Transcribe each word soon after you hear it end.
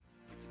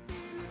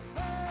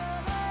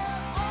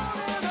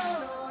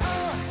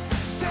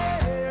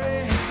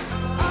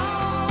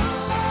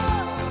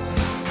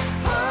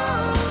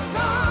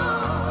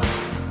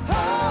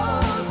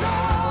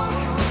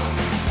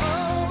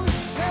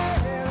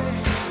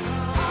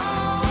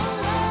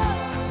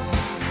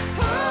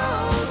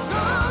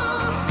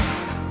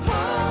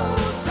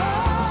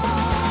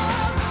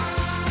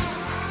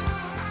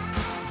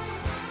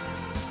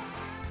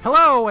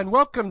Hello and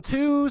welcome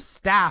to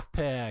Staff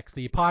Picks,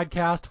 the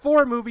podcast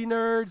for movie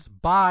nerds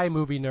by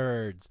movie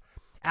nerds.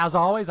 As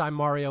always, I'm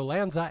Mario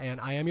Lanza and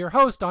I am your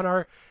host on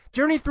our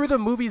journey through the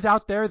movies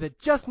out there that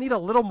just need a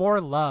little more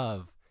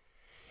love.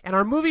 And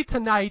our movie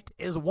tonight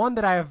is one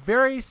that I have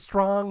very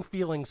strong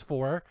feelings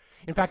for.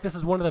 In fact, this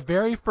is one of the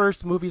very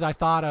first movies I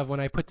thought of when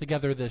I put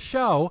together this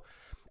show.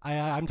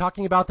 I'm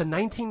talking about the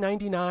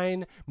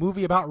 1999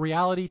 movie about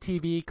reality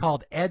TV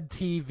called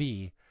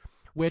EdTV,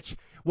 which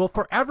will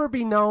forever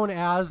be known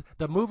as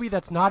the movie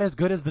that's not as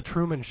good as The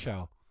Truman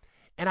Show.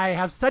 And I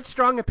have such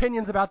strong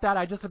opinions about that.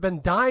 I just have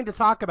been dying to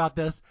talk about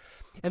this.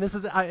 And this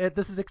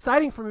is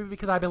exciting for me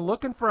because I've been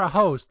looking for a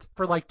host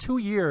for like 2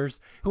 years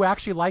who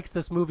actually likes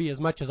this movie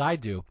as much as I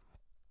do.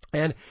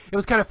 And it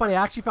was kind of funny.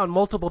 I actually found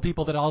multiple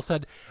people that all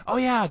said, oh,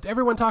 yeah,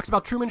 everyone talks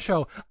about Truman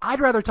Show. I'd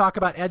rather talk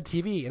about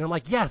EdTV. And I'm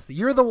like, yes,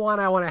 you're the one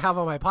I want to have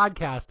on my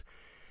podcast.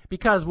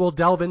 Because we'll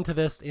delve into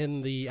this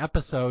in the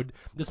episode.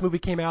 This movie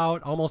came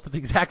out almost at the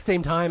exact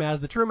same time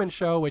as The Truman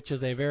Show, which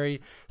is a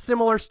very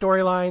similar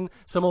storyline,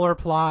 similar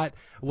plot,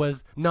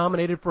 was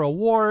nominated for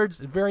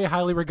awards, very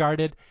highly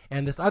regarded,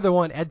 and this other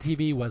one,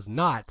 EdTV, was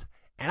not.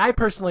 And I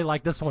personally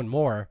like this one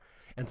more,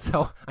 and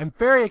so I'm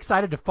very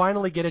excited to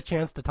finally get a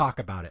chance to talk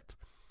about it.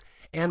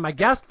 And my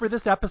guest for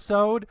this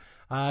episode,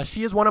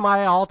 she is one of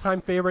my all-time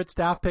favorite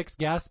Staff Picks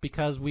guests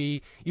because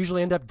we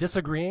usually end up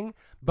disagreeing,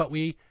 but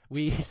we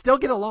still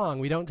get along.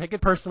 We don't take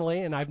it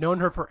personally, and I've known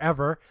her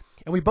forever.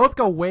 And we both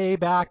go way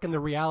back in the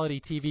reality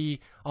TV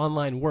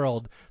online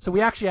world. So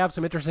we actually have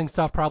some interesting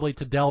stuff probably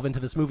to delve into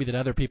this movie that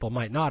other people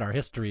might not, our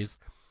histories.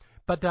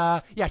 But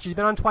yeah, she's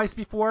been on twice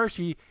before.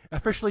 She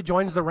officially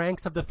joins the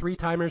ranks of the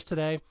three-timers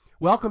today.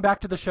 Welcome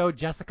back to the show,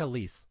 Jessica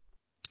Leese.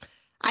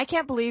 I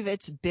can't believe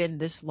it's been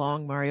this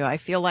long, Mario. I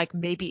feel like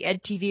maybe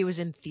EdTV was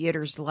in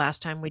theaters the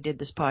last time we did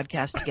this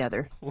podcast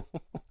together.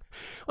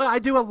 Well, I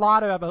do a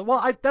lot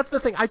of, that's the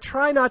thing. I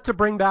try not to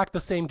bring back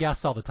the same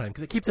guests all the time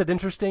because it keeps it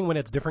interesting when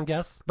it's different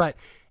guests. But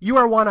you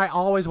are one I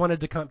always wanted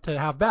to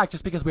have back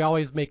just because we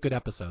always make good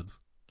episodes.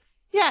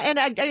 Yeah,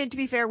 and to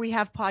be fair, we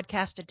have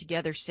podcasted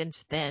together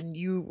since then.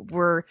 You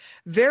were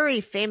very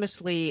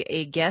famously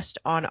a guest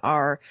on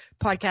our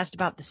podcast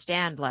about The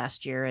Stand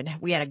last year, and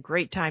we had a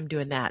great time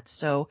doing that.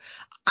 So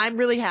I'm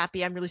really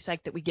happy. I'm really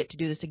psyched that we get to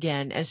do this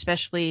again,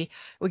 especially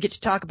we get to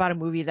talk about a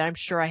movie that I'm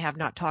sure I have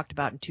not talked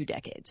about in 2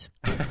 decades.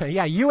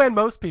 Yeah, you and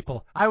most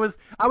people. I was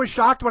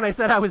shocked when I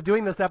said I was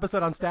doing this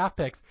episode on Staff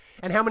Picks,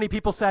 and how many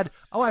people said,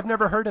 "Oh, I've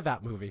never heard of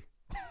that movie."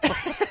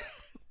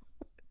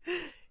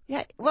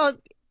 Yeah, well,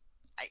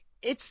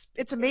 it's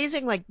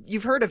amazing. Like,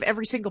 you've heard of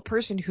every single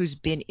person who's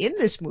been in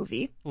this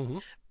movie, Mm-hmm.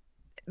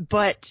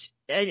 but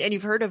and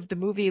you've heard of the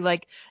movie.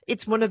 Like,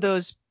 it's one of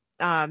those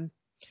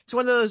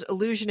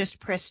illusionist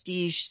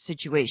prestige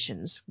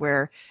situations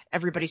where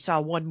everybody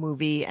saw one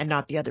movie and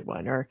not the other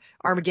one, or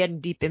Armageddon,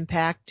 Deep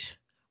Impact.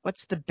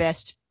 What's the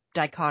best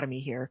dichotomy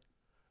here?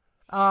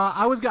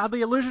 The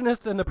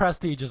Illusionist and the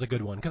Prestige is a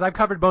good one because I've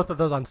covered both of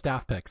those on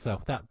Staff Picks.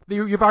 So that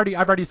I've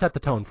already set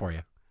the tone for you.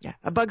 Yeah,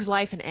 A Bug's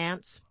Life and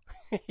Ants.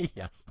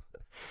 Yes.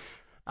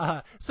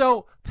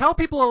 So tell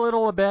people a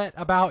little bit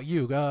about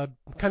you, kind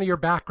of your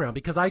background,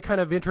 because I kind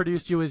of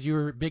introduced you as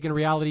you're big in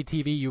reality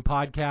TV, you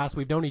podcast.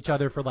 We've known each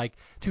other for like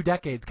 2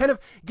 decades. Kind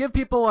of give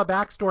people a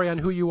backstory on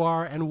who you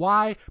are and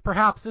why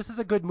perhaps this is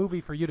a good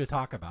movie for you to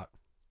talk about.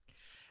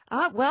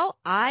 Well,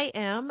 I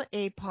am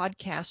a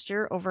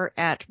podcaster over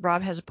at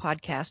Rob Has a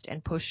Podcast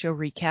and Post Show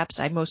Recaps.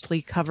 I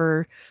mostly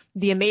cover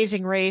The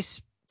Amazing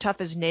Race,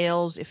 Tough as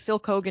Nails. If Phil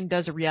Kogan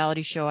does a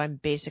reality show, I'm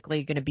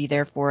basically going to be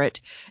there for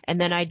it.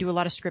 And then I do a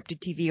lot of scripted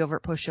TV over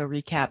at Post Show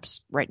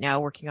Recaps right now,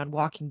 working on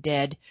Walking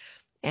Dead,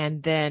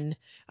 and then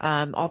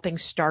all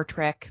things Star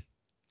Trek.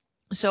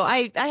 So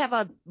I have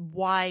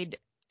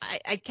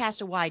I cast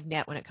a wide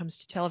net when it comes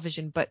to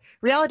television, but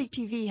reality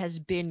TV has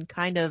been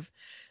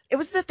it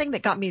was the thing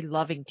that got me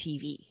loving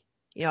TV.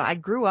 You know, I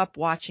grew up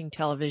watching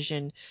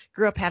television,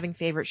 grew up having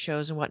favorite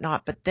shows and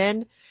whatnot, but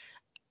then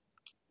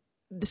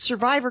the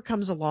Survivor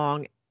comes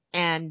along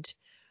and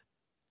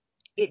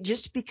it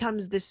just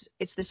becomes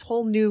it's this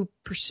whole new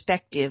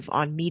perspective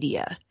on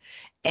media.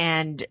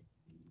 And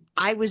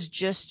I was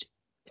just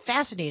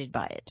fascinated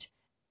by it.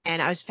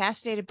 And I was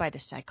fascinated by the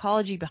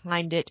psychology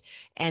behind it,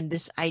 and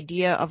this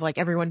idea of like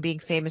everyone being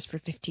famous for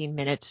 15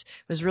 minutes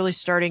was really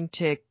starting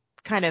to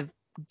kind of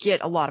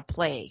get a lot of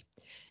play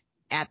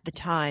at the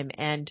time.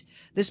 And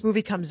this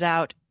movie comes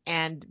out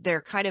and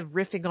they're kind of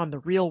riffing on the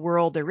real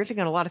world. They're riffing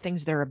on a lot of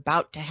things that are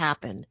about to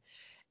happen.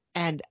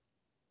 And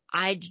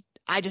I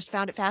just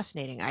found it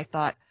fascinating. I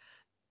thought,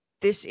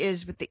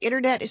 with the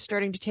internet is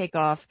starting to take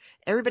off.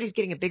 Everybody's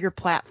getting a bigger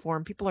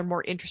platform. People are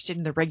more interested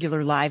in the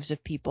regular lives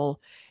of people.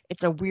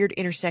 It's a weird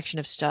intersection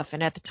of stuff.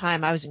 And at the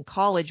time I was in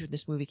college when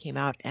this movie came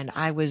out, and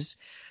I was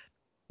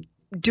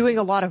doing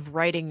a lot of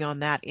writing on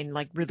that in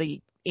like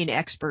really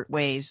inexpert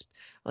ways,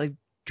 like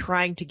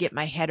trying to get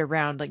my head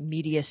around like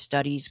media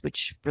studies,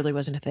 which really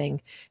wasn't a thing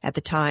at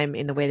the time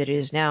in the way that it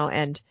is now.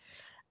 And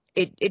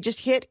it just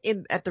hit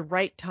in at the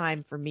right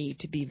time for me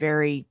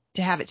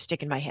to have it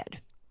stick in my head.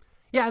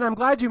 Yeah, and I'm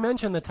glad you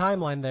mentioned the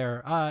timeline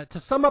there. To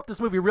sum up this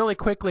movie really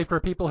quickly for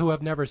people who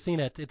have never seen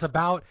it, it's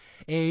about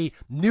a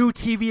new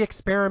TV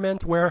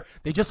experiment where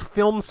they just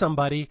film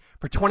somebody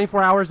for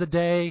 24 hours a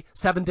day,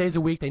 7 days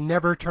a week. They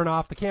never turn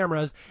off the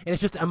cameras, and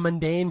it's just a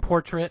mundane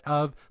portrait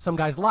of some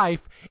guy's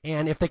life,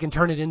 and if they can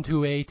turn it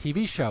into a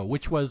TV show,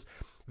 which was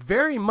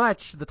very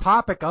much the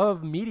topic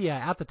of media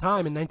at the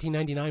time in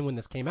 1999 when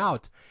this came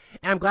out.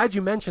 And I'm glad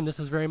you mentioned this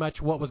is very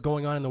much what was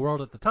going on in the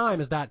world at the time,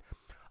 is that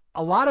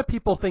a lot of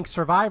people think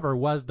Survivor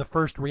was the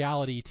first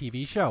reality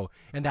TV show,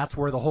 and that's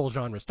where the whole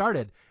genre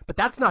started. But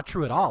that's not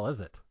true at all, is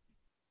it?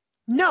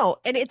 No,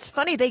 and it's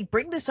funny, they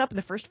bring this up in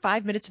the first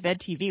 5 minutes of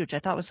EdTV, which I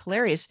thought was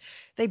hilarious.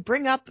 They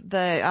bring up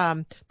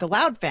the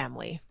Loud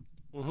family,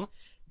 Mm-hmm.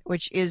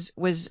 which was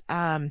is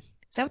that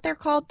what they're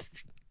called?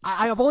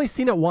 I've only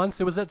seen it once.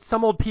 It was at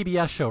some old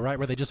PBS show, right,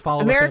 where they just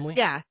follow a family?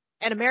 Yeah,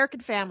 an American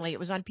Family. It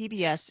was on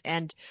PBS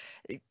and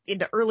in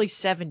the early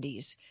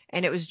 70s,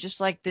 and it was just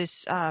like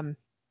this. That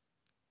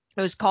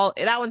one's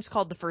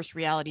called the first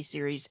reality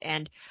series,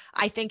 and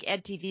I think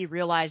EdTV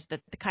realized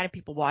that the kind of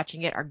people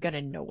watching it are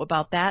gonna know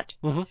about that,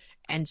 Mm-hmm.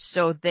 and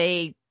so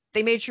they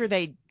made sure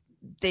they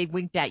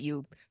winked at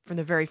you from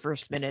the very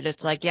first minute.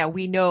 It's like, yeah,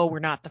 we know we're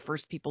not the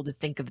first people to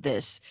think of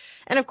this,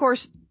 and of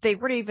course they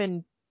weren't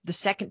even the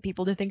second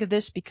people to think of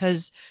this,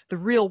 because the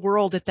Real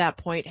World at that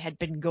point had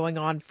been going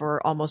on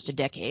for almost a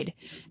decade,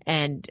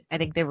 and I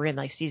think they were in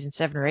like season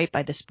 7 or 8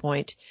 by this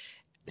point.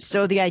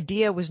 So the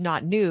idea was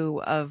not new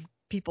of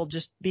people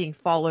just being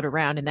followed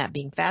around and that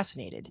being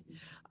fascinated.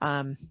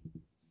 Um,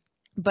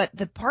 but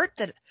the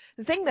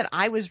thing that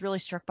I was really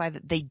struck by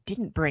that they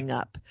didn't bring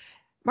up,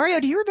 Mario,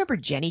 do you remember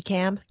Jenny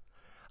Cam?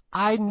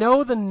 I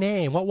know the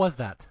name. What was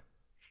that?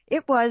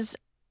 It was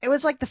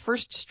like the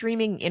first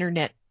streaming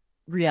internet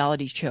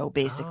reality show,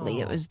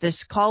 basically. It Oh. was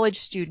this college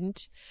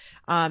student.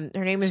 Her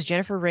name was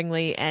Jennifer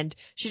Ringley, and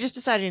she just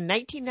decided in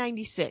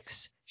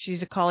 1996,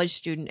 she's a college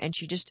student, and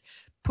she just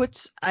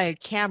puts a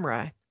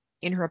camera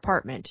in her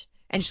apartment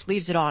and just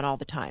leaves it on all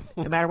the time,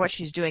 no matter what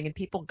she's doing. And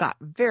people got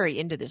very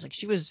into this. Like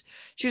she was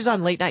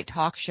on late night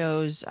talk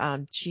shows.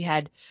 She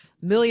had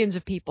millions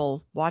of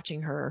people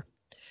watching her,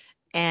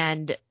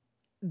 and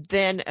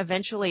then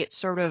eventually it just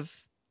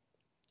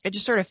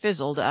sort of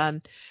fizzled.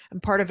 And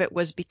part of it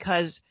was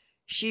because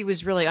she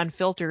was really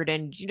unfiltered,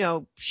 and,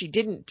 she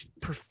didn't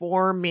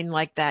perform in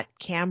like that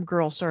cam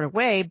girl sort of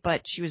way,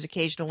 but she was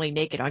occasionally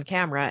naked on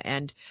camera,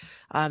 and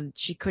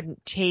she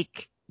couldn't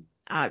take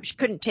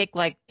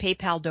like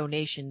PayPal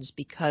donations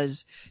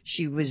because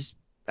she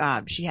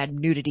had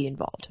nudity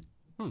involved.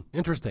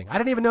 Interesting. I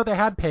didn't even know they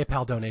had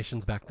PayPal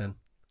donations back then.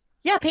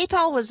 Yeah,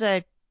 PayPal was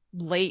it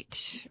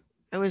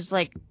was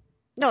like,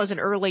 no, it was an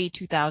early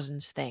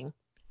 2000s thing.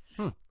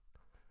 Hmm.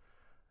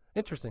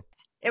 Interesting.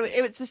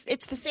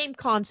 It's the same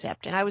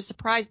concept, and I was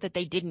surprised that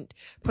they didn't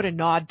put a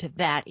nod to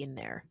that in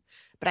there.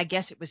 But I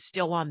guess it was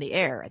still on the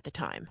air at the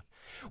time.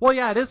 Well,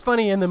 yeah, it is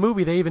funny in the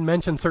movie they even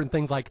mention certain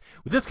things like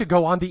this could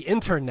go on the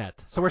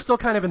internet. So we're still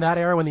kind of in that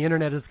era when the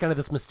internet is kind of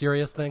this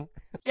mysterious thing.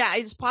 Yeah,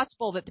 it's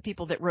possible that the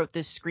people that wrote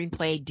this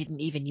screenplay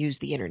didn't even use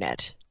the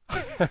internet.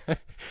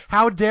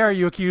 How dare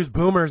you accuse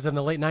boomers in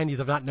the late 90s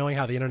of not knowing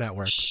how the internet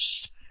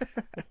works?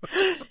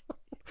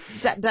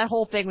 That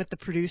whole thing with the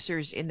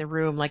producers in the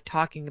room, like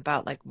talking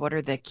about like what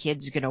are the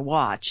kids gonna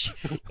watch.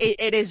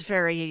 It is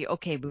very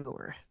okay,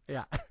 boomer.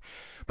 Yeah.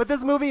 But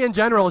this movie in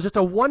general is just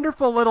a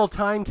wonderful little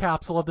time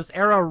capsule of this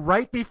era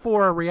right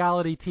before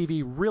reality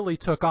TV really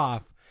took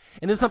off.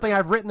 And this is something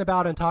I've written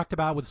about and talked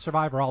about with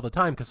Survivor all the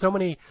time, because so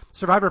many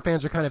Survivor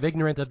fans are kind of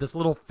ignorant of this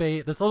little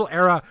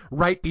era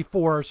right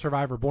before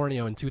Survivor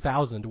Borneo in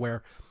 2000,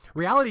 where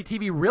reality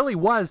TV really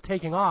was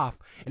taking off,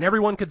 and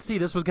everyone could see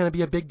this was going to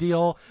be a big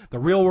deal. The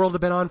Real World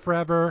had been on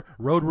forever.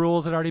 Road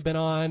Rules had already been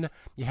on.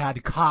 You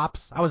had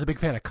Cops. I was a big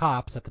fan of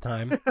Cops at the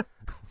time.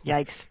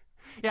 Yikes.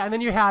 Yeah, and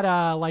then you had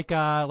like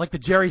the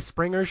Jerry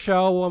Springer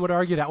show. One would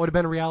argue that would have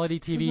been reality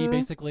TV,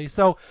 basically.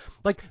 So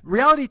like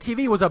reality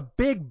TV was a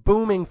big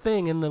booming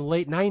thing in the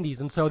late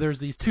 90s, and so there's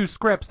these two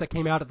scripts that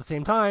came out at the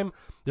same time: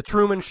 The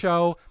Truman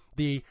Show,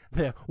 the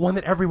one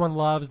that everyone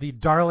loves, the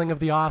darling of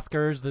the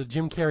Oscars, the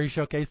Jim Carrey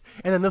showcase,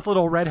 and then this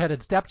little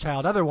redheaded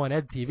stepchild, other one,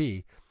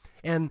 EdTV.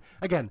 And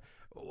again,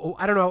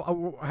 I don't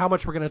know how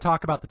much we're going to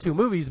talk about the two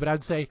movies, but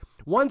I'd say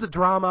one's a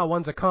drama,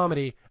 one's a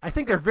comedy. I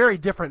think they're very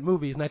different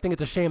movies, and I think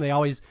it's a shame they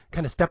always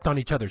kind of stepped on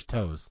each other's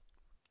toes.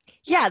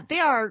 Yeah, they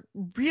are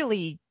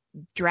really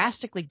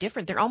drastically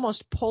different. They're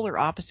almost polar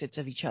opposites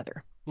of each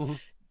other. Mm-hmm.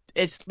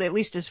 It's at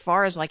least as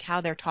far as like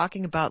how they're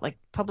talking about like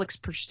public's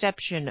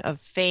perception of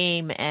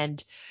fame,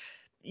 and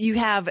you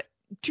have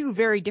two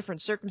very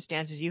different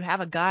circumstances. You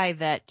have a guy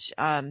that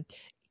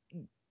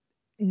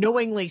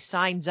knowingly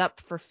signs up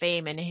for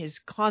fame and is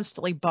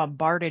constantly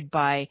bombarded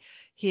by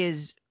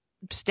his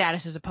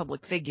status as a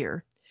public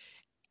figure.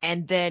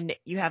 And then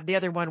you have the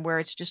other one where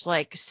it's just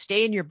like,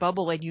 stay in your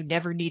bubble and you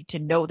never need to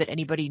know that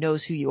anybody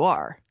knows who you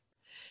are.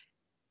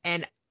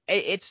 And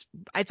it's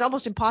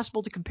almost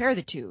impossible to compare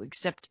the two,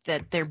 except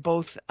that they're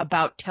both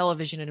about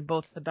television and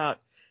both about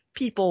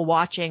people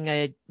watching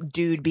a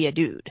dude be a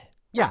dude.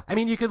 Yeah, I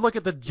mean, you could look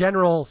at the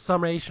general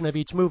summation of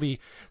each movie.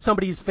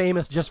 Somebody's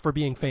famous just for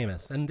being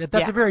famous. And that's a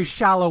Yeah. very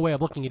shallow way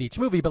of looking at each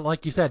movie. But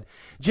like you said,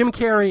 Jim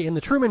Carrey in The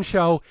Truman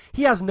Show,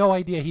 he has no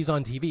idea he's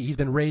on TV. He's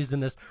been raised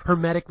in this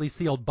hermetically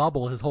sealed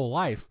bubble his whole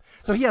life.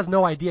 So he has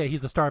no idea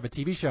he's the star of a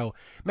TV show.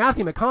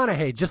 Matthew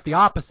McConaughey, just the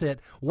opposite,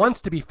 wants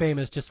to be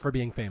famous just for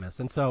being famous.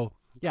 And so,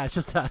 yeah, it's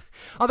just,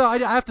 although I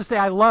have to say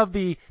I love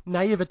the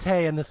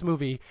naivete in this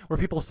movie where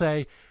people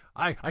say,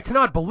 I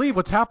cannot believe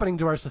what's happening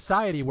to our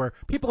society where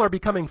people are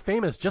becoming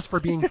famous just for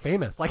being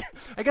famous. Like,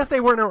 I guess they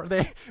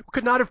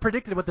could not have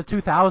predicted what the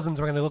 2000s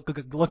were going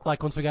to look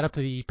like once we got up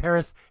to the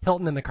Paris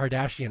Hilton and the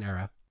Kardashian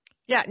era.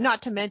 Yeah,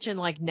 not to mention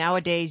like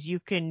nowadays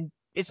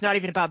it's not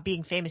even about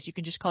being famous. You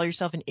can just call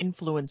yourself an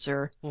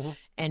influencer. Mm-hmm.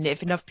 And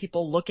if enough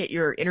people look at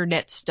your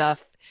internet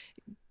stuff,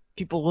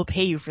 people will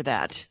pay you for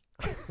that.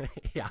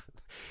 Yeah.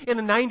 In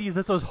the 90s,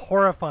 this was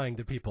horrifying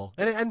to people.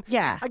 And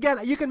Yeah. again,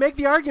 you can make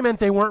the argument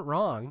they weren't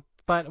wrong.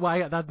 But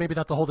maybe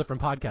that's a whole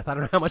different podcast. I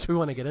don't know how much we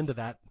want to get into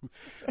that.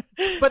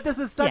 But this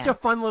is such a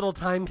fun little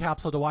time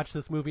capsule to watch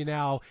this movie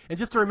now, and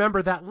just to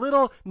remember that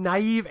little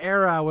naive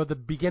era with the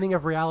beginning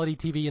of reality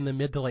TV in the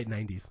mid to late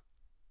 90s.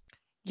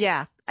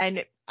 Yeah,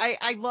 and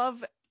I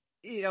love,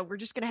 we're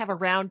just going to have a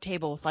round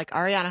table with like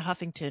Ariana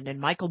Huffington and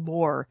Michael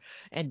Moore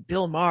and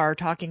Bill Maher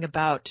talking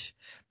about,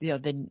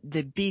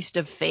 the beast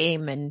of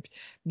fame and,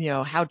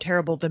 how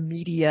terrible the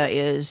media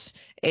is.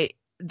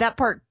 That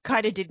part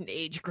kind of didn't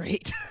age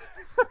great.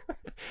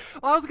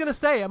 Well, I was going to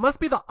say, it must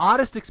be the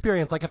oddest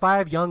experience. Like if I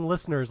have young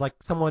listeners, like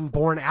someone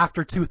born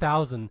after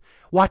 2000,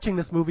 watching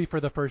this movie for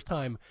the first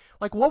time,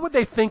 like what would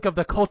they think of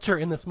the culture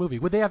in this movie?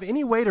 Would they have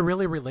any way to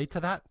really relate to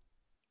that?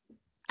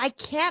 I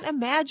can't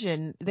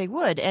imagine they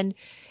would. And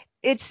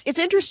it's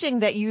interesting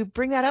that you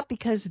bring that up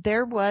because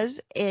there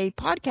was a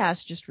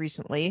podcast just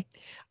recently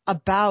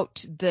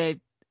about the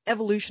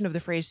evolution of the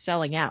phrase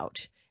selling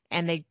out.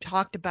 And they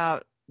talked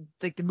about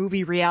like the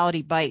movie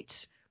Reality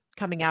Bites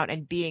coming out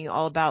and being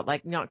all about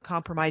like not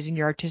compromising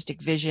your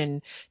artistic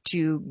vision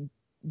to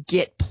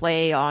get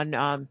play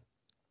and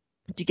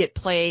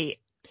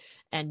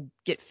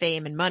get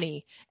fame and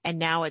money. And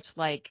now it's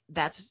like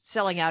that's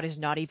selling out is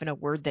not even a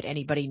word that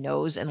anybody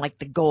knows. And like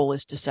the goal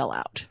is to sell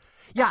out.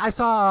 Yeah, I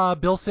saw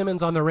Bill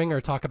Simmons on The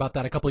Ringer talk about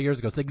that a couple of years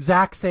ago. It's the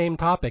exact same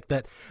topic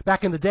that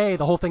back in the day,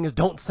 the whole thing is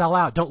don't sell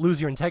out, don't lose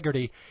your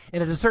integrity.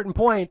 And at a certain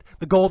point,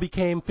 the goal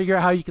became figure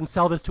out how you can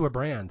sell this to a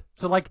brand.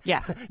 So like,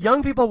 Yeah.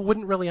 young people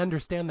wouldn't really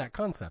understand that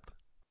concept.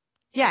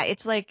 Yeah,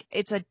 it's like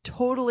it's a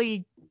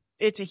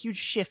huge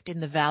shift in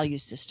the value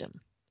system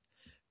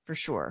for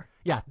sure.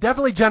 Yeah,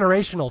 definitely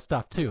generational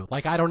stuff too.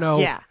 Like I don't know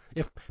Yeah.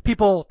 if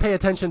people pay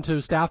attention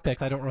to staff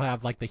picks. I don't really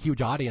have like the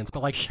huge audience,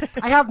 but like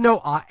I have no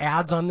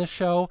ads on this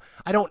show.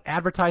 I don't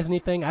advertise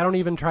anything. I don't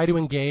even try to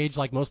engage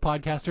like most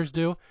podcasters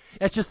do.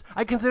 It's just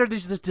I consider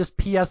these just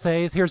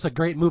PSAs. Here's a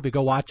great movie,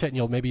 go watch it,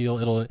 and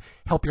it'll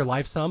help your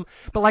life some.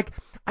 But like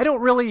I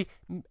don't really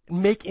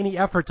make any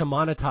effort to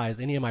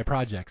monetize any of my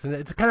projects, and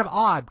it's kind of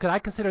odd because I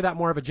consider that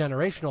more of a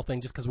generational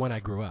thing just because when I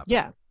grew up.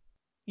 Yeah.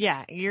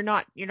 Yeah, you're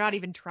not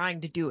even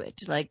trying to do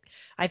it. Like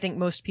I think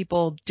most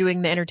people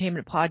doing the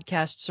entertainment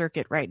podcast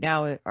circuit right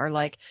now are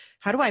like,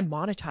 how do I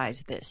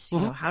monetize this?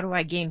 Mm-hmm. How do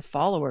I gain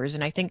followers?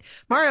 And I think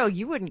Mario,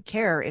 you wouldn't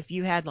care if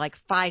you had like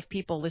 5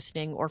 people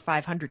listening or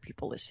 500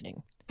 people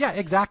listening. Yeah,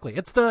 exactly.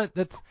 It's not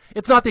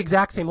the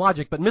exact same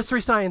logic, but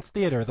Mystery Science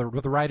Theater, the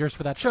writers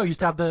for that show used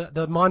to have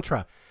the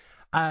mantra,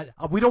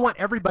 we don't want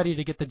everybody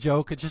to get the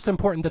joke. It's just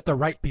important that the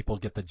right people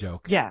get the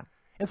joke. Yeah.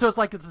 And so it's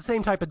the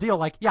same type of deal.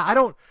 Like, yeah,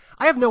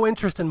 I have no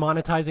interest in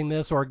monetizing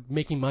this or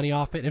making money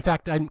off it. In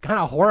fact, I'm kind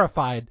of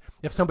horrified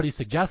if somebody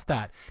suggests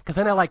that, because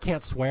then I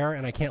can't swear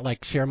and I can't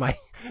share my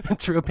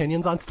true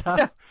opinions on stuff.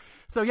 Yeah.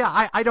 So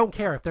yeah, I don't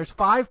care. If there's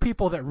 5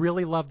 people that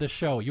really love the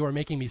show, you are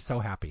making me so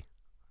happy.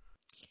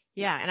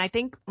 Yeah, and I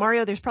think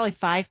Mario, there's probably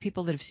 5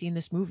 people that have seen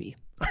this movie.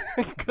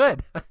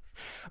 Good.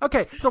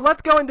 Okay, so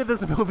let's go into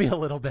this movie a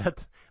little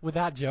bit with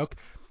that joke.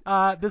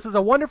 This is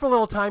a wonderful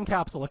little time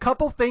capsule. A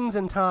couple things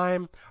in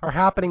time are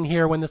happening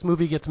here when this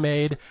movie gets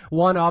made.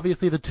 One,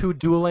 obviously, the 2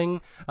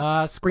 dueling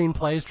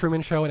screenplays,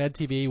 Truman Show and Ed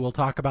TV. We'll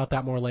talk about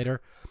that more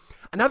later.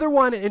 Another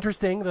one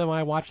interesting that when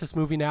I watch this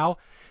movie now,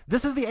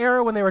 this is the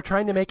era when they were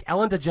trying to make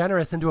Ellen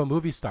DeGeneres into a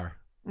movie star.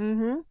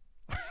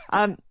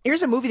 Mm-hmm.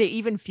 Here's a movie that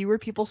even fewer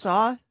people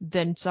saw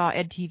than saw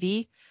Ed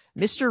TV,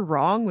 Mr.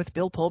 Wrong with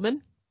Bill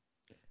Pullman.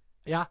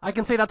 Yeah, I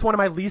can say that's one of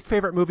my least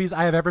favorite movies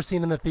I have ever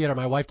seen in the theater.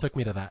 My wife took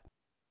me to that.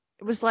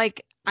 It was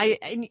like, I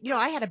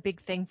had a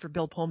big thing for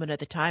Bill Pullman at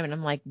the time, and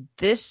I'm like,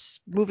 this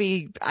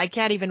movie, I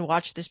can't even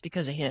watch this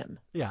because of him.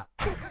 Yeah.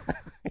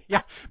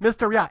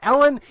 Yeah,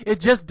 Ellen, it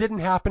just didn't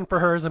happen for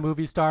her as a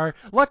movie star.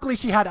 Luckily,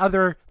 she had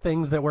other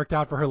things that worked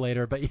out for her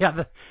later, but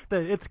yeah,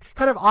 it's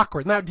kind of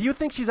awkward. Now, do you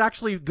think she's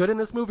actually good in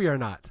this movie or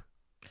not?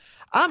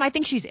 I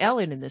think she's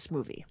Ellen in this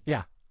movie.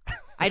 Yeah.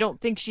 I don't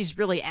think she's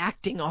really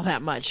acting all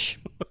that much.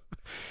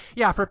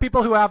 Yeah, for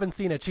people who haven't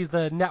seen it, she's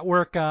the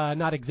network,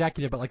 not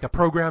executive, but like the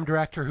program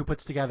director who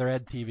puts together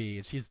Ed TV.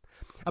 And she's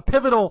a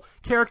pivotal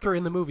character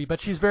in the movie,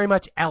 but she's very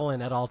much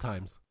Ellen at all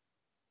times.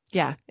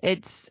 Yeah,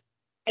 it's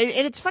And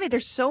it's funny,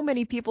 there's so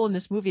many people in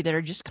this movie that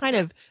are just kind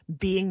of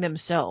being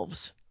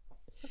themselves.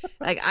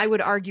 Like, I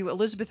would argue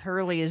Elizabeth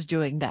Hurley is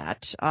doing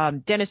that.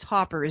 Dennis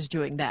Hopper is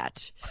doing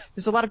that.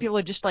 There's a lot of people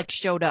that just like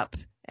showed up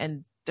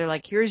and they're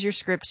like, here's your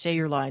script, say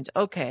your lines.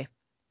 Okay.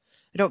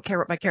 I don't care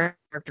what my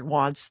character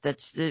wants.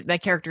 My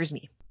character is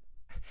me.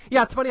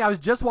 Yeah, it's funny. I was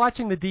just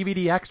watching the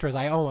DVD extras.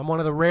 I'm one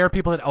of the rare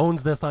people that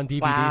owns this on DVD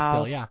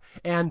still. Wow. Yeah.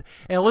 And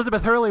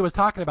Elizabeth Hurley was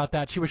talking about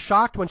that. She was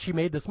shocked when she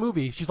made this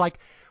movie. She's like,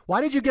 why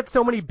did you get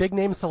so many big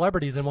name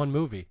celebrities in one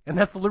movie? And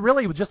that's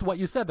really just what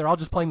you said. They're all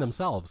just playing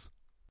themselves.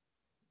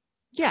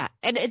 Yeah.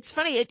 And it's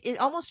funny. It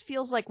almost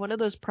feels like one of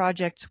those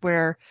projects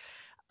where,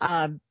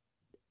 um,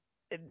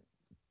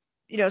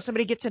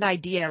 somebody gets an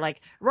idea, like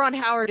Ron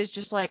Howard is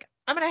just like,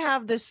 I'm going to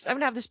have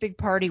this big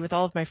party with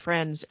all of my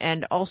friends.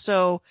 And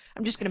also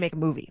I'm just going to make a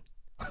movie.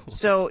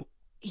 So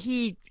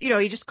he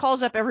just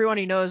calls up everyone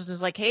he knows and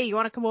is like, hey, you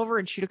want to come over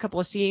and shoot a couple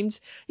of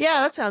scenes?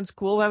 Yeah, that sounds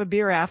cool. We'll have a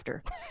beer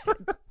after.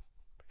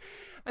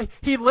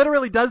 He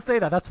literally does say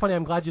that. That's funny.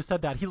 I'm glad you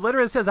said that. He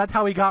literally says that's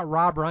how he got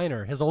Rob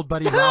Reiner, his old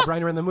buddy Rob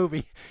Reiner in the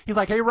movie. He's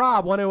like, hey,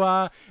 Rob, want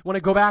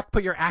to go back,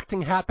 put your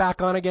acting hat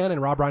back on again?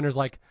 And Rob Reiner's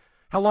like,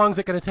 how long is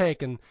it going to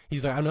take? And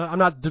he's like, I'm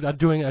not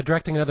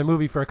directing another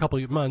movie for a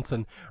couple of months.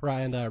 And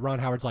Ron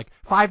Howard's like,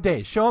 5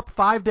 days. Show up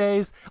 5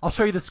 days. I'll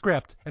show you the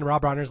script. And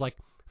Rob Reiner's like,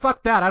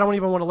 fuck that. I don't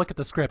even want to look at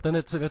the script. And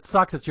it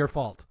sucks. It's your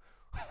fault.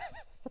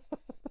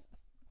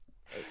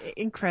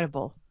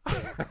 Incredible.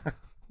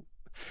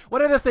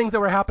 What are the things that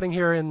were happening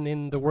here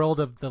in the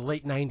world of the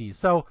late 90s?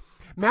 So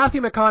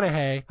Matthew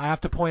McConaughey, I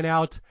have to point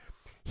out,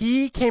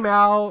 he came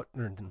out,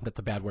 that's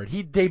a bad word,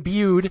 he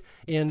debuted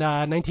in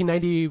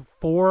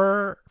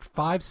 1994,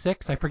 5,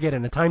 6, I forget,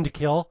 in A Time to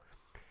Kill.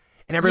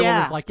 And everyone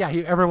was like,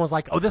 everyone was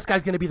like, oh, this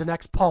guy's going to be the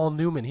next Paul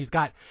Newman. He's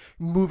got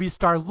movie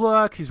star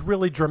looks. He's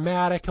really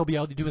dramatic. He'll be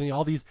able to do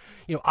all these,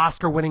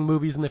 Oscar-winning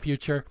movies in the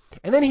future.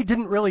 And then he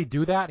didn't really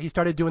do that. He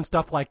started doing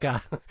stuff like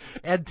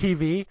Ed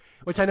TV,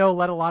 which I know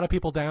let a lot of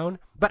people down.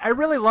 But I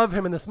really love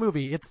him in this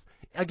movie. It's,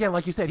 again,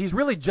 like you said, he's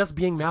really just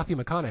being Matthew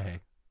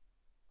McConaughey.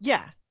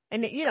 Yeah.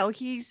 And,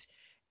 he's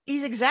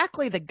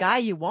exactly the guy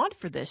you want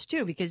for this,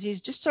 too, because he's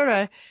just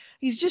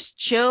he's just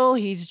chill.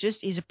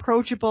 He's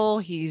approachable.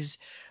 He's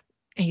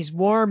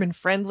warm and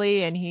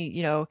friendly, and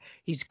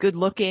he's good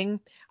looking.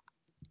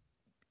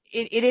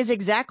 It is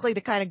exactly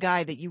the kind of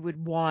guy that you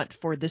would want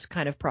for this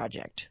kind of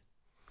project.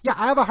 Yeah,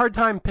 I have a hard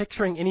time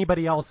picturing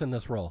anybody else in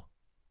this role.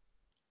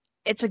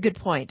 It's a good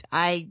point.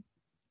 I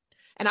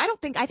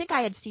think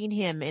I had seen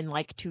him in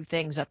like 2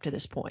 things up to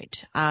this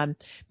point.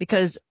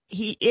 Because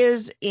he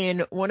is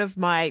in one of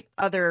my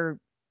other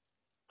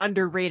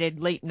underrated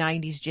late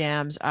 90s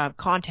jams,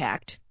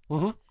 Contact.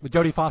 Mm-hmm. With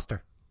Jodie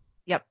Foster.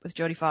 Yep, with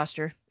Jodie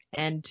Foster.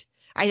 And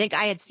I think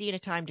I had seen A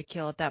Time to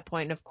Kill at that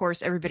point. And of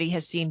course, everybody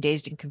has seen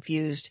Dazed and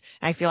Confused.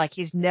 And I feel like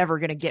he's never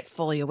going to get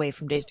fully away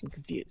from Dazed and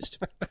Confused.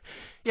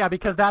 Yeah,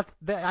 because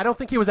I don't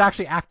think he was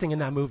actually acting in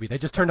that movie. They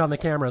just turned on the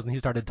cameras and he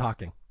started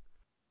talking.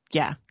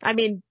 Yeah. I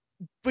mean,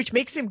 which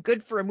makes him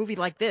good for a movie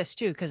like this,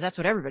 too, because that's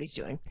what everybody's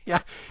doing.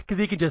 Yeah, because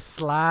he can just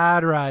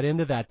slide right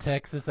into that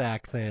Texas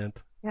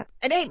accent. Yeah.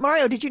 And hey,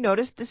 Mario, did you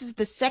notice this is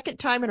the second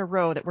time in a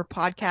row that we're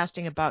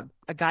podcasting about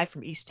a guy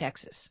from East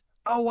Texas?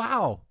 Oh,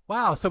 wow.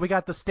 Wow. So we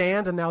got The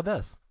Stand and now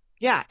this.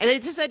 Yeah. And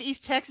it just said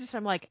East Texas.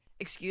 I'm like,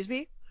 excuse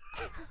me?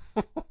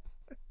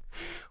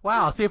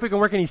 Wow. See if we can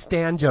work any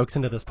Stan jokes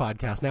into this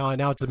podcast.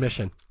 Now it's a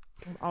mission.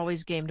 I'm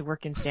always game to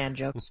work in Stan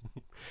jokes.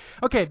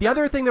 Okay. The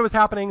other thing that was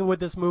happening with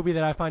this movie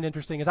that I find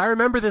interesting is I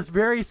remember this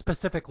very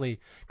specifically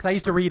because I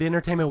used to read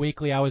Entertainment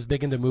Weekly. I was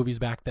big into movies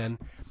back then.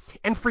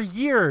 And for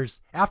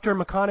years after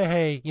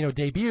McConaughey,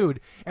 debuted,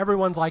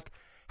 everyone's like,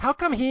 how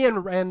come he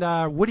and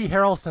Woody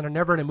Harrelson are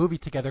never in a movie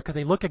together? Because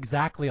they look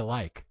exactly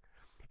alike.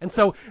 And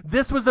so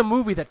this was the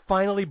movie that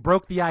finally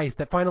broke the ice,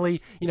 that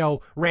finally,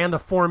 ran the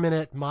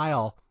 4-minute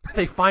mile.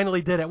 They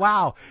finally did it.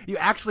 Wow, you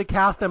actually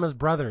cast them as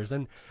brothers.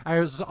 And I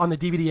was on the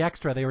DVD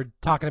extra. They were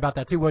talking about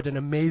that too. What an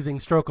amazing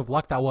stroke of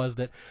luck that was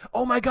that,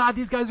 oh my God,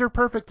 these guys are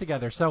perfect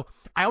together. So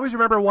I always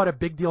remember what a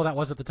big deal that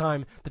was at the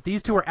time, that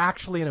these two were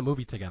actually in a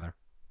movie together.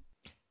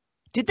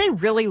 Did they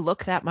really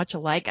look that much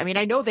alike? I mean,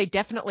 I know they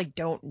definitely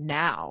don't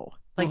now.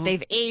 Like,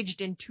 they've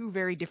aged in 2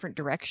 very different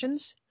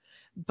directions,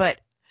 but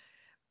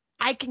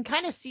I can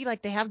kind of see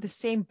like they have the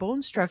same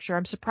bone structure.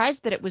 I'm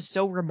surprised that it was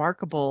so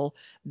remarkable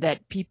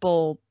that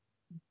people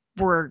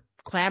were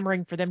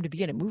clamoring for them to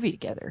be in a movie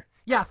together.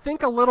 Yeah,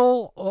 think a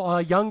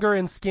little younger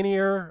and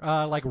skinnier,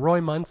 like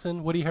Roy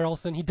Munson, Woody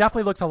Harrelson. He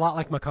definitely looks a lot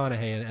like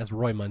McConaughey as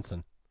Roy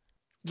Munson.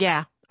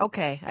 Yeah,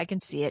 okay, I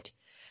can see it.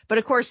 But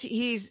of course,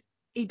 he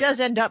does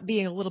end up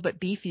being a little bit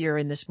beefier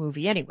in this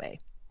movie anyway.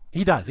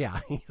 He does,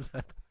 yeah.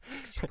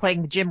 He's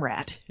playing the gym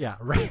rat. Yeah,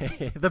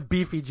 right. The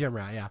beefy gym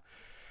rat, yeah.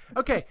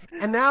 Okay,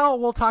 and now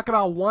we'll talk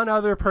about one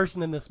other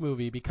person in this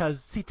movie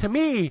because, see, to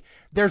me,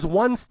 there's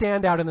one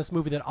standout in this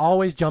movie that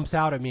always jumps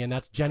out at me, and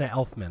that's Jenna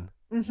Elfman.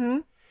 Mm-hmm.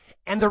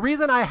 And the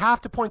reason I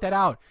have to point that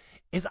out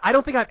is I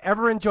don't think I've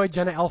ever enjoyed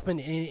Jenna Elfman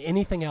in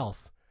anything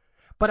else.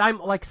 But I'm,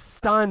 like,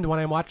 stunned when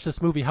I watch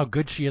this movie how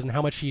good she is and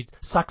how much she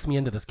sucks me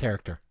into this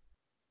character.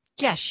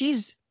 Yeah,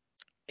 she's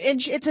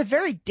and it's a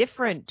very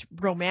different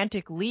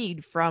romantic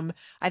lead from,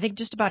 I think,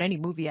 just about any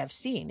movie I've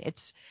seen.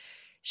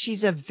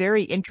 She's a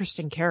very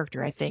interesting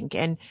character, I think.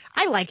 And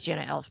I like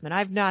Jenna Elfman.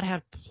 I've not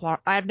had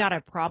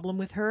a problem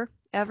with her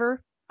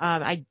ever.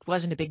 I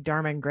wasn't a big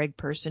Dharma and Greg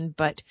person,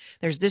 but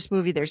there's this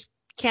movie, there's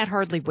Can't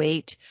Hardly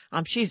Wait.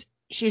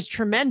 She's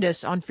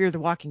tremendous on Fear the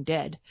Walking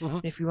Dead,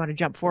 if you want to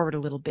jump forward a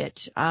little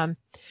bit.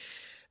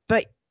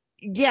 But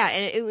yeah,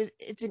 and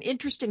it's an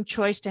interesting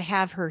choice to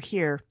have her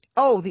here.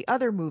 Oh, the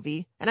other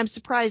movie, and I'm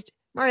surprised,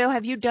 Mario,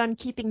 have you done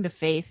Keeping the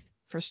Faith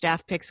for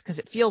staff picks? Because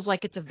it feels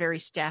like it's a very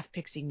staff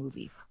picksy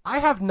movie. I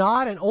have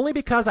not, and only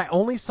because I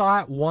only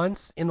saw it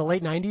once in the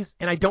late 90s,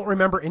 and I don't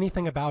remember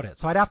anything about it,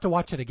 so I'd have to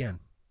watch it again.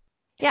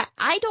 Yeah,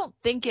 I don't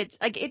think it's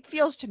like, it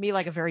feels to me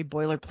like a very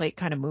boilerplate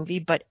kind of movie,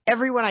 but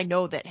everyone I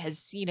know that has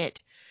seen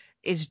it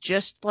is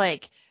just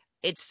like,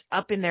 it's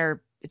up in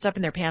their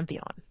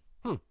pantheon.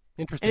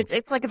 Interesting. And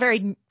it's like a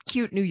very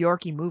cute New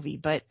Yorkie movie,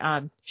 but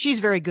she's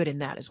very good in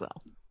that as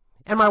well.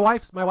 And my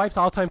wife's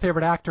all-time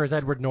favorite actor is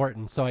Edward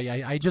Norton, so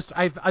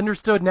I've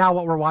understood now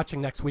what we're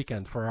watching next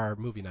weekend for our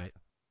movie night.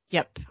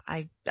 Yep.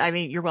 I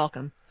mean, you're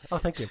welcome. Oh,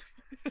 thank you.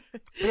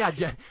 Yeah,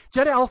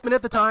 Jenna Elfman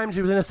at the time,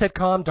 she was in a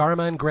sitcom,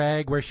 Dharma and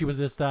Greg, where she was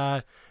this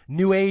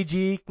new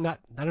agey, I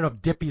don't know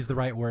if dippy's the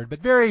right word, but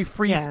very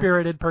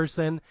free-spirited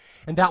person,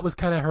 and that was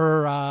kind of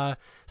her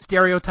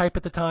stereotype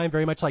at the time,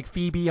 very much like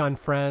Phoebe on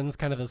Friends,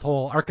 kind of this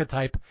whole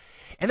archetype.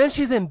 And then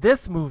she's in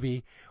this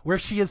movie where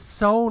she is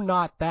so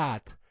not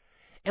that.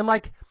 And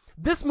like,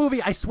 this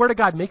movie, I swear to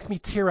God, makes me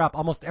tear up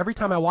almost every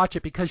time I watch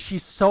it because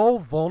she's so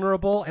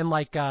vulnerable and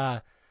like,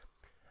 I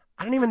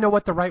don't even know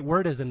what the right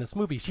word is in this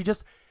movie.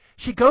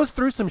 She goes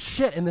through some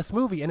shit in this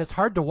movie, and it's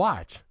hard to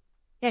watch.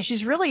 Yeah,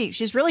 she's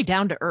really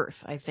down to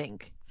earth, I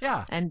think.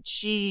 Yeah. And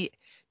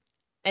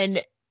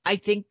I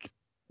think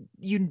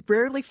you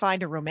rarely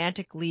find a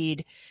romantic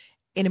lead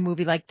in a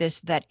movie like this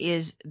that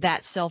is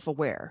that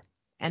self-aware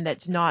and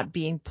that's not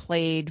being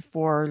played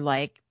for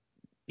like,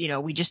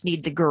 we just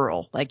need the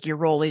girl, like your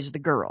role is the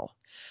girl.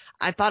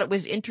 I thought it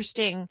was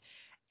interesting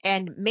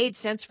and made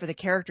sense for the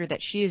character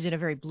that she is in a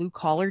very blue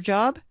collar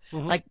job.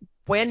 Mm-hmm. Like,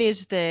 when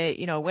is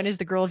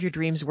the girl of your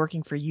dreams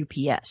working for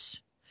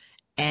UPS?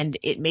 And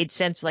it made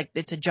sense, like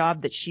it's a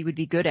job that she would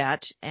be good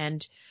at.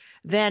 And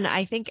then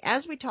I think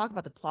as we talk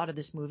about the plot of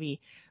this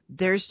movie,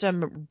 there's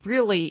some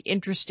really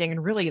interesting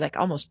and really like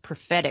almost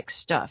prophetic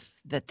stuff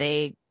that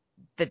they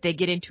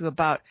get into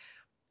about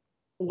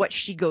what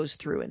she goes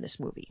through in this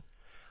movie.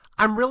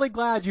 I'm really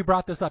glad you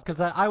brought this up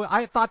because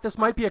I thought this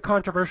might be a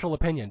controversial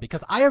opinion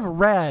because I have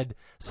read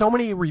so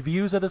many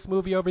reviews of this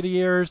movie over the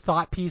years,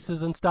 thought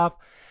pieces and stuff.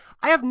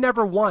 I have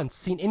never once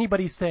seen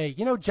anybody say,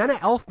 Jenna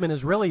Elfman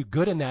is really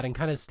good in that and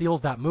kind of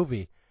steals that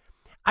movie.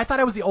 I thought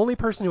I was the only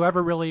person who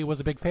ever really was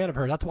a big fan of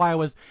her. That's why I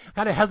was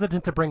kind of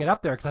hesitant to bring it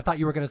up there because I thought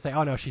you were going to say,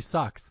 oh, no, she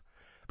sucks.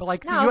 But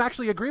like, no. So you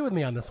actually agree with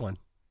me on this one.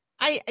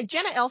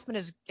 Jenna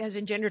Elfman has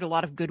engendered a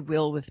lot of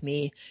goodwill with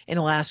me in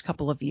the last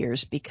couple of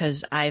years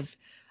because I've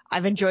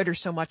enjoyed her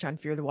so much on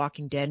Fear the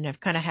Walking Dead, and I've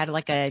kind of had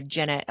like a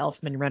Jenna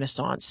Elfman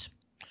renaissance.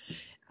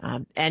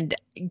 And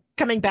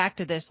coming back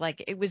to this,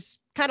 like, it was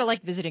kind of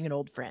like visiting an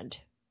old friend,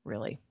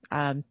 really.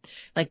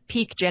 Like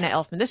peak Jenna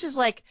Elfman. This is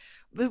like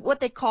what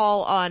they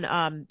call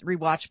on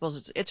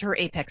rewatchables. It's her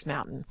Apex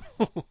Mountain.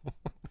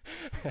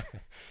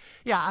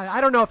 Yeah, I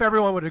don't know if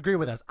everyone would agree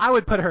with us. I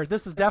would put her,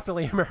 this is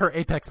definitely her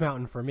Apex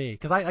Mountain for me.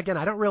 Because I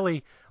don't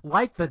really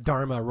like the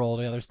Dharma role,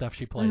 the other stuff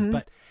she plays. Mm-hmm.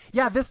 But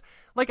yeah, this,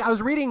 like, I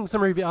was reading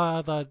some review,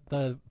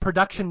 the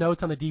production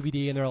notes on the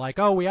DVD, and they're like,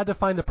 oh, we had to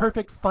find the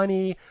perfect,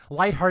 funny,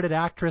 lighthearted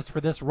actress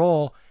for this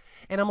role.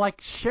 And I'm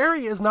like,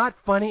 Sherry is not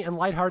funny and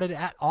lighthearted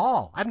at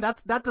all. I mean,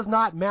 that does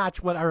not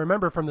match what I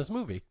remember from this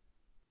movie.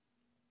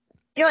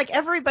 Yeah, like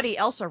everybody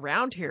else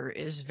around here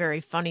is very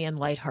funny and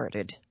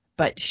lighthearted.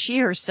 But she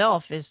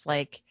herself is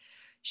like,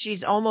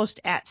 she's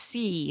almost at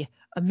sea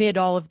amid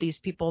all of these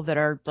people that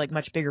are like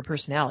much bigger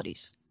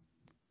personalities.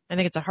 I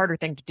think it's a harder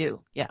thing to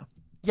do. Yeah.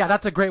 Yeah,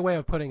 that's a great way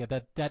of putting it.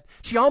 That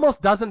she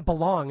almost doesn't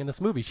belong in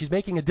this movie. She's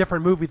making a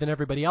different movie than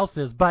everybody else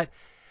is. But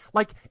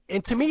like,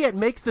 and to me, it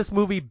makes this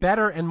movie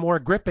better and more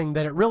gripping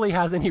than it really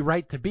has any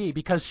right to be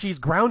because she's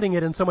grounding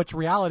it in so much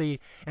reality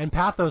and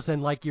pathos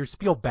and like you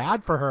feel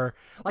bad for her.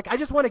 Like, I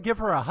just want to give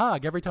her a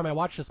hug every time I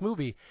watch this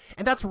movie.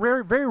 And that's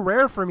rare, very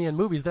rare for me in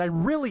movies that I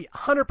really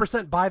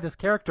 100% buy this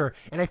character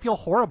and I feel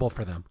horrible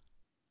for them.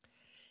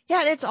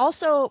 Yeah, and it's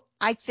also,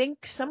 I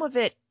think some of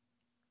it,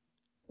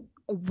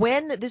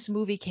 when this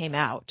movie came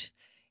out,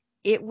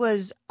 it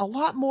was a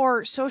lot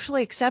more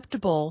socially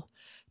acceptable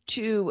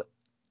to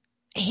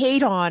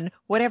hate on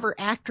whatever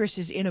actress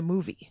is in a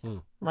movie.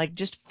 Like,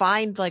 just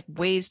find like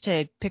ways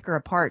to pick her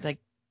apart, like,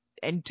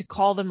 and to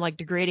call them like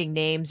degrading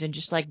names and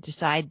just like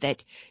decide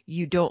that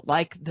you don't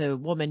like the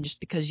woman just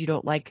because you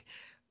don't like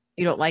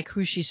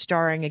who she's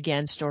starring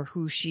against or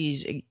who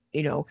she's,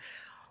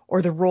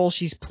 or the role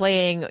she's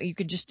playing. You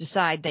could just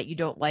decide that you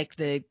don't like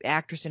the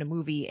actress in a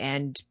movie,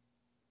 and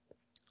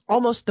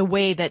almost the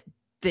way that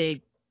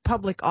the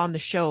public on the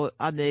show,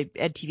 on the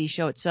Ed TV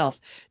show itself,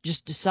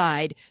 just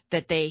decide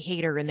that they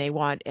hate her and they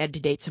want Ed to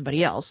date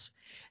somebody else.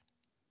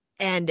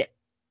 And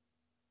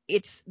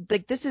it's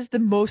like, this is the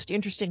most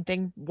interesting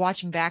thing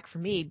watching back for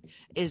me,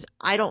 is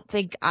I don't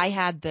think I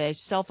had the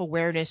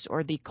self-awareness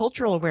or the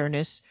cultural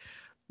awareness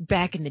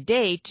back in the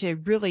day to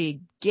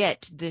really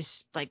get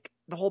this, like,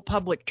 the whole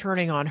public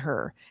turning on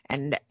her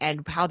and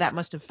how that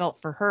must have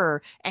felt for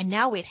her. And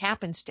now it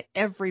happens to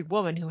every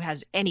woman who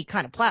has any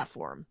kind of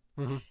platform.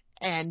 Mm-hmm.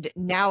 And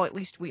now at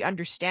least we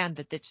understand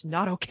that it's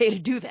not okay to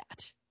do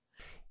that.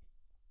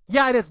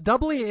 Yeah, and it's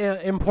doubly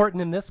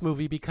important in this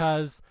movie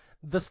because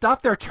the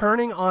stuff they're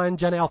turning on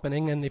Jenna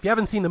Elfman, and if you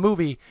haven't seen the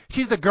movie,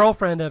 she's the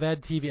girlfriend of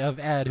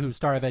Ed, who's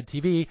star of Ed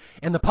TV,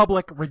 and the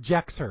public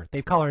rejects her.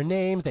 They call her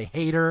names, they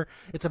hate her.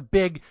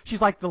 She's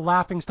like the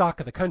laughing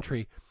stock of the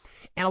country.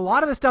 And a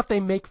lot of the stuff they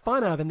make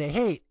fun of and they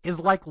hate is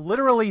like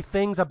literally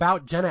things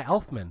about Jenna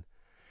Elfman.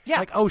 Yeah.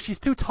 Like, oh, she's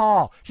too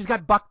tall. She's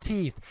got buck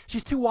teeth.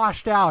 She's too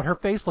washed out. Her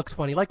face looks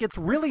funny. Like, it's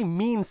really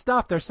mean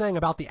stuff they're saying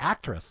about the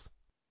actress.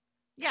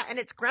 Yeah, and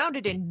it's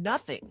grounded in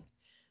nothing.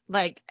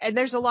 Like, and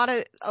there's a lot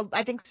of,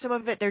 I think some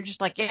of it, they're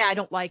just like, yeah, I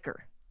don't like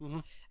her. Mm-hmm.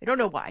 I don't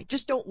know why,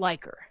 just don't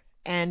like her.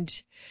 And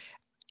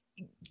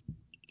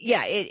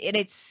yeah,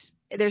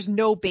 there's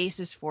no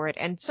basis for it.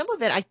 And some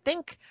of it, I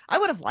think I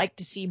would have liked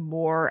to see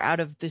more out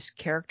of this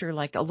character,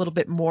 like a little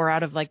bit more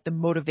out of like the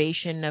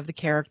motivation of the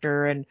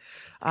character and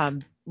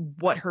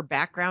what her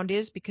background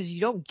is, because you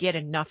don't get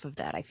enough of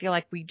that. I feel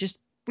like we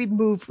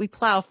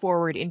plow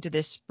forward into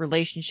this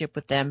relationship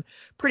with them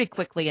pretty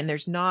quickly, and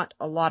there's not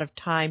a lot of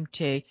time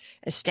to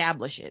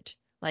establish it.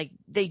 Like,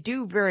 they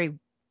do a very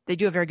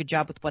good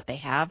job with what they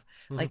have.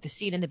 Mm-hmm. Like the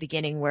scene in the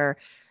beginning where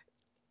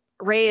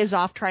Ray is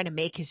off trying to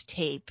make his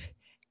tape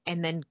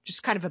and then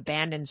just kind of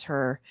abandons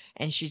her,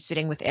 and she's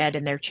sitting with Ed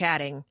and they're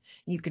chatting.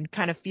 You can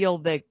kind of feel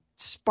the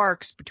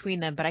sparks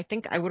between them, but I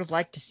think I would have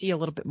liked to see a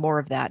little bit more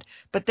of that.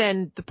 But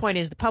then the point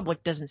is, the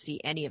public doesn't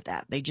see any of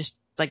that. They just,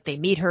 like, they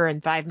meet her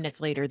and 5 minutes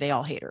later they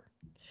all hate her,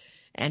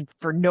 and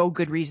for no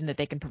good reason that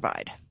they can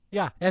provide.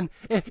 Yeah, and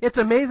it's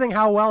amazing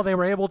how well they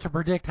were able to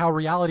predict how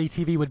reality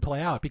TV would play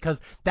out, because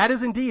that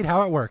is indeed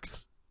how it works.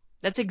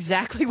 That's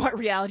exactly what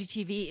reality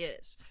TV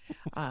is.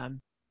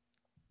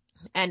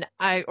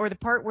 Or the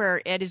part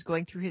where Ed is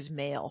going through his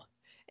mail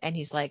and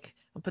he's like,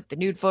 I'll put the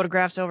nude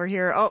photographs over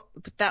here. Oh,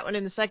 put that one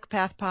in the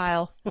psychopath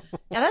pile.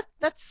 Yeah,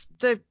 that's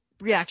the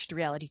reaction to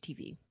reality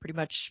TV pretty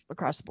much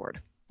across the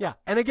board. Yeah,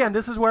 and again,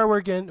 this is where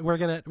we're gonna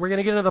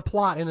get into the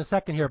plot in a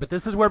second here, but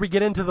this is where we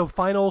get into the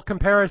final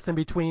comparison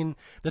between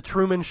the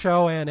Truman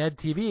Show and Ed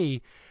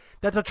TV.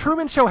 That the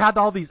Truman Show had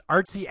all these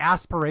artsy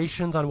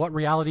aspirations on what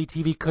reality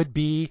TV could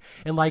be,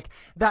 and like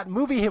that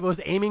movie, it was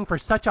aiming for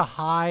such a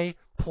high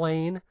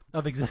plane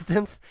of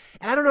existence,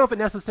 and I don't know if it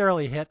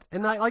necessarily hit.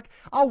 And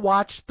I'll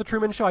watch the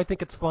Truman Show. I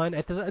think it's fun.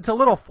 It's a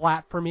little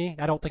flat for me.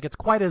 I don't think it's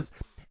quite as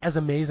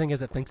amazing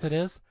as it thinks it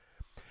is.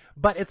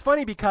 But it's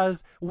funny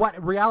because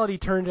what reality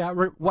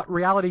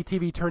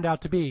TV turned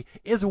out to be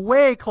is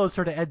way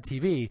closer to Ed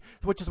TV,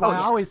 which is why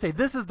I always say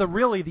this is the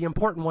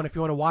important one if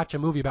you want to watch a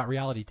movie about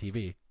reality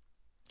TV.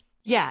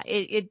 Yeah,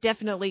 it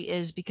definitely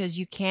is, because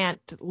you can't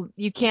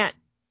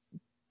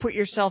put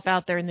yourself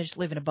out there and just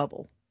live in a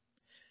bubble.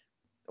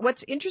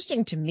 What's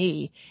interesting to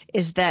me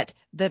is that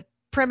the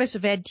premise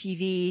of Ed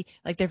TV,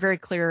 like, they're very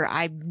clear.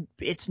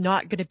 It's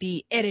not going to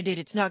be edited.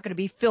 It's not going to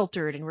be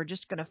filtered, and we're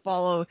just going to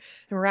follow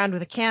him around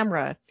with a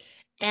camera.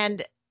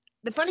 And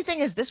the funny thing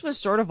is, this was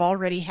sort of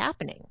already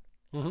happening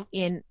not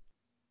in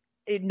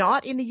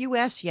the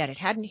U.S. yet. It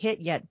hadn't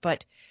hit yet,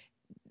 but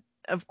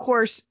of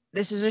course,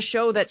 this is a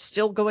show that's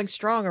still going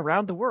strong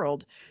around the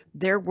world.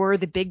 There were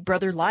the Big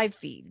Brother live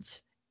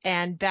feeds.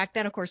 And back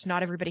then, of course,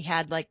 not everybody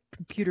had like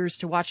computers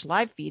to watch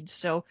live feeds.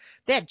 So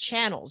they had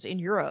channels in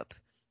Europe.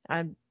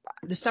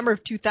 The summer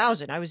of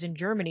 2000, I was in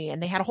Germany,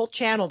 and they had a whole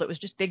channel that was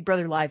just Big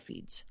Brother live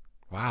feeds.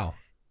 Wow.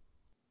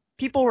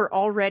 People were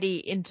already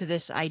into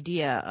this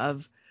idea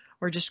of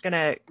we're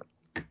going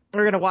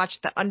to watch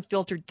the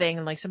unfiltered thing,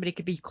 and like somebody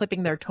could be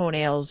clipping their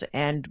toenails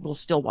and we'll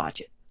still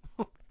watch it.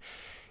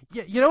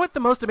 Yeah, you know what the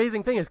most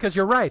amazing thing is? Because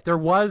you're right, there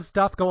was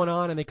stuff going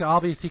on, and you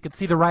could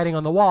see the writing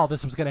on the wall.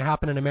 This was going to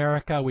happen in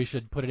America. We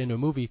should put it into a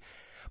movie.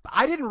 But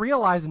I didn't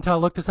realize until I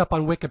looked this up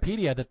on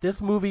Wikipedia that this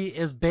movie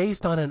is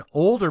based on an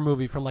older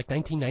movie from like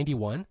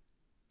 1991.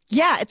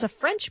 Yeah, it's a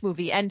French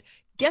movie, and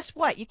guess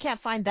what? You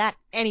can't find that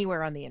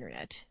anywhere on the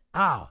internet.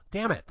 Oh,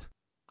 damn it!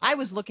 I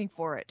was looking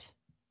for it.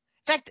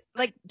 In fact,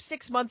 like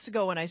 6 months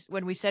ago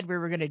when we said we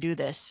were going to do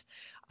this,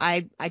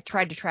 I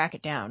tried to track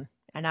it down,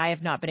 and I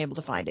have not been able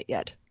to find it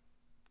yet.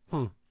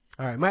 All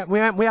right, we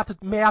may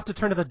have to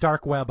turn to the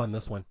dark web on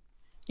this one.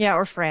 Yeah,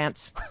 or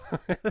France.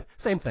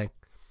 Same thing.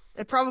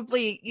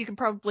 You can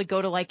probably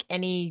go to like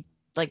any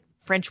like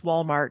French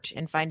Walmart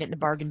and find it in the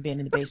bargain bin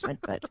in the basement,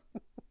 but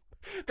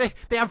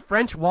they have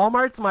French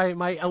Walmarts.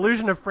 My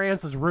illusion of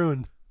France is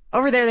ruined.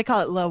 Over there they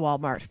call it Le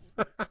Walmart.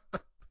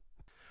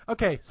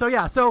 Okay,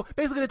 so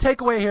basically the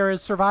takeaway here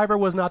is Survivor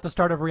was not the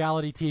start of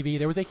reality TV.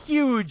 There was a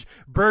huge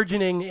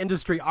burgeoning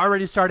industry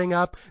already starting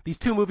up. These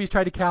two movies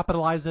tried to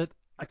capitalize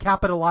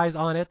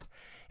on it.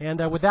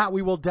 And with that,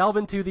 we will delve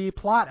into the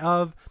plot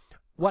of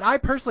what I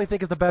personally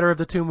think is the better of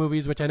the two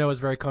movies, which I know is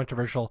very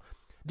controversial,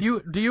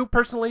 Do you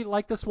personally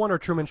like this one or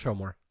Truman Show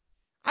more?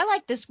 I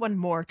like this one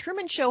more.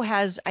 Truman Show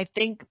has, I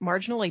think,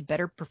 marginally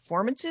better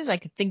performances. I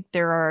could think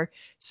there are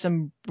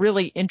some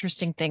really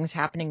interesting things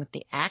happening with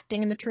the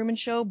acting in the Truman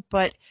Show,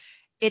 but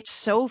it's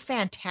so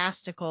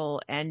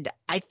fantastical, and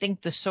I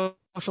think the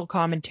social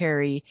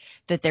commentary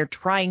that they're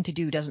trying to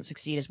do doesn't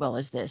succeed as well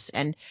as this.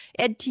 And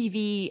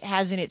EdTV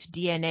has in its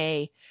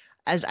DNA,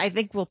 as I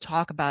think we'll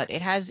talk about,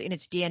 it has in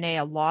its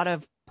DNA a lot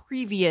of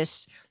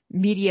previous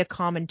media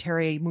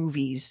commentary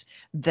movies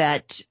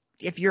that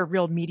if you're a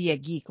real media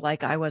geek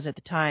like I was at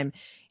the time,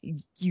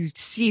 you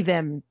see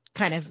them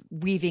kind of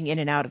weaving in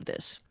and out of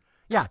this.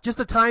 Yeah, just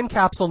the time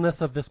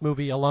capsuleness of this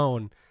movie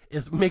alone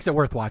makes it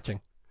worth watching.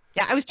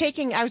 Yeah, I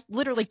was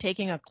literally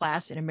taking a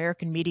class in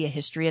American media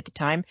history at the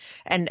time,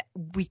 and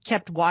we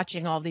kept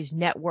watching all these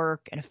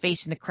Network and A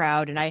Face in the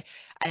Crowd, and I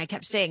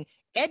kept saying,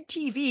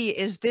 EdTV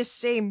is this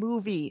same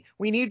movie.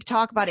 We need to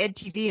talk about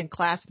EdTV in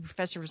class. The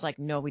professor was like,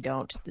 no, we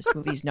don't. This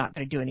movie's not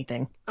going to do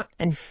anything.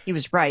 And he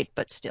was right,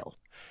 but still.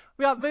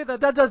 Yeah,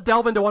 that does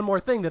delve into one more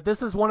thing, that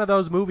this is one of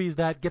those movies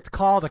that gets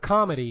called a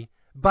comedy,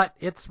 but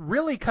it's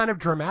really kind of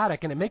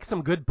dramatic, and it makes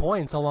some good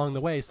points along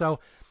the way. So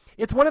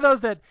it's one of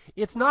those that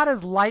it's not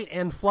as light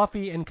and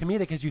fluffy and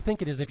comedic as you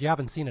think it is if you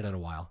haven't seen it in a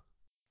while.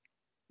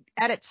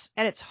 At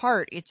its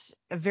heart, it's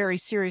a very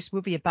serious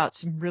movie about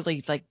some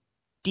really like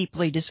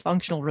deeply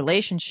dysfunctional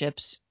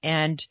relationships,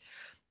 and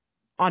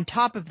on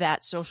top of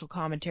that, social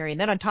commentary, and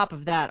then on top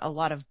of that, a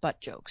lot of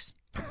butt jokes.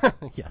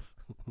 Yes.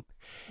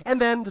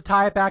 And then to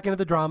tie it back into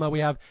the drama, we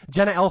have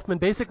Jenna Elfman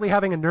basically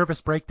having a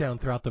nervous breakdown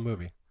throughout the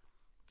movie.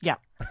 Yeah.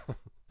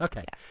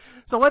 Okay. Yeah.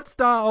 So let's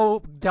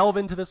delve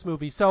into this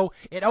movie. So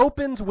it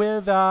opens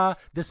with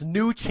this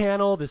new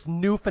channel, this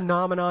new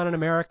phenomenon in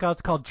America.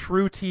 It's called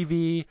True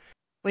TV.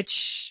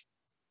 Which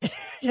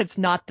it's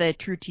not the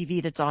True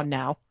TV that's on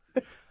now.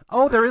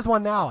 Oh, there is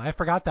one now. I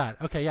forgot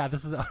that. Okay, yeah,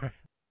 this is...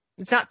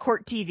 It's not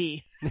Court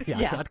TV.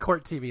 Yeah, not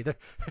Court TV.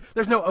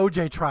 There's no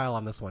OJ trial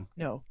on this one.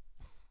 No.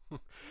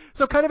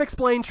 So kind of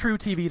explain True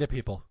TV to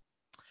people.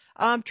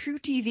 True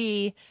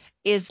TV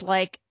is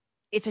like,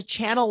 it's a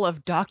channel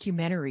of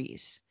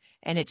documentaries,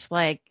 and it's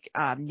like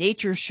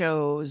nature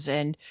shows,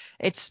 and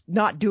it's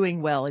not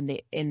doing well in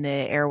the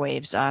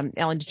airwaves.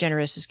 Ellen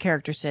DeGeneres'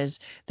 character says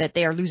that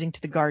they are losing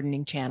to the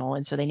gardening channel,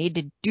 and so they need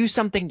to do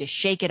something to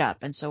shake it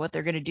up. And so what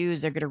they're going to do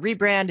is they're going to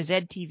rebrand as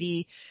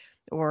EdTV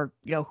or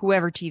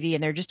whoever TV,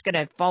 and they're just going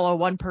to follow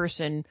one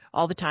person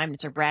all the time.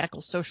 It's a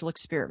radical social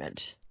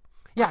experiment.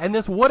 Yeah, and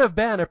this would have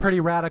been a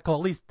pretty radical,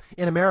 at least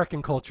in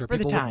American culture. For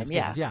the time,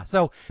 yeah. Yeah,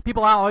 so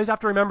people always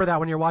have to remember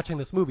that when you're watching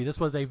this movie. This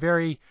was a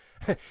very,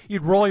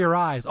 you'd roll your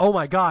eyes. Oh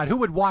my God, who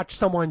would watch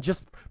someone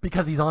just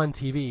because he's on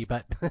TV?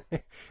 But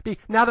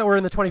now that we're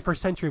in the 21st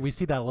century, we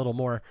see that a little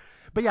more.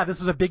 But yeah, this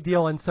was a big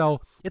deal, and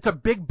so it's a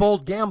big,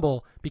 bold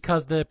gamble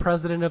because the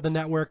president of the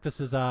network, this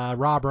is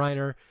Rob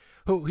Reiner,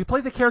 who he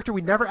plays a character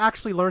we never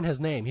actually learn his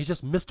name. He's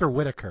just Mr.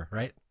 Whitaker,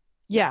 right?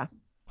 Yeah.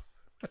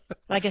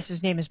 I guess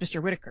his name is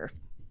Mr. Whitaker.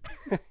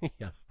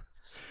 Yes.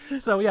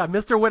 So yeah,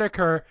 Mr.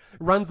 Whitaker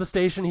runs the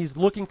station. He's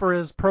looking for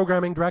his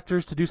programming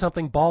directors to do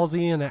something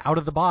ballsy and out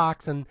of the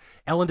box. And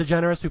Ellen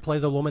DeGeneres, who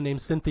plays a woman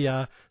named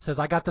Cynthia, says,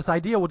 "I got this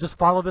idea. We'll just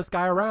follow this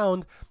guy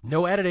around.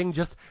 No editing.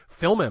 Just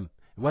film him.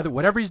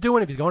 Whatever he's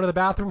doing. If he's going to the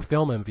bathroom,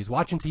 film him. If he's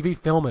watching TV,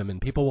 film him,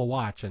 and people will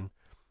watch." And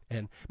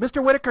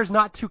Mr. Whitaker's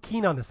not too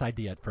keen on this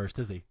idea at first,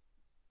 is he?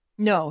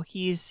 No,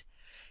 he's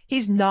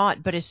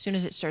not. But as soon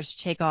as it starts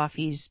to take off,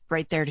 he's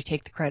right there to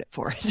take the credit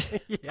for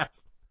it. Yes.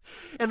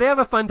 And they have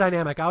a fun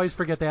dynamic. I always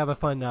forget they have a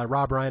fun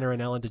Rob Reiner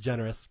and Ellen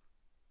DeGeneres.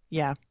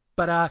 Yeah.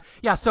 But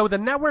yeah, so the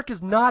network is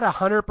not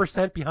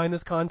 100% behind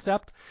this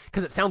concept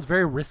because it sounds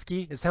very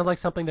risky. It sounds like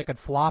something that could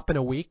flop in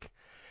a week.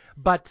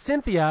 But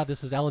Cynthia,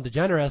 this is Ellen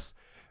DeGeneres,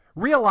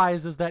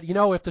 realizes that,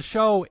 if the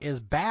show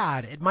is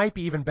bad, it might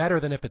be even better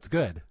than if it's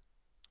good.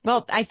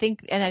 Well, I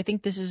think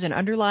this is an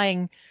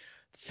underlying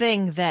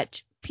thing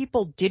that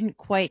people didn't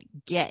quite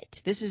get.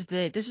 This is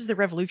the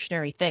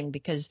revolutionary thing,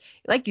 because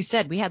like you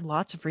said, we had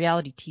lots of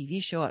reality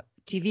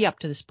TV up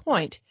to this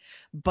point,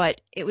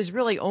 but it was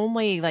really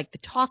only like the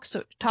talk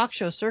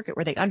show circuit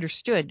where they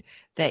understood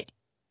that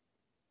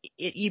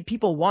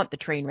people want the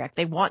train wreck.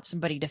 They want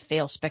somebody to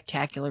fail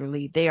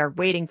spectacularly. They are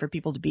waiting for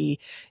people to be,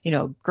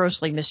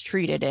 grossly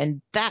mistreated.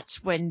 And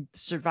that's when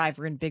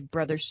Survivor and Big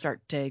Brother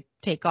start to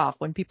take off,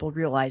 when people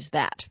realize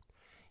that.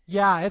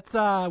 Yeah, it's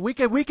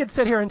we could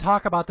sit here and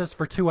talk about this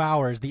for 2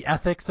 hours, the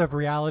ethics of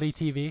reality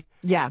TV.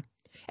 Yeah.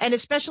 And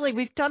especially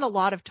we've done a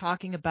lot of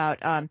talking about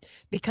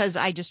because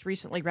I just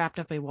recently wrapped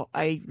up a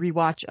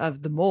rewatch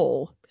of The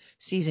Mole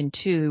season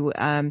 2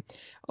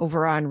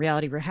 over on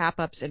Reality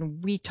Wrap-Ups,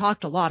 and we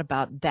talked a lot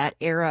about that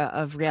era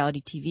of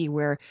reality TV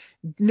where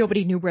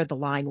nobody knew where the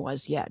line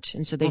was yet,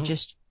 and so they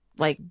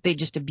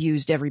just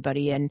abused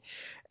everybody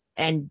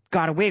and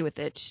got away with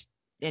it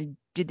and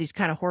did these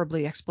kind of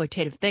horribly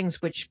exploitative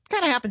things, which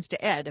kind of happens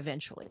to Ed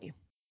eventually.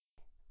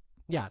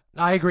 Yeah,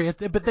 I agree.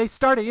 But they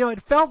started,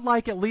 it felt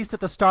like at least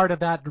at the start of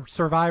that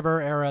Survivor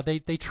era,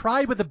 they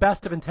tried with the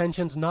best of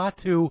intentions not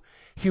to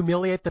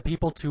humiliate the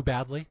people too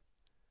badly.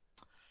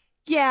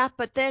 Yeah,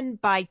 but then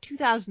by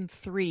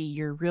 2003,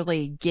 you're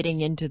really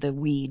getting into the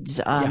weeds.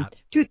 Yeah.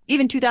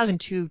 Even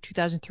 2002,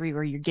 2003,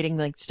 where you're getting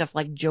like stuff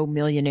like Joe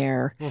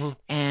Millionaire, Hmm.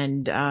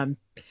 and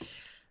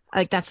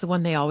like that's the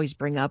one they always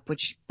bring up,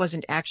 which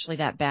wasn't actually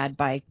that bad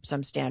by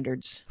some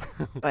standards,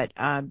 but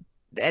and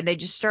they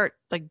just start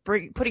like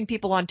putting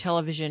people on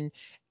television,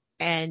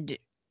 and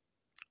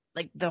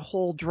like the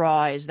whole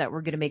draw is that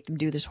we're going to make them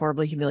do this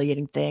horribly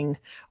humiliating thing,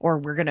 or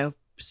we're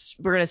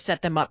gonna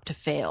set them up to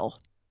fail,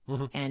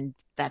 Hmm. and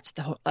that's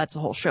the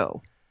whole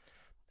show.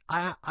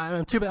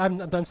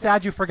 I'm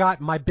sad you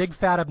forgot My Big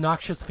Fat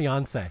Obnoxious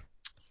Fiance.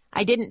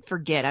 I didn't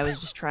forget. I was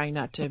just trying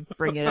not to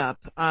bring it up.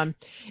 And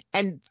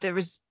there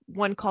was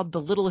one called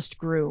The Littlest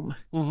Groom,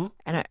 Hmm.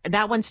 and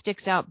that one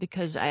sticks out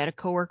because I had a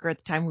coworker at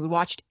the time who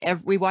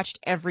we watched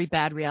every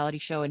bad reality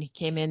show, and he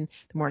came in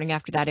the morning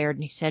after that aired,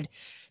 and he said,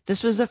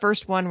 "This was the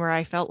first one where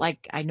I felt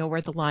like I know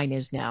where the line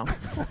is now."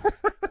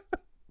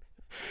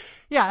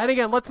 Yeah, and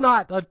again, let's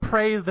not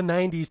praise the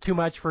 90s too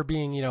much for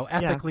being, Yeah.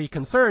 ethically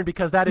concerned,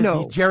 because that is the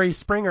No. Jerry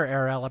Springer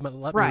era, let me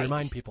remind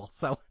Right. people.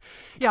 So,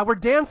 yeah, we're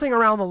dancing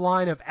around the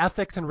line of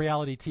ethics and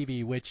reality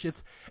TV, which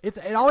it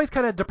always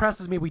kind of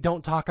depresses me we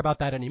don't talk about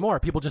that anymore.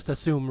 People just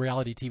assume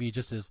reality TV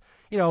just is,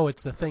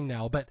 it's a thing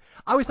now. But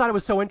I always thought it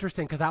was so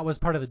interesting because that was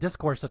part of the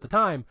discourse at the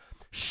time.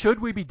 Should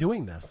we be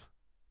doing this?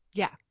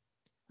 Yeah.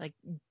 Like,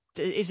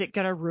 is it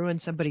going to ruin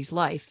somebody's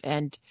life?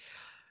 And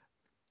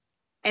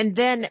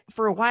then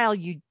for a while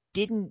you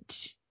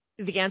didn't,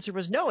 the answer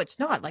was no, it's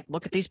not. Like,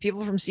 look at these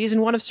people from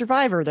season 1 of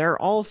Survivor. They're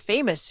all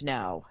famous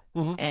now,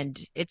 Hmm. and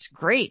it's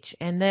great.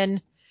 And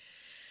then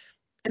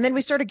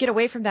we sort of get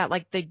away from that.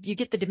 Like, you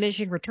get the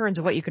diminishing returns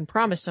of what you can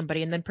promise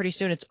somebody, and then pretty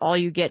soon it's all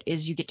you get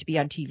is you get to be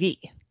on TV.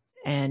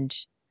 And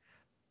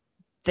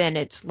then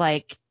it's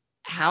like,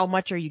 how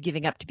much are you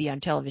giving up to be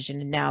on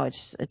television? And now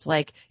it's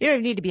like, you don't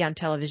even need to be on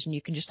television.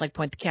 You can just like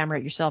point the camera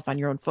at yourself on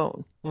your own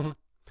phone. Hmm.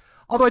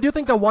 Although I do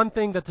think the one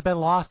thing that's been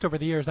lost over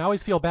the years, and I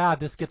always feel bad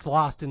this gets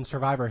lost in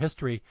Survivor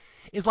history,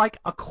 is like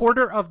a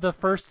quarter of the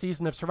first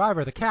season of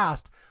Survivor, the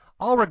cast,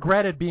 all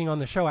regretted being on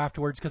the show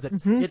afterwards because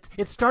it, Hmm. it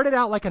it started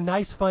out like a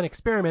nice, fun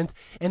experiment,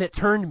 and it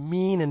turned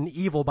mean and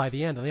evil by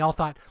the end. And they all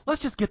thought,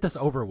 let's just get this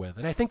over with.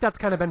 And I think that's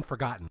kind of been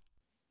forgotten.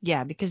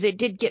 Yeah, because it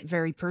did get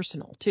very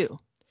personal too.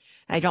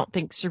 I don't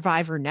think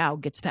Survivor now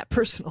gets that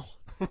personal.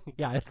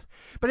 Yeah,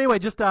 but anyway,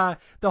 just the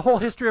whole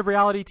history of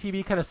reality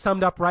TV kind of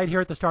summed up right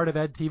here at the start of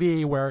Ed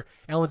TV, where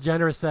Ellen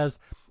DeGeneres says,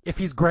 if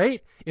he's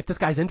great, if this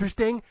guy's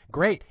interesting,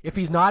 great. If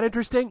he's not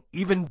interesting,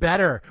 even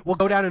better. We'll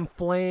go down in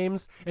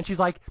flames. And she's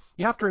like,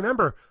 you have to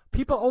remember,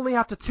 people only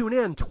have to tune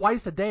in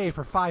twice a day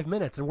for 5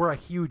 minutes, and we're a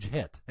huge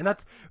hit. And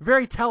that's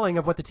very telling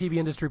of what the TV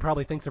industry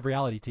probably thinks of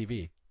reality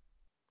TV.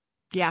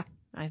 Yeah,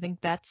 I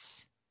think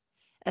that's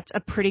a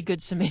pretty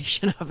good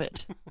summation of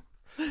it.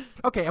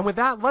 Okay, and with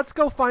that, let's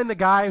go find the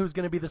guy who's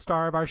going to be the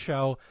star of our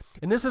show.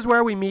 And this is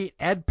where we meet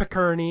Ed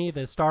Picerni,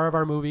 the star of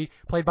our movie,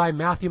 played by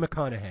Matthew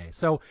McConaughey.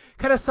 So,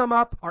 kind of sum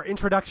up our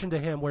introduction to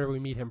him, where we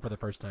meet him for the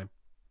first time.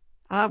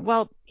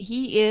 Well,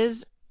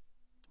 he's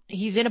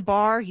in a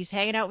bar. He's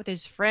hanging out with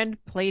his friend,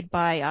 played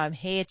by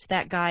hey, it's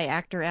that guy,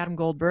 actor Adam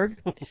Goldberg.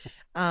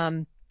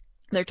 Um,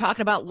 they're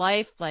talking about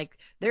life, like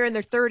they're in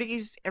their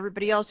 30s.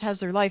 Everybody else has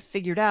their life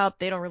figured out.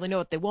 They don't really know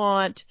what they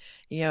want.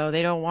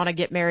 They don't want to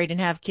get married and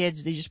have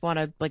kids. They just want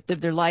to like live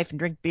their life and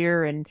drink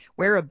beer and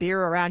wear a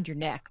beer around your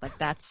neck. Like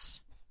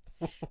that's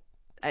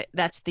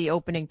the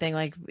opening thing.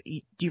 Like,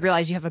 do you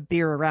realize you have a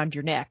beer around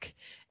your neck?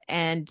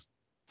 And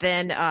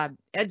then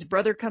Ed's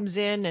brother comes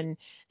in, and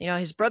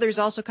his brother's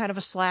also kind of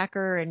a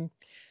slacker,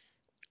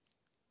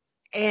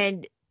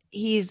 and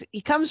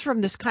he comes from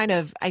this kind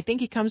of, I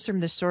think he comes from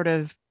this sort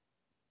of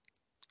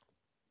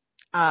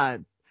uh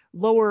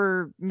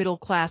lower middle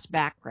class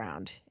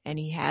background, and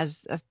he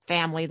has a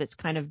family that's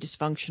kind of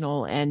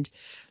dysfunctional, and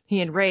he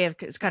and Ray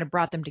it's kind of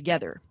brought them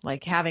together,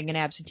 like having an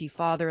absentee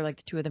father. Like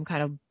the two of them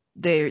kind of,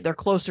 they're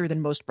closer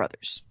than most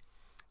brothers.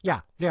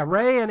 Yeah, yeah.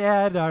 Ray and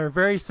Ed are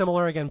very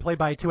similar. Again, played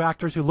by two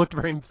actors who looked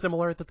very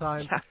similar at the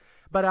time. Yeah.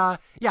 But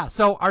yeah.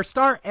 So our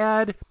star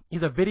Ed,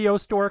 he's a video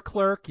store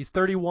clerk. He's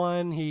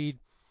 31. He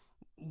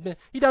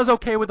does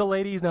okay with the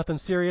ladies, nothing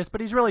serious,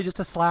 but he's really just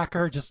a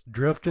slacker, just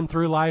drifting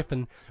through life.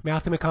 And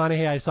Matthew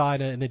McConaughey, I saw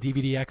in the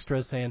DVD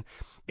extras saying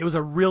it was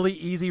a really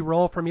easy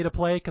role for me to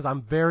play because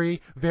I'm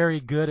very, very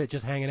good at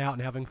just hanging out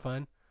and having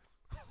fun.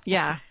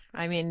 Yeah,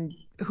 I mean,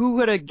 who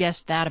would have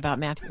guessed that about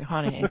Matthew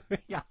McConaughey?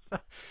 Yeah.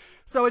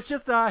 So it's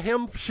just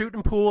him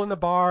shooting pool in the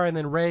bar, and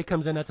then Ray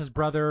comes in. That's his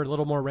brother, a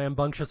little more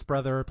rambunctious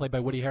brother, played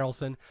by Woody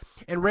Harrelson.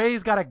 And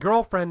Ray's got a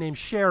girlfriend named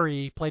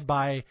Sherry, played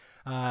by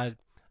I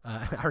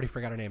already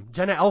forgot her name,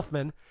 Jenna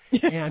Elfman.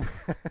 And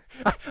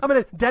I'm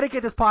going to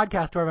dedicate this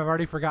podcast to her. I've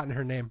already forgotten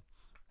her name.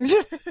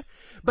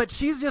 But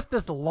she's just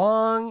this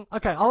long.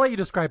 Okay, I'll let you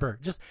describe her.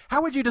 Just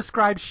how would you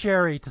describe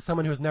Sherry to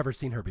someone who has never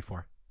seen her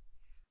before?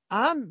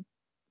 Um,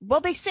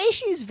 well, they say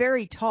she's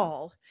very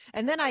tall,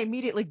 and then I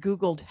immediately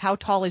Googled how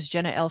tall is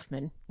Jenna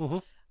Elfman. Mm-hmm.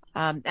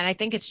 And I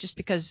think it's just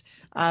because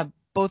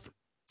both,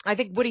 I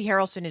think Woody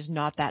Harrelson is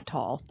not that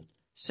tall,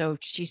 So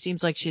she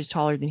seems like she's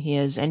taller than he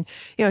is. And,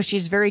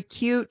 she's very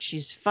cute.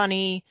 She's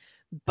funny,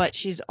 but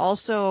she's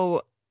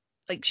also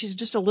like, she's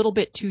just a little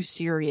bit too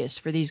serious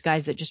for these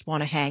guys that just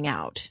want to hang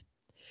out.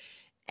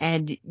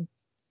 And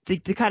the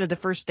kind of the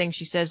first thing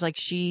she says, like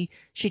she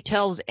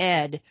tells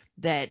Ed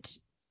that,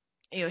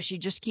 she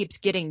just keeps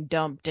getting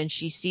dumped and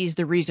she sees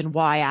the reason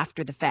why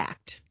after the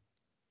fact.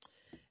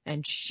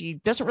 And she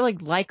doesn't really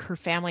like her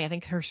family. I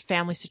think her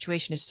family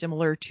situation is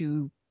similar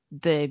to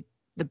the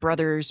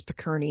brothers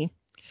Picerni.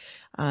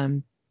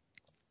 And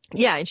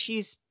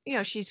she's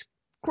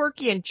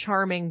quirky and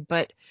charming,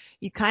 but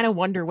you kind of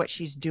wonder what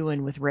she's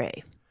doing with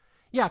Ray.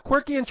 Yeah,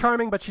 quirky and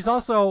charming, but she's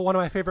also one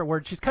of my favorite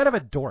words. She's kind of a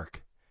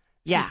dork.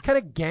 Yeah. She's kind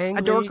of gangly.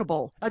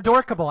 Adorkable.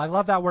 Adorkable. I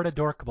love that word,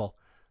 adorkable.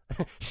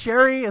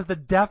 Sherry is the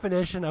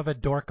definition of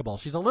adorkable.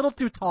 She's a little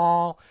too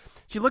tall.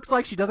 She looks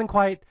like she's a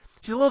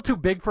little too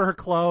big for her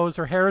clothes.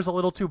 Her hair is a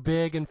little too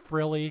big and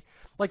frilly.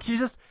 Like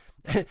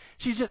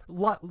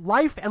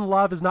life and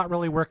love is not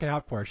really working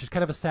out for her. She's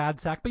kind of a sad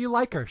sack, but you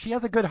like her. She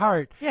has a good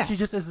heart. Yeah. She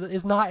just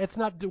it's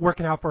not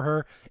working out for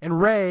her.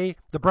 And Ray,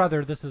 the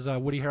brother, this is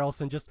Woody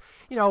Harrelson, just,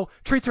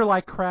 treats her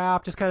like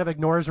crap, just kind of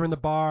ignores her in the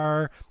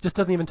bar, just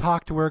doesn't even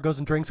talk to her, goes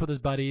and drinks with his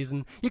buddies.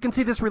 And you can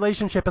see this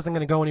relationship isn't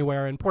going to go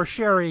anywhere. And poor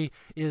Sherry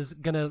is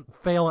going to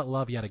fail at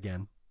love yet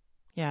again.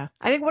 Yeah.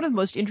 I think one of the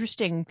most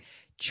interesting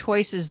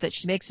choices that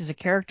she makes as a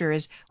character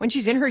is when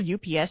she's in her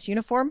UPS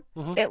uniform,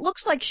 It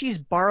looks like she's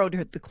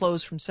borrowed the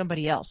clothes from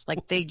somebody else.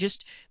 Like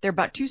they're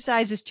about 2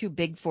 sizes too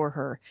big for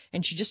her,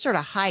 and she just sort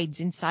of hides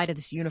inside of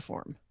this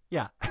uniform.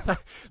 Yeah,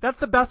 that's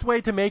the best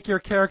way to make your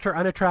character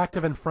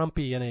unattractive and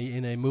frumpy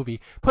in a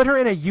movie. Put her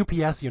in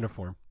a UPS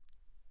uniform.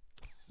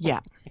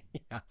 Yeah.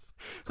 Yes.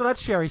 So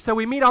that's Sherry. So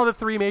we meet all the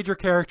 3 major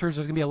characters.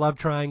 There's gonna be a love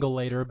triangle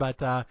later,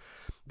 but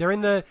we're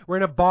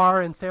in a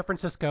bar in San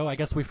Francisco. I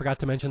guess we forgot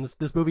to mention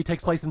this movie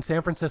takes place in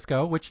San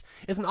Francisco, which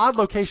is an odd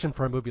location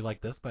for a movie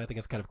like this, but I think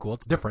it's kind of cool.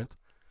 It's different.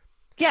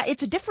 Yeah,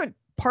 it's a different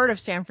part of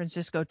San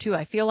Francisco too.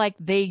 I feel like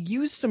they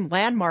use some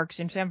landmarks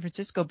in San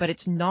Francisco, but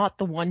it's not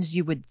the ones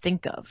you would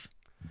think of.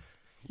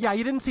 Yeah,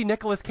 you didn't see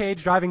Nicolas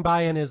Cage driving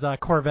by in his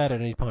Corvette at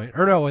any point.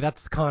 Or no,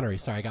 that's Connery.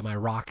 Sorry, I got my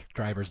rock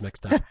drivers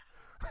mixed up.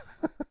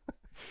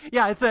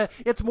 Yeah,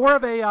 it's more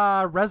of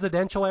a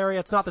residential area.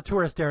 It's not the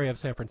tourist area of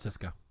San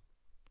Francisco.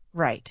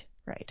 Right.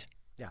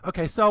 Yeah.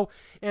 Okay. So,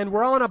 and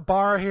we're all in a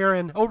bar here,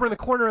 and over in the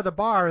corner of the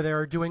bar,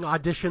 they're doing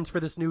auditions for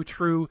this new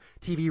True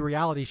TV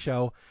reality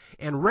show.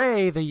 And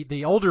Ray,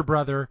 the older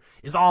brother,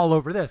 is all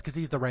over this because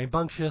he's the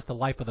rambunctious, the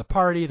life of the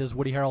party. This is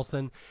Woody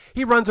Harrelson.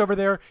 He runs over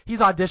there. He's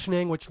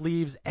auditioning, which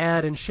leaves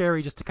Ed and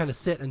Sherry just to kind of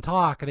sit and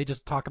talk, and they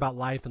just talk about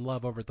life and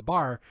love over at the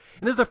bar.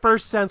 And this is the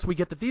first sense we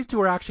get that these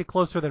two are actually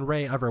closer than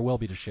Ray ever will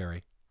be to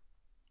Sherry.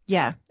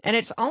 Yeah, and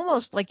it's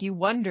almost like you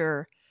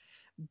wonder.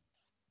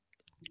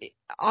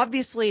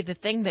 Obviously, the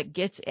thing that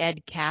gets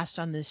Ed cast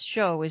on this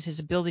show is his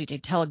ability to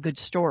tell a good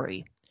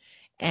story.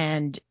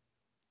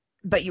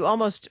 But you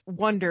almost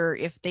wonder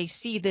if they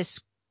see this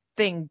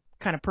thing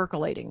kind of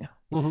percolating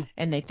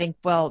and they think,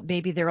 well,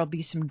 maybe there'll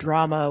be some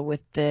drama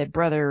with the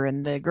brother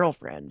and the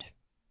girlfriend.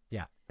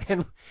 Yeah.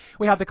 And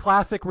we have the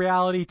classic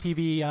reality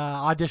TV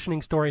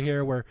auditioning story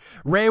here where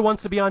Ray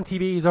wants to be on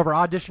TV. He's over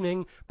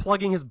auditioning,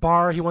 plugging his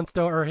bar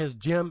or his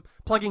gym,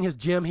 plugging his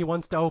gym he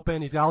wants to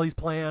open. He's got all these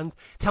plans,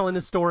 telling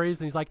his stories,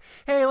 and he's like,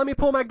 hey, let me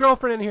pull my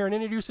girlfriend in here and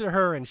introduce her to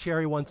her. And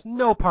Sherry wants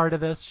no part of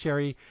this.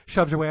 Sherry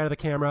shoves her way out of the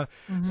camera.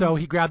 So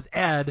he grabs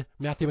Ed,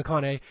 Matthew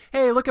McConaughey.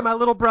 Hey, look at my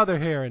little brother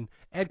here. And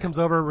Ed comes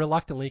over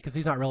reluctantly because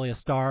he's not really a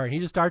star. And he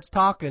just starts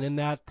talking in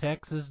that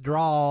Texas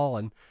drawl.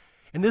 And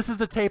this is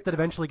the tape that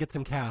eventually gets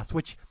him cast,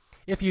 which,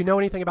 if you know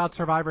anything about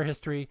Survivor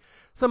history,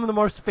 some of the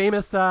most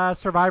famous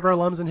Survivor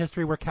alums in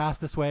history were cast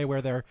this way,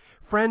 where their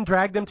friend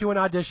dragged them to an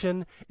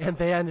audition, and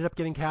they ended up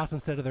getting cast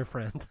instead of their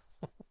friend.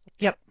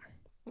 Yep.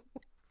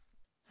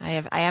 I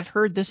have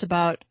heard this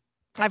about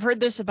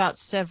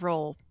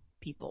several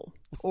people.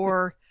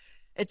 Or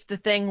it's the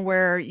thing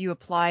where you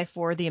apply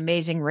for The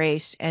Amazing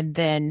Race, and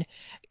then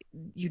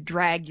you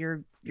drag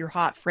your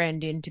hot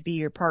friend in to be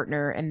your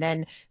partner, and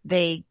then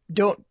they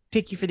don't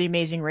pick you for The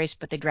Amazing Race,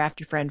 but they draft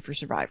your friend for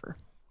Survivor.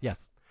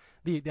 Yes.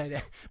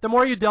 The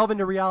more you delve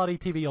into reality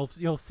TV,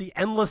 you'll see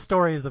endless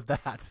stories of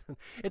that.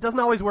 It doesn't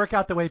always work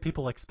out the way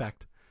people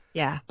expect.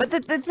 Yeah, but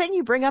the thing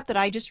you bring up that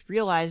I just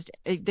realized,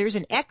 there's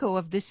an echo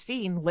of this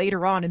scene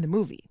later on in the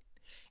movie,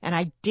 and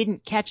I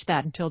didn't catch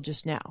that until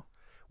just now.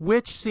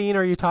 Which scene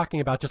are you talking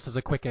about, just as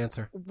a quick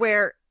answer?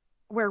 Where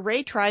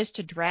Ray tries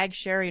to drag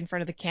Sherry in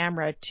front of the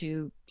camera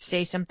to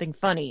say something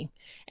funny,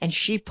 and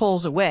she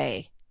pulls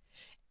away,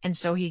 and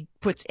so he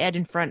puts Ed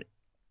in front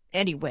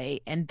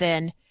anyway, and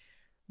then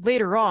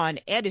later on,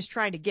 Ed is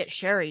trying to get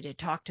Sherry to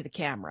talk to the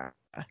camera,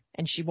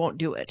 and she won't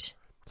do it.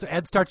 So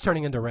Ed starts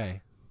turning into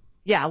Ray.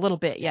 Yeah, a little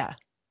bit, yeah.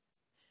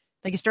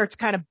 Like he starts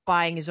kind of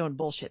buying his own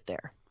bullshit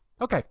there.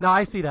 Okay, now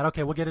I see that.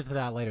 Okay, we'll get into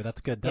that later.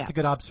 That's good. That's a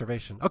good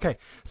observation. Okay,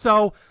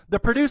 so the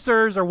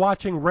producers are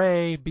watching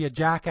Ray be a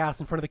jackass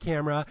in front of the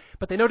camera,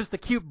 but they notice the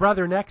cute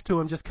brother next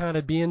to him just kind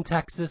of being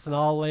Texas and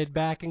all laid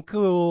back and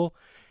cool.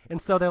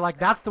 And so they're like,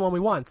 that's the one we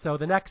want. So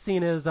the next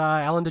scene is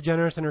Ellen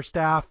DeGeneres and her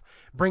staff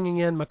bringing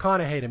in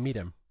McConaughey to meet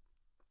him.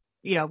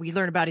 We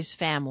learn about his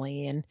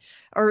family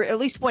or at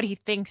least what he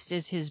thinks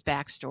is his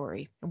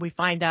backstory. And we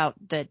find out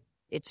that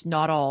it's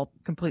not all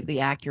completely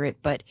accurate,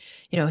 but,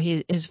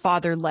 his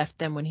father left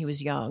them when he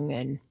was young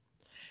and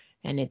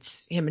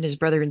it's him and his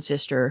brother and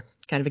sister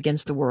kind of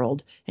against the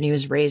world. And he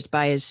was raised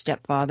by his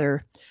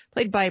stepfather,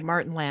 played by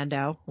Martin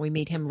Landau. We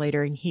meet him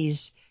later and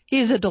he's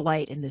a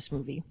delight in this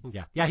movie.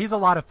 Yeah, he's a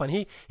lot of fun.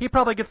 He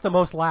probably gets the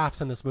most laughs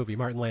in this movie,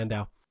 Martin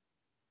Landau.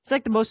 It's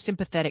like the most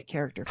sympathetic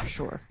character for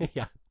sure.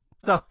 Yeah.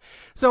 So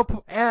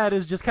Ed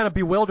is just kind of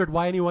bewildered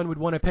why anyone would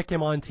want to pick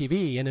him on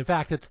TV, and in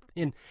fact it's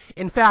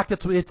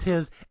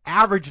his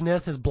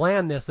averageness, his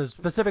blandness is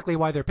specifically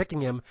why they're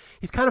picking him.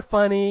 He's kind of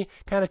funny,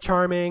 kind of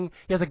charming.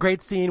 He has a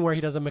great scene where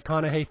he does a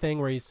McConaughey thing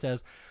where he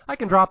says, "I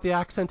can drop the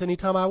accent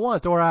anytime I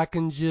want, or I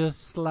can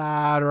just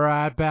slide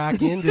right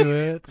back into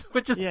it,"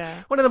 which is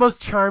one of the most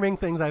charming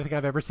things I think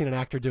I've ever seen an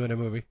actor do in a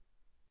movie.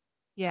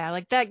 Yeah,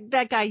 like that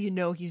guy,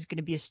 he's going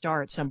to be a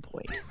star at some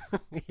point.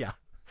 Yeah.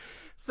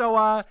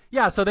 So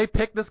so they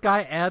pick this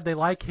guy Ed, they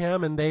like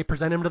him, and they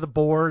present him to the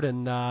board,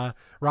 and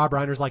Rob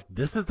Reiner's like,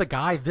 "This is the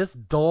guy, this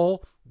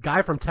dull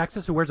guy from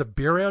Texas who wears a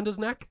beer around his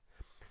neck?"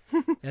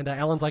 And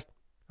Ellen's like,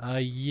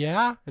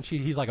 "Yeah," and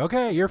he's like,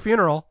 "Okay, your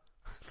funeral."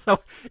 So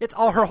it's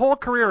her whole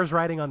career is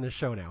riding on this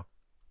show now.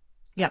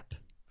 Yep.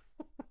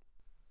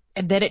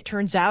 And then it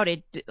turns out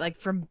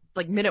from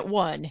minute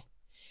one,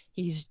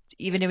 he's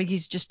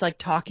just like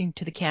talking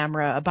to the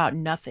camera about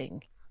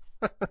nothing.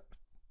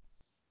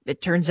 It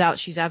turns out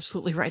she's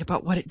absolutely right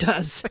about what it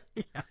does.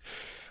 Yeah.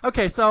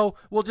 Okay, so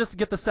we'll just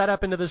get the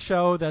setup into the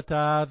show that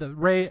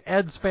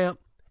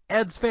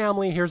Ed's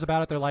family hears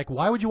about it. They're like,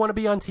 "Why would you want to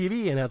be on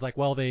TV?" And Ed's like,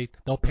 "Well,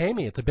 they'll pay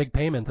me. It's a big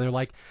payment." And they're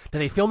like, "Do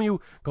they film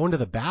you going to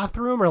the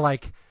bathroom or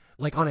like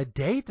on a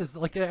date?" Is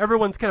like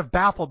everyone's kind of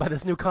baffled by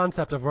this new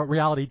concept of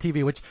reality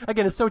TV, which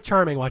again is so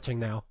charming watching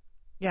now.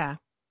 Yeah,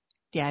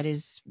 it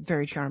is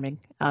very charming.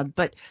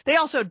 But they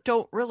also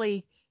don't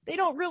really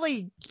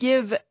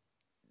give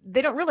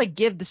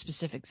the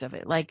specifics of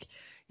it. Like,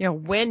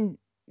 when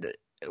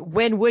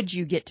would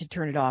you get to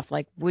turn it off?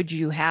 Like, would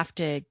you have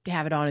to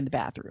have it on in the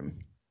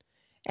bathroom?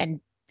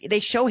 And they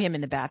show him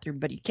in the bathroom,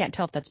 but you can't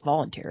tell if that's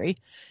voluntary.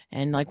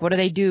 And like, what do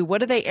they do? What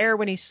do they air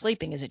when he's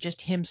sleeping? Is it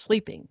just him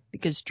sleeping?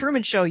 Because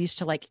Truman Show used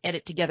to like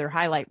edit together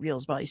highlight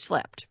reels while he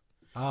slept.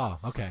 Oh,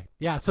 okay.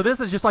 Yeah. So this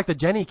is just like the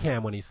Jenny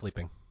cam when he's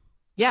sleeping.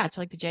 Yeah, it's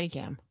like the Jenny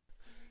cam.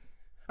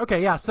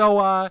 Okay, yeah,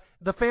 so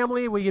the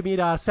family, we meet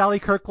Sally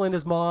Kirkland,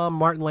 his mom,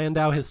 Martin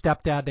Landau, his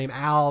stepdad named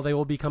Al. They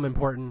will become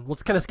important. We'll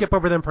just kind of skip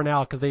over them for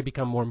now because they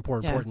become more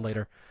important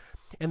later.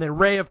 And then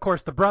Ray, of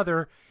course, the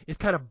brother, is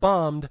kind of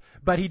bummed,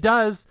 but he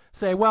does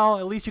say, "Well,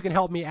 at least you can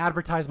help me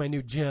advertise my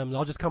new gym.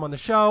 I'll just come on the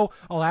show.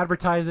 I'll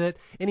advertise it.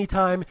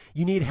 Anytime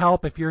you need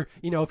help, if you're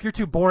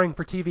too boring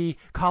for TV,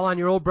 call on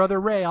your old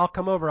brother Ray. I'll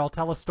come over. I'll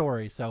tell a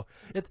story." So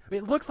it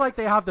looks like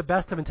they have the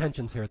best of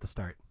intentions here at the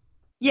start.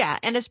 Yeah,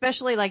 and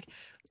especially like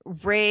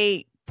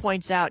Ray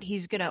points out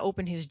he's going to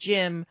open his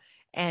gym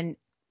and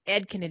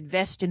Ed can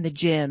invest in the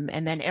gym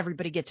and then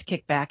everybody gets a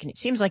kickback, and it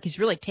seems like he's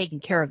really taking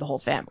care of the whole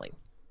family.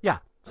 Yeah.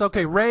 So,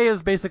 okay, Ray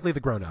is basically the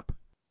grown-up.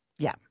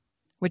 Yeah,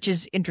 which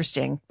is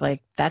interesting.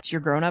 Like, that's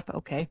your grown-up?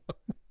 Okay.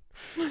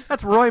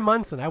 That's Roy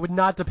Munson. I would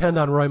not depend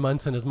on Roy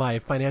Munson as my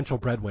financial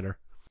breadwinner.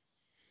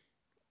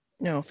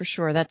 No, for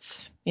sure.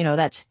 That's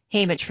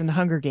Haymitch from the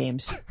Hunger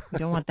Games. We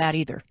don't want that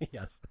either.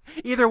 Yes.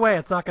 Either way,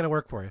 it's not going to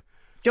work for you.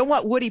 Don't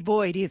want Woody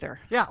Boyd either.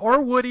 Yeah, or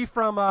Woody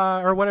from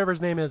or whatever his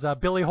name is,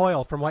 Billy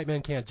Hoyle from White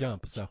Man Can't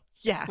Jump. So.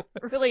 Yeah,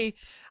 really,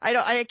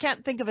 I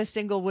can't think of a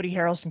single Woody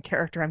Harrelson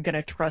character I'm going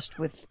to trust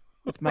with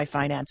my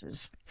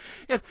finances.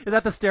 Is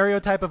that the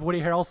stereotype of Woody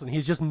Harrelson?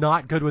 He's just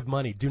not good with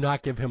money. Do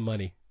not give him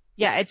money.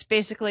 Yeah, it's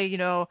basically,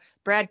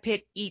 Brad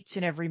Pitt eats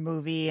in every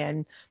movie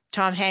and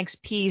Tom Hanks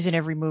pees in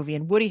every movie,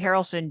 and Woody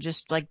Harrelson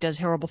just like does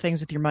horrible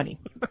things with your money.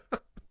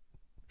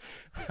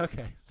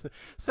 Okay,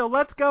 so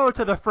let's go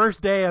to the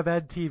first day of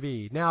Ed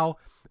TV. Now,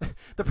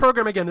 the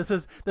program, again, this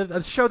is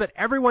the show that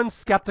everyone's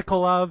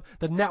skeptical of.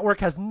 The network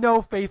has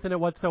no faith in it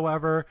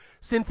whatsoever.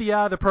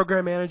 Cynthia, the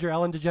program manager,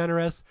 Ellen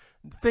DeGeneres,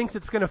 thinks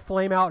it's going to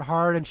flame out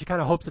hard, and she kind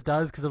of hopes it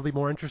does because it'll be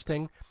more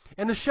interesting.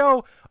 And the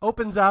show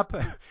opens up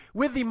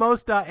with the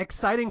most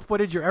exciting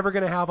footage you're ever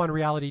going to have on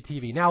reality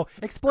TV. Now,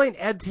 explain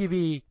Ed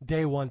TV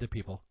Day 1 to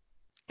people.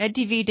 Ed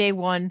TV Day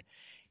 1,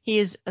 he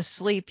is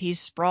asleep.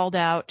 He's sprawled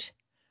out.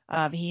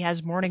 He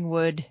has morning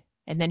wood,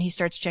 and then he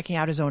starts checking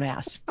out his own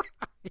ass.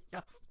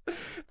 Yes.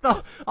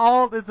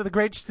 This is the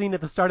great scene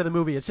at the start of the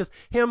movie. It's just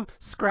him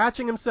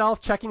scratching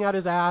himself, checking out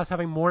his ass,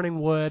 having morning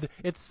wood.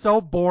 It's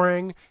so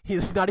boring.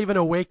 He's not even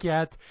awake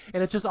yet.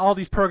 And it's just all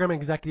these program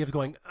executives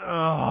going,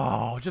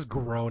 oh, just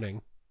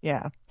groaning.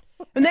 Yeah.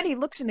 And then he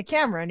looks in the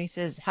camera and he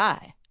says,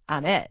 "Hi,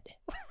 I'm Ed."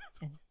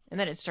 And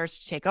then it starts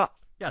to take off.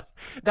 Yes.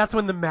 That's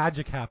when the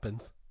magic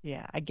happens.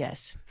 Yeah, I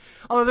guess.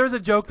 Although there's a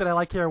joke that I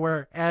like here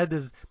where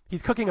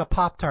he's cooking a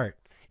Pop-Tart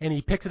and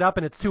he picks it up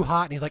and it's too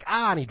hot and he's like,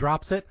 and he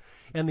drops it.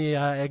 And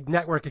the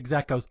network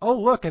exec goes, "Oh,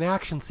 look, an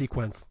action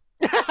sequence."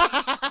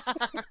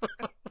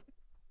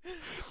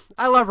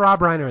 I love Rob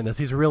Reiner in this.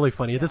 He's really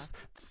funny. Yeah. This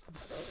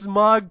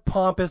smug,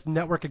 pompous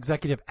network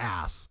executive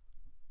ass.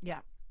 Yeah.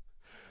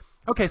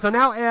 Okay, so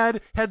now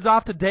Ed heads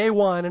off to day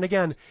one, and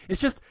again,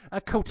 it's just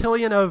a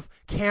cotillion of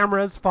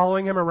cameras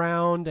following him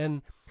around,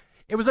 and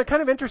it was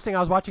kind of interesting. I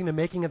was watching the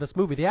making of this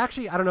movie. They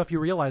actually, I don't know if you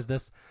realize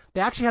this,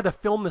 they actually had to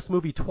film this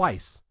movie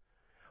twice.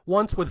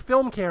 Once with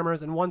film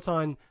cameras and once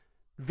on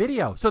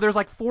video. So there's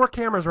like 4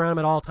 cameras around him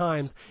at all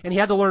times, and he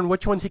had to learn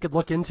which ones he could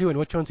look into and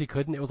which ones he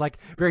couldn't. It was like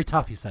very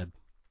tough, he said.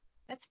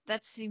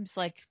 That seems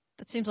like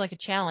a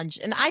challenge.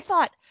 And I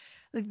thought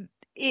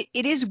it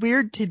is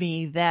weird to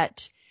me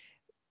that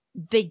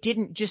they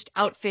didn't just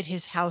outfit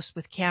his house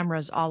with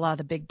cameras a la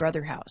the Big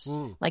Brother house.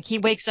 Like he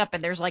wakes up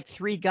and there's like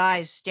 3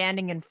 guys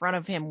standing in front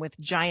of him with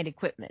giant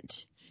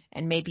equipment.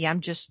 And maybe I'm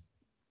just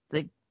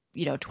like,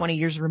 20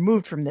 years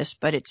removed from this,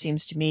 but it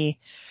seems to me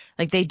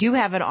like they do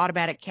have an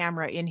automatic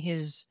camera in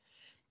his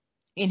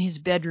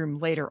bedroom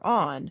later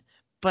on,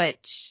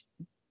 but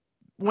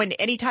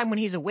anytime when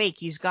he's awake,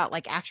 he's got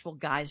like actual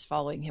guys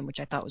following him, which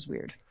I thought was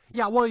weird.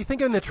 Yeah, well, you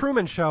think in the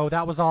Truman Show,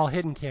 that was all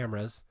hidden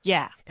cameras.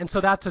 Yeah. And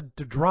so that's a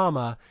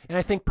drama. And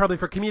I think probably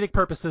for comedic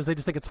purposes, they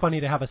just think it's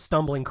funny to have a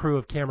stumbling crew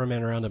of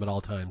cameramen around him at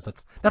all times.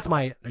 That's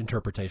my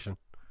interpretation.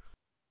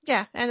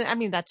 Yeah, and I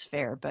mean, that's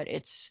fair, but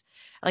it's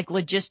like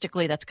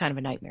logistically, that's kind of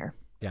a nightmare.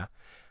 Yeah.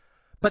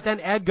 But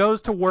then Ed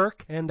goes to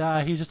work, and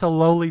he's just a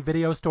lowly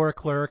video store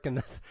clerk, and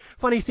this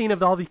funny scene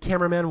of all the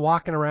cameramen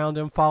walking around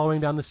him,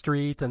 following down the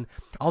street, and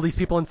all these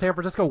people in San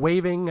Francisco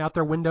waving out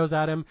their windows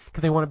at him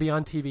because they want to be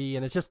on TV.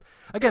 And it's just,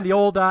 again, the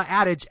old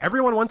adage,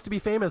 everyone wants to be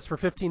famous for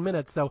 15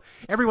 minutes, so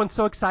everyone's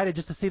so excited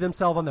just to see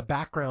themselves on the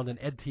background in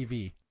Ed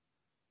TV.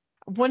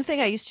 One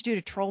thing I used to do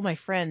to troll my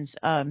friends,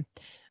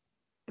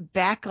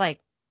 back like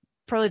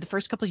probably the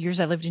first couple of years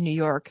I lived in New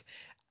York,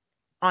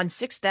 on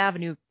 6th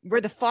Avenue, where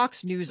the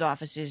Fox News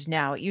office is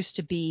now, it used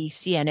to be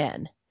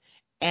CNN.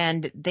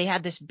 And they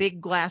had this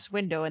big glass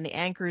window, and the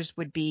anchors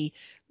would be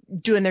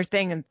doing their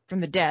thing from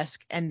the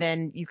desk, and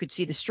then you could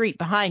see the street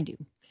behind you.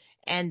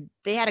 And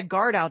they had a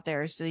guard out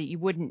there so that you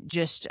wouldn't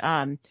just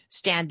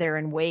stand there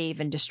and wave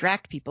and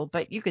distract people,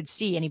 but you could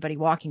see anybody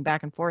walking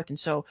back and forth. And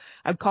so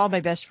I'd call my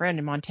best friend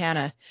in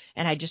Montana,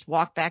 and I'd just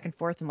walk back and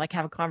forth and like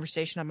have a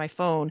conversation on my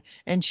phone,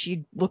 and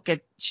she'd look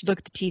at the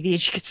TV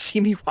and she could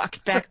see me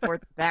walking back and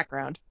forth in the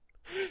background.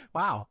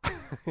 Wow.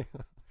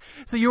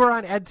 So you were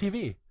on Ed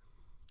TV.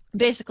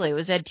 Basically, it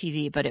was Ed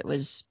TV, but it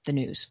was the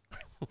news.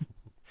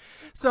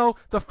 So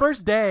the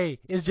first day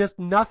is just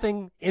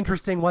nothing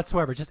interesting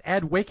whatsoever. Just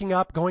Ed waking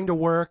up, going to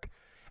work.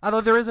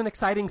 Although there is an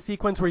exciting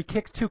sequence where he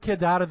kicks 2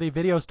 kids out of the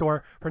video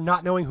store for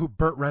not knowing who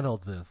Burt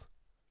Reynolds is.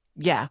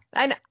 Yeah.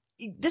 And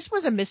this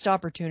was a missed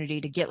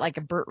opportunity to get like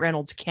a Burt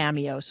Reynolds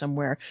cameo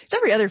somewhere. Because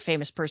every other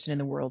famous person in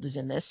the world is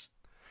in this.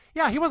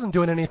 Yeah, he wasn't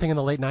doing anything in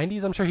the late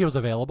 90s. I'm sure he was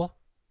available.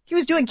 He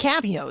was doing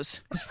cameos,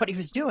 is what he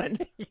was doing.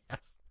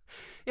 Yes.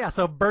 Yeah,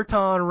 so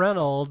Burton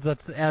Reynolds,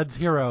 that's Ed's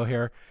hero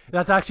here.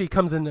 That actually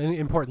comes in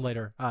important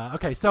later.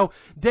 Okay, so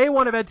day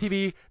 1 of Ed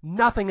TV,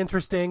 nothing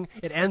interesting.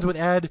 It ends with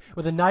Ed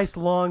with a nice,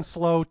 long,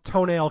 slow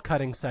toenail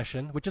cutting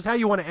session, which is how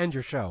you want to end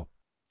your show.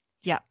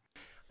 Yeah.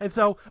 And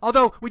so,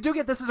 although we do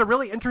get, this is a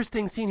really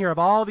interesting scene here of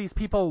all these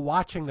people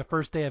watching the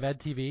first day of Ed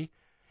TV,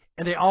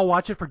 and they all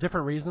watch it for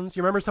different reasons.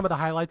 You remember some of the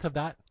highlights of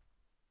that?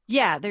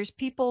 Yeah, there's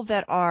people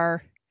that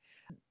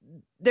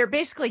they're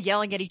basically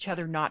yelling at each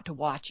other not to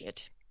watch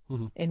it.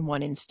 Mm-hmm. In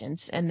one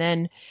instance, and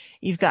then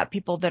you've got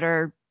people that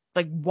are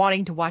like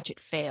wanting to watch it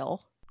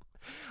fail.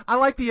 I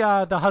like the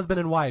husband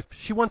and wife.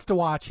 She wants to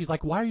watch. He's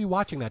like, "Why are you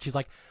watching that?" She's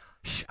like,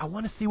 "Shh, I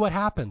want to see what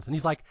happens." And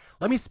he's like,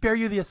 "Let me spare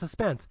you the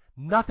suspense.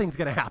 Nothing's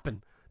gonna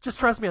happen. Just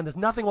trust me on this.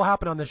 Nothing will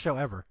happen on this show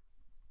ever."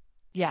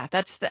 Yeah,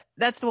 that's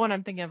the one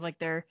I'm thinking of.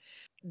 Like,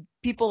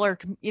 people are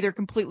either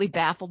completely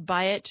baffled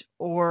by it,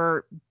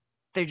 or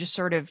they're just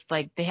sort of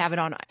like they have it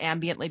on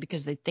ambiently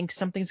because they think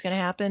something's going to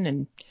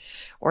happen,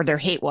 or they're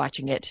hate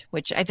watching it,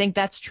 which I think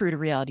that's true to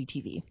reality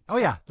TV. Oh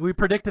yeah, we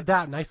predicted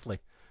that nicely.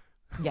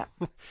 Yeah.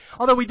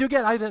 Although we do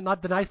get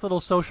not the nice little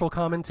social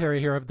commentary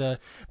here of the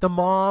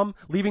mom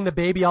leaving the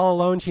baby all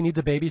alone. She needs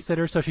a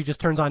babysitter, so she just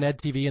turns on Ed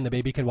TV and the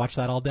baby can watch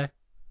that all day.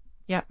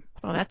 Yeah.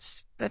 Well,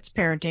 that's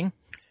parenting.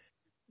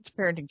 It's a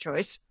parenting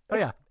choice. Oh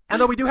yeah.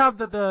 And then we do have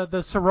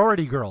the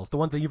sorority girls, the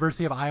one at the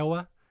University of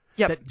Iowa.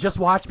 Yep. That just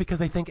watch because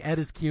they think Ed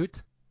is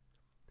cute.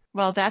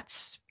 Well,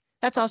 that's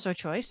also a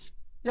choice.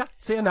 Yeah,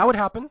 see, and that would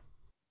happen.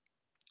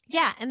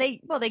 Yeah, and they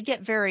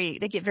get very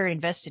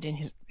invested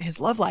in his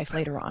love life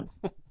later on.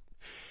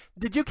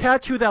 Did you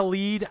catch who that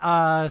lead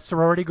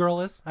sorority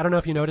girl is? I don't know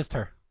if you noticed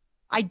her.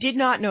 I did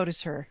not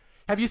notice her.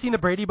 Have you seen the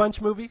Brady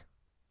Bunch movie?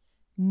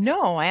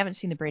 No, I haven't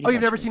seen the Brady Bunch. Oh,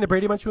 you've never seen the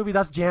Brady Bunch movie?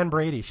 That's Jan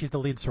Brady. She's the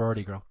lead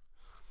sorority girl.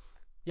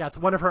 Yeah, it's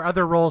one of her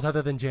other roles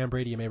other than Jan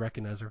Brady. You may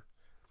recognize her.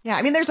 Yeah,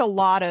 I mean, there's a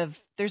lot of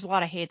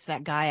hate to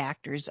that guy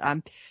actors.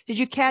 Did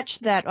you catch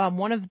that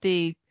one of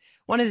the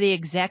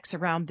execs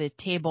around the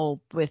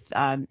table with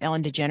Ellen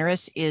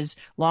DeGeneres is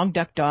Long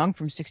Duck Dong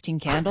from 16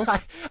 Candles?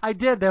 I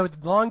did. There was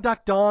Long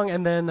Duck Dong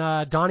and then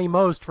Donnie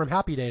Most from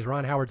Happy Days,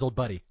 Ron Howard's old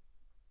buddy.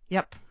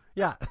 Yep.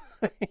 Yeah.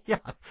 Yeah,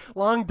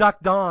 long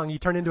duck dong, you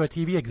turn into a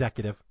TV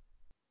executive.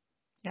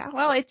 Yeah,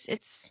 well,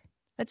 it's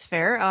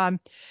fair. I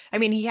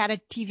mean, he had a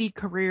TV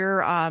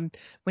career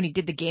when he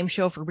did the game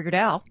show for Weird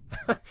Al.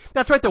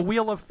 That's right, the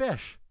Wheel of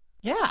Fish.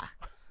 Yeah.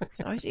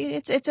 So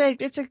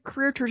it's a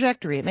career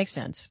trajectory. It makes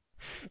sense.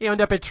 He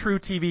ended up at True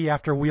TV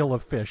after Wheel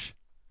of Fish.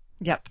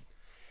 Yep.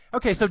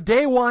 Okay, so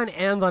day one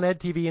ends on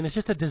EdTV, and it's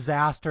just a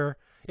disaster.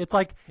 It's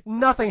like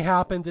nothing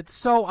happens. It's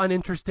so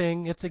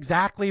uninteresting. It's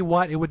exactly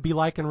what it would be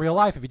like in real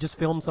life if you just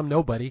filmed some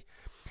nobody.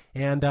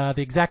 And the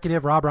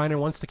executive, Rob Reiner,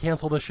 wants to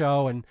cancel the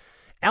show, and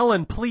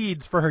Ellen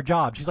pleads for her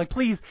job. She's like,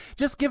 please,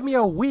 just give me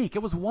a week.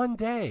 It was one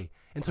day.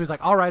 And so he's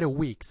like, all right, a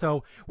week.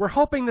 So we're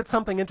hoping that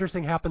something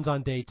interesting happens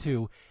on day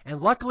two.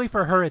 And luckily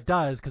for her, it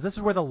does, because this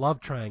is where the love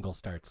triangle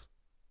starts.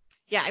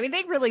 Yeah, I mean,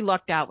 they really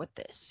lucked out with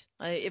this.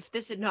 If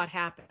this had not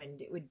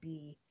happened, it would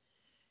be,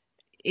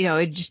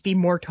 it'd just be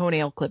more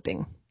toenail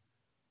clipping.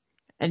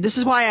 And this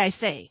is why I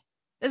say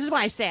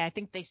I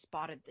think they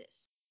spotted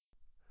this.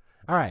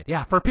 All right,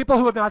 yeah. For people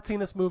who have not seen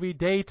this movie,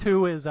 day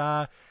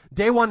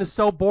one is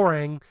so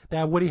boring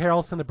that Woody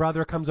Harrelson, the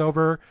brother, comes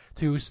over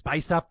to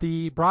spice up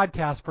the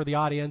broadcast for the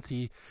audience.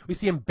 We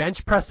see him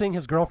bench pressing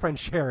his girlfriend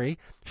Sherry.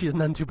 She is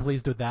none too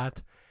pleased with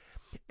that.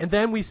 And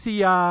then we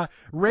see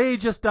Ray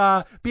just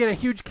being a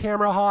huge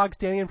camera hog,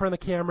 standing in front of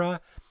the camera.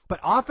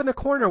 But off in the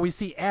corner, we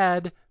see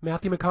Ed,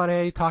 Matthew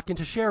McConaughey, talking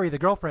to Sherry, the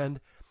girlfriend,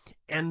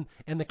 and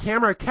the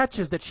camera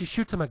catches that she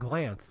shoots him a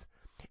glance.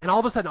 And all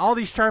of a sudden, all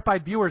these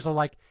sharp-eyed viewers are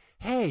like,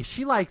 hey,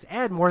 she likes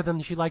Ed more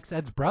than she likes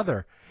Ed's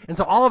brother. And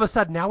so all of a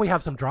sudden, now we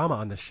have some drama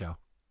on this show.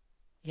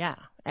 Yeah,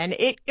 and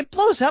it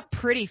blows up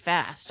pretty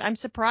fast. I'm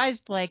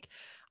surprised,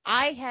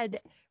 I had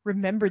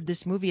remembered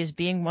this movie as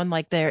being one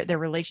like their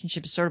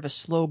relationship is sort of a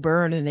slow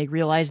burn and they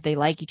realize they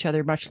like each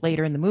other much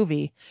later in the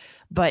movie.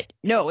 But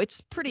no, it's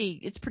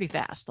pretty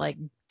fast. Like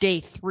day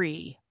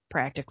 3,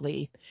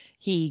 practically,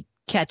 he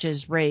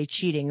catches Ray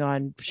cheating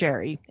on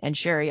Sherry, and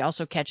Sherry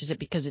also catches it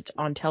because it's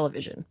on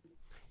television.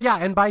 Yeah,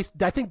 and by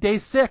I think day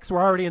 6, we're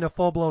already in a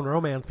full-blown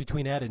romance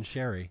between Ed and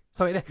Sherry.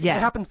 So it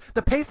happens.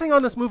 The pacing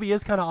on this movie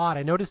is kind of odd.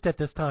 I noticed it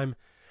this time.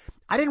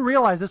 I didn't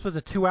realize this was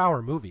a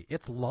 2-hour movie.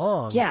 It's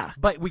long. Yeah.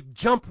 But we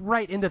jump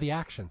right into the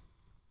action.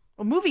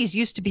 Well, movies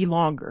used to be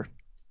longer.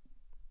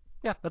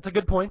 Yeah, that's a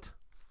good point.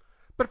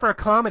 But for a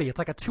comedy, it's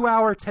like a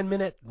 2-hour,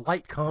 10-minute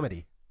light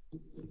comedy.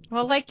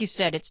 Well, like you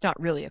said, it's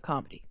not really a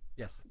comedy.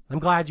 Yes. I'm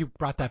glad you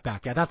brought that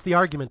back. Yeah, that's the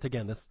argument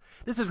again. This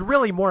is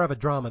really more of a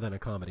drama than a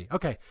comedy.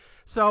 Okay,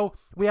 so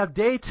we have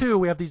day 2.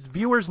 We have these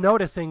viewers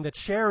noticing that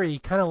Sherry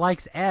kind of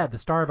likes Ed, the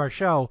star of our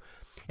show.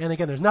 And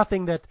again, there's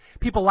nothing that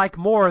people like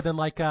more than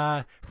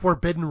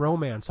forbidden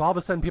romance. So all of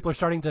a sudden, people are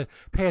starting to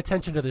pay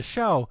attention to the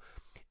show.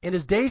 And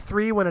is day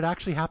 3 when it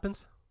actually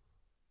happens?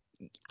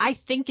 I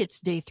think it's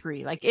day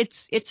 3.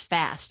 It's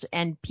fast,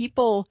 and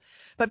people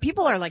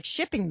are like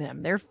shipping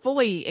them. They're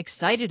fully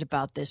excited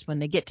about this when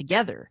they get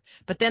together.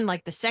 But then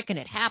the second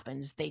it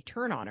happens, they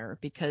turn on her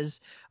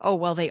because, oh,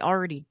 well, they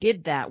already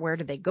did that. Where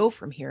do they go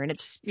from here? And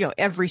it's,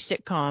 every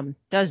sitcom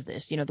does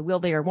this, the will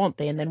they or won't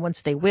they? And then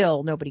once they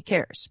will, nobody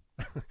cares.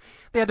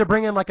 They had to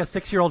bring in a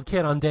 6-year-old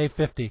kid on day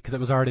 50 because they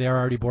were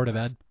already bored of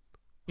Ed.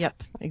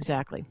 Yep,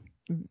 exactly.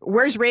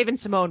 Where's Raven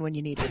Simone when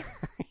you need her?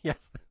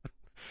 Yes.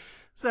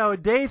 So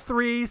day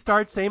 3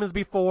 starts same as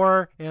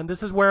before, and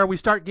this is where we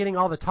start getting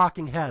all the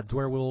talking heads,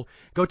 where we'll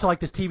go to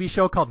this TV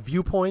show called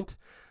Viewpoint,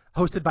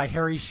 hosted by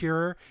Harry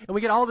Shearer, and we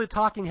get all the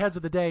talking heads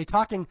of the day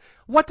talking,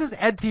 what does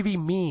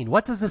EdTV mean?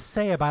 What does this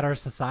say about our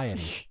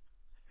society?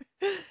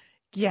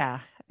 Yeah,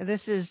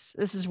 this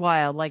is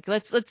wild.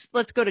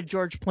 Let's go to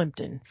George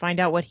Plimpton,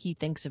 find out what he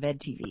thinks of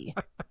EdTV.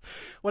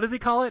 What does he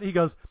call it? He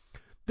goes,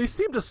 they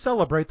seem to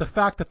celebrate the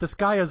fact that this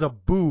guy is a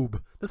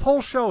boob. This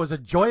whole show is a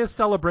joyous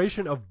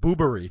celebration of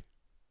boobery.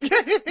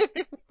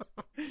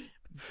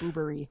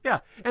 Boobery. Yeah,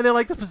 and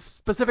they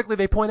specifically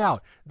they point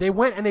out they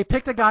went and they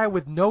picked a guy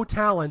with no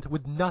talent,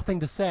 with nothing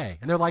to say,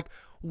 and they're like,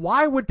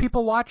 why would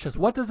people watch this?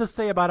 What does this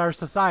say about our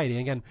society?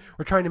 And again,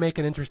 we're trying to make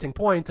an interesting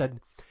point, and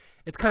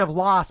it's kind of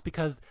lost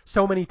because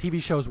so many TV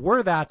shows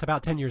were that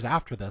about 10 years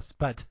after this.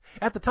 But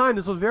at the time,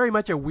 this was very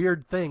much a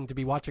weird thing to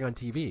be watching on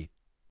TV.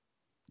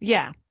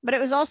 Yeah, but it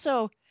was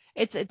also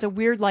it's a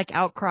weird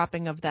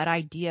outcropping of that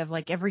idea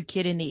of every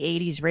kid in the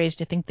 80s raised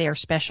to think they are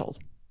special.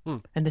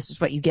 And this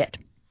is what you get.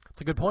 That's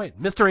a good point.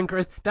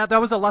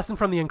 That was the lesson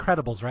from The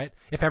Incredibles, right?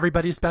 If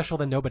everybody's special,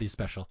 then nobody's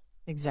special.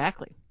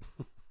 Exactly.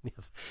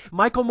 Yes.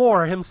 Michael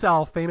Moore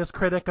himself, famous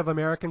critic of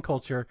American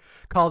culture,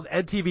 calls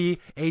EdTV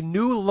a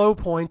new low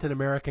point in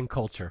American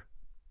culture.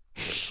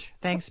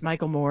 Thanks,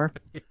 Michael Moore.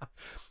 Yeah.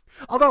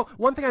 Although,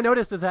 one thing I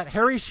noticed is that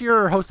Harry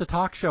Shearer hosts a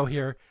talk show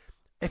here.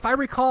 If I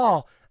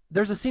recall,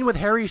 there's a scene with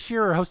Harry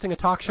Shearer hosting a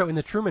talk show in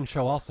The Truman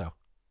Show also.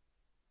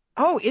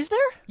 Oh, is there?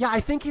 Yeah,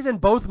 I think he's in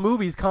both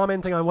movies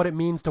commenting on what it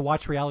means to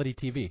watch reality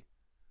TV.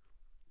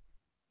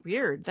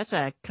 Weird. That's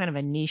a kind of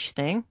a niche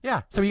thing.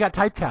 Yeah, so you got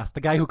Typecast,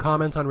 the guy who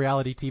comments on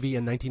reality TV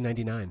in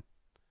 1999.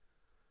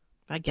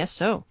 I guess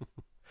so.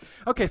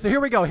 Okay, so here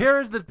we go.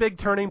 Here's the big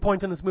turning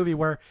point in this movie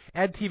where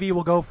Ed TV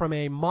will go from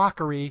a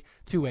mockery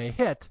to a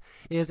hit.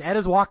 Is Ed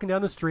is walking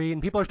down the street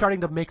and people are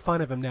starting to make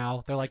fun of him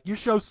now. They're like, "Your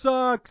show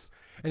sucks,"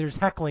 and they're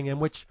just heckling him,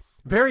 which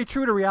very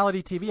true to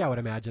reality TV, I would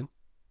imagine.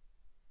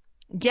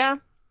 Yeah,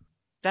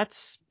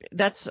 that's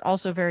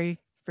also very,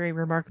 very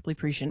remarkably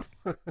prescient.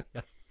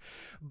 Yes.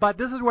 But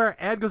this is where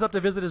Ed goes up to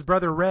visit his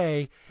brother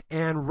Ray,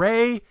 and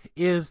Ray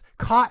is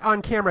caught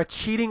on camera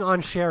cheating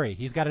on Sherry.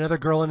 He's got another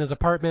girl in his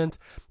apartment.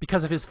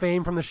 Because of his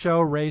fame from the show,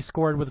 Ray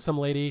scored with some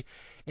lady,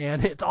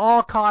 and it's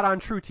all caught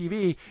on True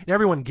TV, and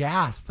everyone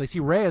gasps. They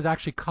see Ray is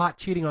actually caught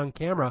cheating on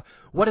camera.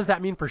 What does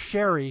that mean for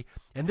Sherry?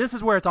 And this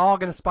is where it's all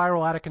going to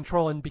spiral out of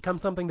control and become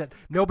something that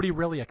nobody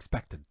really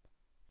expected.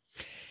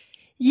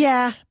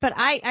 Yeah, but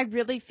I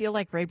really feel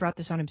like Ray brought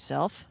this on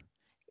himself.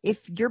 If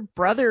your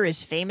brother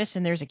is famous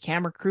and there's a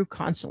camera crew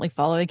constantly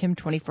following him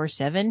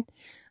 24/7,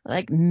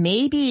 like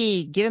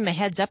maybe give him a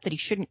heads up that he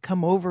shouldn't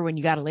come over when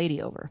you got a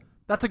lady over.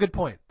 That's a good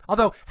point.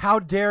 Although, how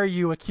dare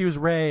you accuse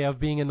Ray of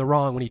being in the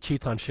wrong when he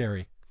cheats on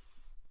Sherry?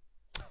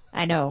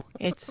 I know.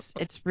 It's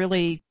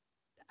really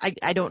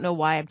I don't know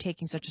why I'm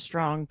taking such a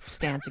strong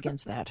stance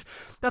against that.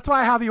 That's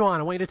why I have you on.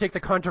 I want you to take the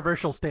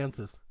controversial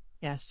stances.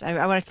 Yes,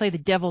 I want to play the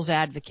devil's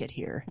advocate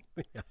here.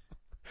 Yes.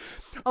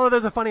 Although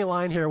there's a funny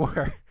line here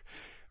where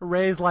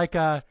Ray's like,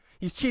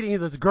 he's cheating.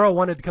 This girl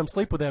wanted to come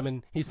sleep with him,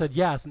 and he said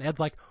yes. And Ed's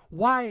like,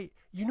 why?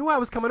 You knew I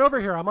was coming over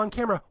here. I'm on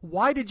camera.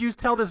 Why did you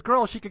tell this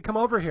girl she could come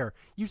over here?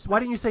 Why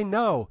didn't you say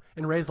no?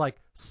 And Ray's like,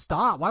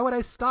 stop. Why would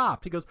I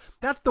stop? He goes,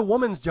 that's the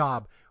woman's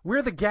job.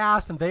 We're the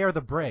gas and they are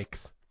the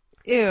brakes.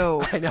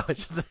 Ew. I know,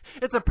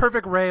 it's a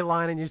perfect Ray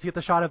line, and you see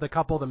the shot of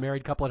the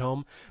married couple at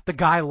home. The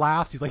guy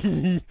laughs, he's like,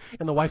 and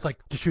the wife's like,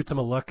 just shoots him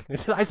a look. I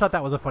just thought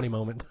that was a funny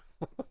moment.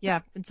 Yeah,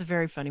 it's a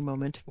very funny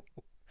moment.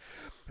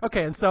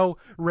 Okay, and so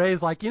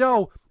Ray's like,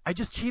 I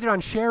just cheated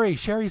on Sherry.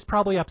 Sherry's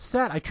probably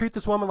upset. I treat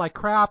this woman like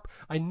crap.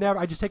 I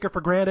just take her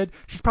for granted.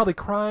 She's probably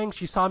crying.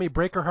 She saw me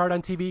break her heart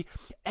on TV.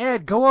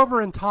 Ed, go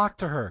over and talk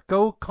to her.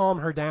 Go calm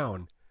her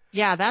down.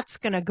 Yeah, that's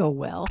gonna go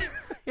well.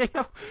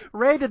 Yeah,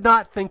 Ray did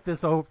not think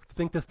this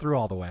through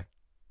all the way.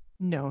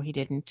 No, he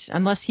didn't.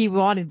 Unless he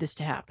wanted this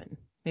to happen.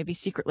 Maybe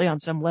secretly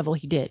on some level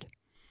he did.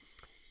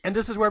 And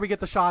this is where we get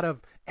the shot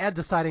of Ed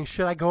deciding,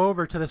 should I go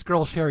over to this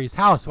girl Sherry's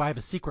house who I have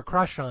a secret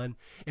crush on?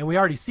 And we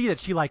already see that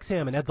she likes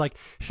him. And Ed's like,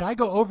 should I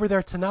go over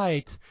there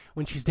tonight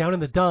when she's down in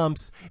the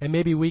dumps and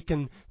maybe we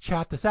can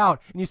chat this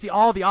out? And you see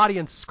all the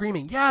audience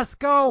screaming, yes,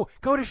 go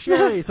to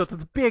Sherry. So it's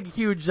this big,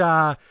 huge,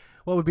 what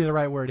would be the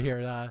right word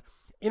here?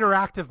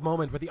 Interactive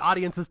moment where the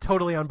audience is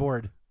totally on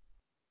board.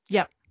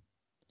 Yep.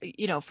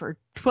 For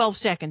 12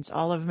 seconds,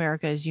 all of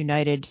America is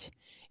united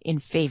in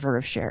favor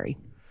of Sherry.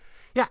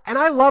 Yeah, and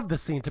I love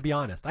this scene, to be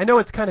honest. I know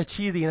it's kind of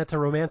cheesy and it's a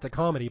romantic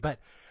comedy, but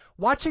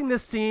watching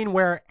this scene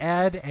where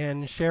Ed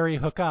and Sherry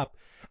hook up,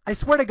 I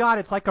swear to God,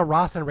 it's like a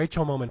Ross and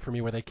Rachel moment for me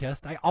where they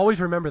kissed. I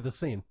always remember the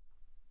scene.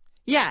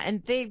 Yeah,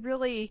 and they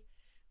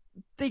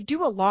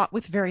do a lot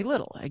with very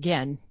little.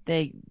 Again,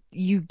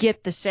 you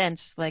get the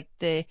sense, like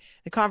the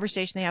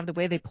conversation they have, the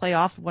way they play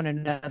off one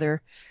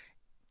another,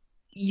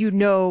 you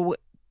know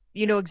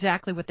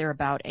exactly what they're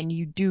about, and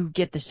you do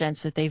get the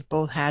sense that they've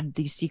both had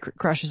these secret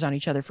crushes on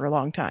each other for a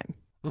long time.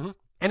 Mm-hmm.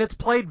 And it's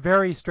played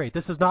very straight.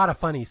 This is not a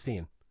funny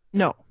scene.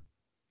 No,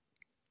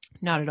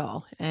 not at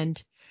all.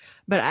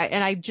 But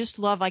I just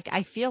love,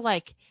 I feel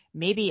like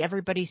maybe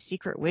everybody's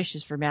secret wish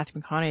is for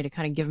Matthew McConaughey to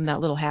kind of give him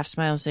that little half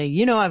smile and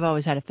say, I've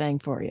always had a thing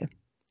for you.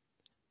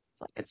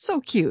 It's so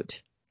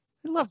cute.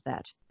 I love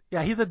that.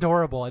 Yeah, he's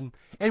adorable. And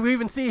we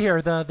even see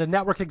here the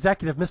network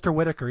executive, Mr.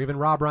 Whitaker, even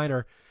Rob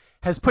Reiner,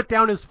 has put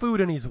down his food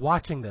and he's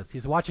watching this.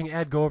 He's watching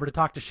Ed go over to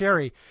talk to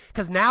Sherry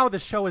because now the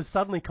show is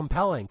suddenly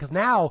compelling because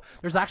now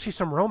there's actually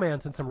some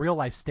romance and some real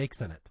life stakes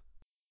in it.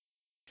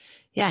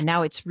 Yeah,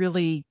 now it's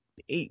really,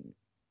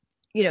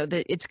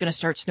 it's going to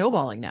start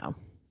snowballing now.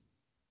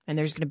 And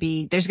there's going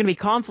to be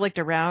conflict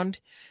around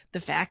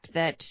the fact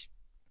that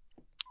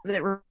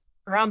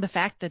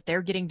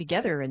they're getting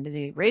together, and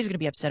Ray's going to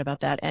be upset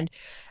about that. And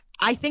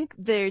I think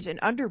there's an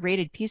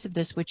underrated piece of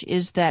this, which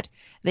is that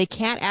they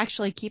can't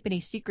actually keep any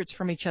secrets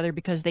from each other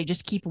because they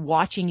just keep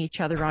watching each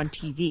other on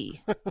TV.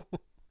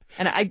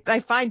 And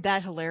I find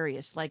that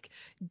hilarious. Like,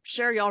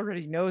 Sherry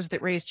already knows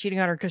that Ray's cheating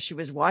on her because she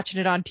was watching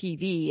it on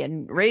TV,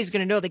 and Ray's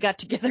going to know they got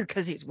together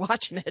because he's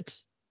watching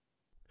it.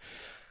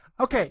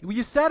 Okay, well,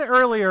 you said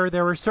earlier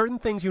there were certain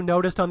things you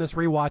noticed on this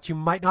rewatch you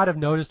might not have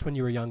noticed when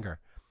you were younger.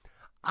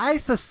 I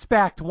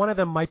suspect one of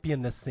them might be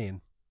in this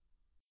scene.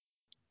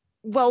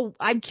 Well,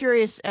 I'm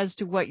curious as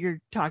to what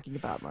you're talking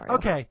about, Mario.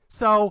 Okay,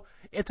 so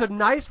it's a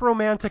nice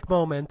romantic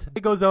moment.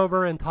 He goes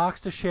over and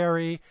talks to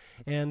Sherry,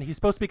 and he's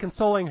supposed to be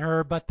consoling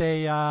her, but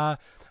they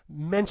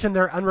mention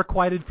their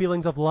unrequited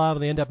feelings of love,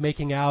 and they end up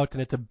making out,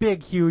 and it's a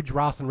big, huge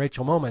Ross and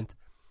Rachel moment.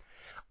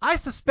 I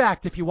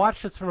suspect if you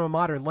watch this from a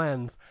modern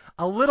lens,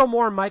 a little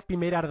more might be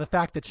made out of the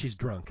fact that she's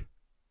drunk.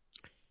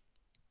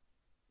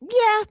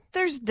 Yeah,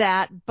 there's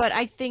that, but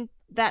I think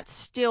that's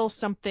still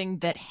something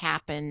that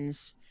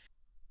happens.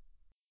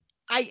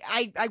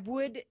 I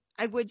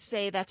would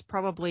say that's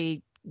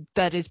probably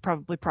that is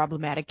probably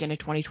problematic in a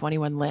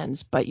 2021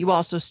 lens, but you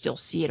also still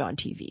see it on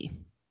TV,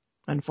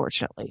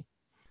 unfortunately.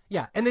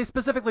 Yeah, and they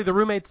specifically, the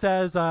roommate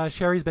says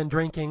Sherry's been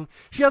drinking.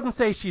 She doesn't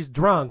say she's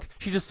drunk.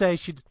 She just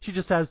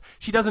says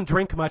she doesn't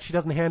drink much. She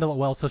doesn't handle it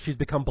well, so she's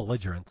become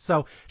belligerent.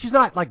 So she's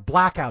not like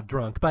blackout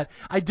drunk, but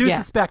I do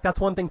suspect that's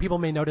one thing people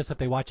may notice if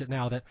they watch it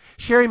now, that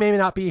Sherry may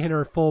not be in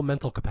her full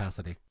mental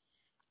capacity.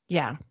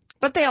 Yeah,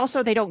 but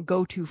they don't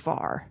go too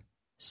far.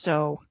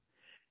 So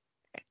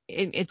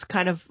it's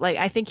kind of like,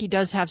 I think he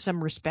does have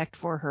some respect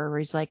for her, where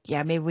he's like,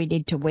 yeah, maybe we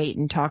need to wait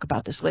and talk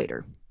about this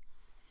later.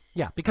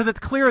 Yeah, because it's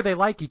clear they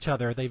like each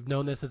other. They've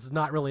known this. This is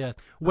not really a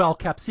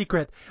well-kept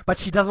secret, but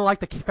she doesn't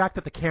like the fact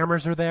that the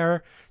cameras are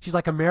there. She's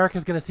like,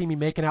 America's going to see me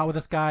making out with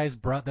this guy's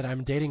that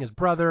I'm dating his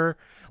brother.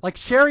 Like,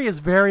 Sherry is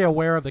very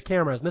aware of the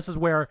cameras, and this is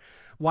why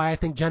I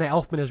think Jenna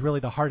Elfman is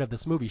really the heart of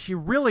this movie. She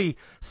really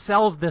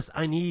sells this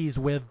unease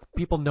with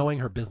people knowing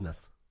her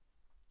business.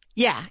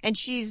 Yeah, and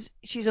she's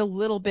a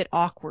little bit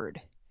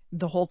awkward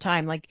the whole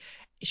time. Like,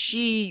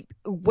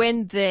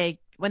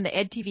 when the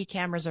EdTV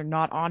cameras are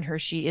not on her,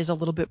 she is a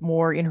little bit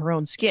more in her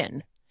own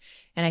skin.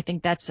 And I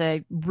think that's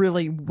a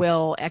really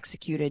well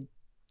executed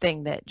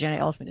thing that Jenna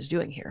Elfman is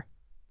doing here.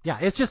 Yeah,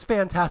 it's just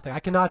fantastic. I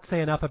cannot say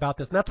enough about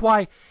this. And that's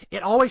why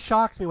it always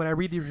shocks me when I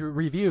read these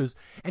reviews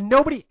and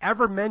nobody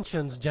ever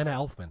mentions Jenna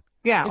Elfman.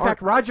 Yeah. In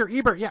fact, Roger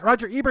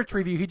Ebert's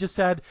review, he just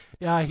said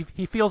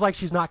he feels like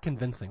she's not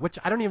convincing, which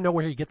I don't even know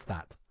where he gets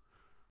that.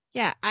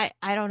 Yeah, I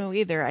don't know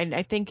either.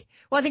 I think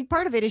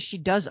part of it is she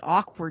does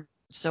awkward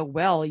so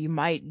well, you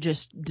might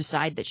just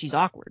decide that she's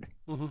awkward.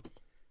 Mm-hmm.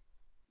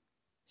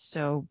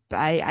 So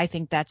I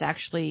think that's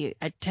actually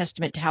a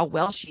testament to how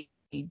well she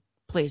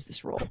plays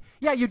this role.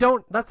 Yeah, you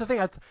don't. That's the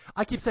thing.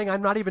 I keep saying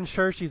I'm not even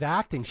sure she's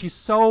acting. She's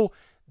so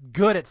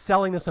good at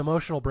selling this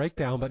emotional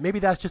breakdown, but maybe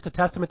that's just a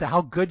testament to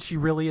how good she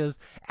really is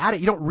at it.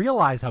 You don't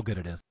realize how good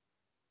it is.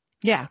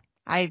 Yeah,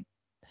 I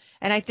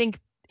think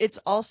it's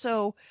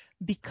also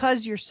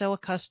because you're so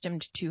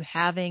accustomed to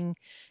having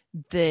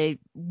the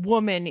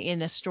woman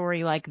in a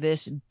story like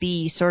this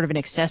be sort of an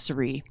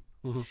accessory.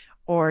 Mm-hmm.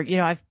 Or,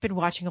 I've been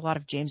watching a lot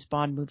of James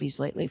Bond movies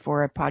lately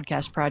for a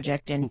podcast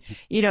project, and,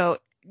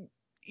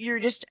 you're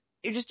just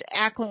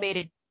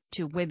acclimated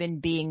to women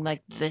being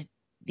like the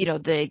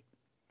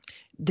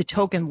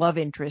token love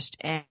interest,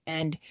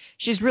 and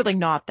she's really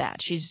not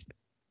that.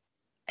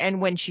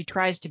 And when she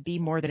tries to be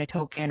more than a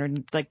token or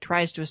like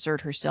tries to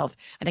assert herself,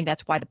 I think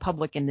that's why the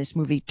public in this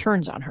movie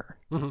turns on her.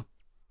 Mm-hmm.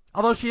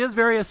 Although she is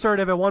very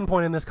assertive at one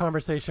point in this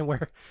conversation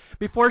where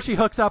before she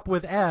hooks up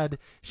with Ed,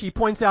 she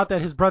points out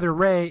that his brother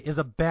Ray is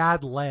a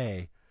bad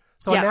lay.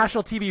 So on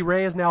national TV,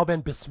 Ray has now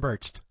been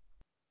besmirched.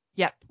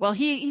 Yep. Well,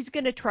 he's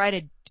going to try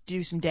to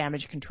do some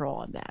damage control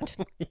on that.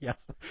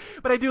 Yes.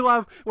 But I do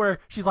love where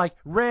she's like,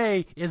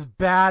 Ray is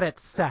bad at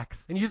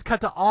sex. And you just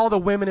cut to all the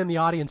women in the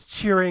audience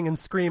cheering and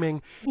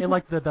screaming. And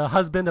like the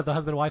husband of the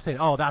husband and wife saying,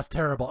 oh, that's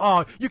terrible.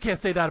 Oh, you can't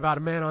say that about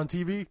a man on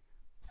TV.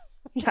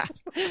 Yeah.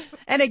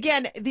 And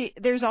again,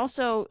 there's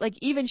also, like,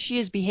 even she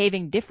is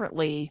behaving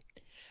differently,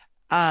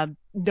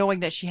 knowing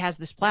that she has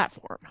this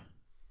platform.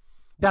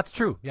 That's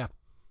true. Yeah.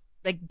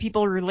 Like,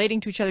 people are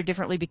relating to each other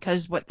differently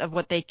because what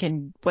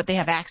they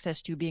have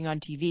access to being on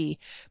TV.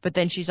 But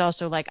then she's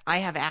also like, I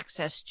have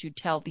access to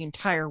tell the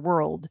entire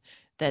world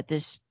that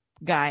this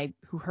guy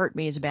who hurt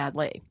me is a bad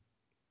lay.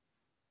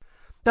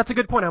 That's a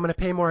good point. I'm going to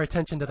pay more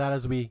attention to that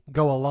as we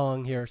go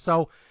along here.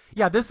 So,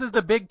 yeah, this is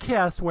the big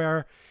kiss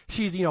where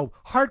she's,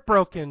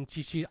 heartbroken.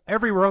 She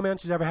every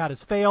romance she's ever had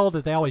has failed.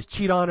 They always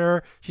cheat on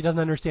her. She doesn't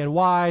understand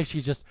why.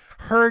 She's just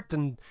hurt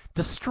and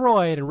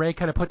destroyed. And Ray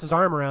kind of puts his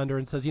arm around her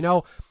and says,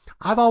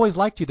 I've always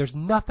liked you. There's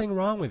nothing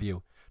wrong with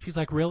you. She's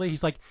like, really?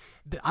 He's like,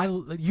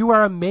 you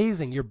are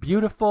amazing. You're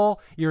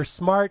beautiful. You're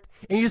smart.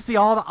 And you see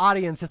all the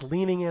audience just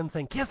leaning in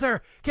saying, kiss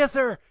her, kiss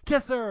her,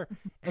 kiss her.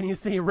 And you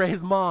see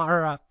Ray's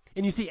mom,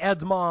 and you see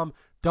Ed's mom,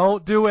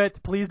 don't do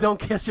it. Please don't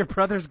kiss your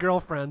brother's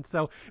girlfriend.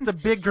 So it's a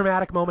big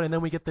dramatic moment, and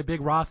then we get the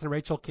big Ross and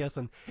Rachel kiss,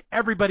 and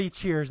everybody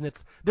cheers, and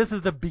this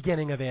is the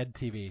beginning of Ed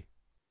TV.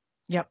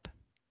 Yep.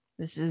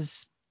 This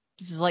is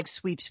like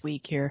sweeps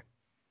week here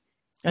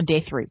on day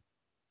 3.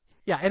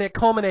 Yeah, and it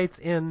culminates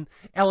in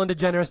Ellen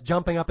DeGeneres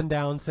jumping up and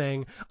down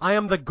saying, I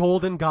am the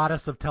golden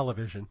goddess of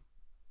television.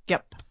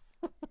 Yep.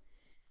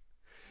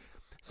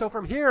 So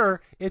from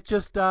here, it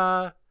just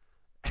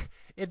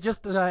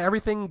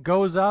everything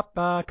goes up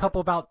a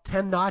couple about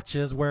 10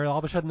 notches where all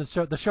of a sudden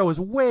the show is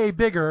way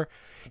bigger.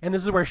 And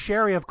this is where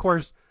Sherry, of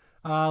course,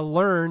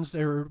 learns,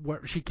 or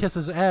where she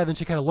kisses Ed and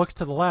she kind of looks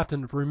to the left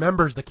and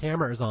remembers the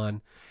camera is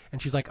on. And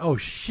she's like, oh,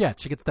 shit.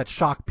 She gets that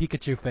shocked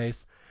Pikachu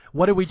face.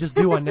 What did we just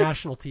do on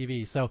national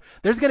TV? So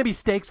there's going to be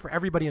stakes for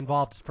everybody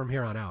involved from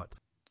here on out.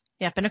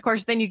 Yep. And of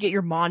course, then you get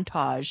your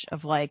montage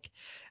of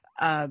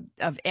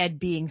of Ed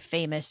being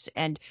famous.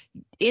 And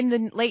in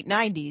the late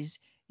 90s,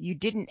 you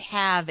didn't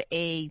have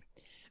a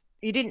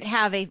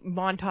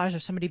montage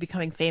of somebody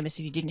becoming famous,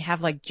 and you didn't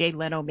have like Jay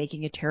Leno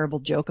making a terrible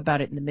joke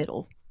about it in the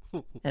middle.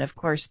 And of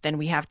course, then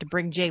we have to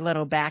bring Jay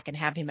Leno back and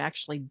have him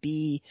actually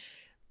be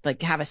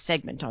like have a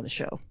segment on the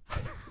show.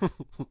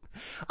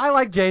 I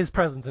like Jay's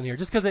presence in here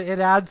just because it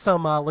adds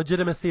some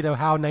legitimacy to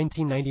how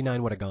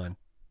 1999 would have gone.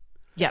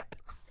 Yep.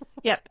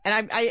 Yep,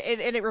 and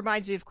and it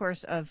reminds me, of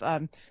course, of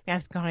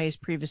Matthew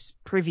McConaughey's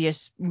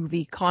previous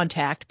movie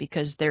Contact,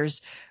 because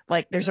there's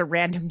a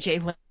random Jay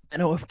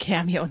Leno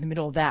cameo in the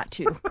middle of that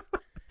too.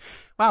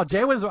 Wow,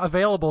 Jay was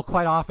available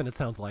quite often, it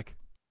sounds like.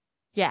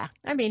 Yeah,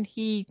 I mean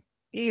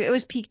it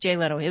was peak Jay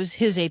Leno. It was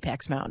his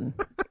apex mountain.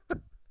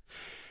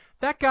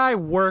 That guy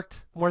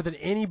worked more than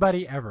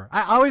anybody ever.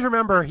 I always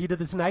remember he did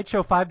this night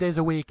show 5 days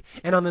a week,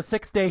 and on the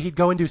sixth day he'd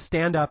go and do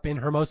stand-up in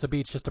Hermosa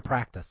Beach just to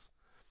practice.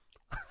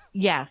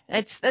 Yeah,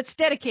 that's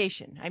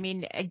dedication. I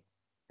mean,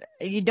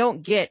 you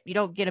don't get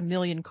a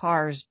million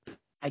cars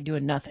by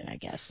doing nothing, I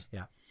guess.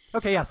 Yeah.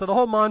 Okay, yeah, so the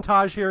whole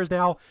montage here is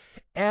now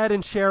Ed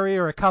and Sherry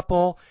are a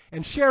couple,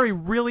 and Sherry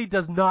really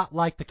does not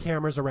like the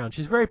cameras around.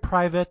 She's very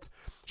private.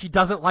 She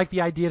doesn't like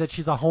the idea that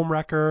she's a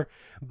homewrecker,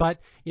 but,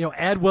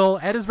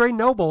 Ed is very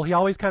noble. He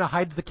always kind of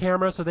hides the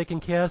camera so they can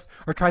kiss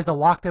or tries to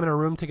lock them in a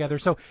room together.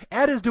 So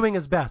Ed is doing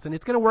his best, and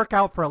it's going to work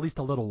out for at least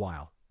a little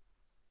while.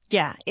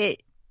 Yeah,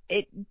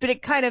 but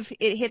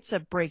it hits a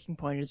breaking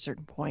point at a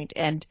certain point,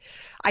 and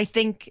I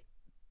think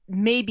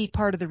maybe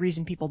part of the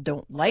reason people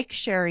don't like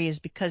Sherry is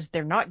because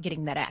they're not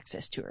getting that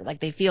access to her. Like,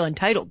 they feel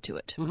entitled to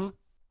it. Mm-hmm.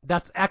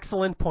 That's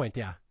excellent point,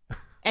 yeah.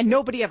 And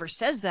nobody ever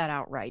says that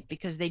outright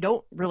because they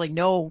don't really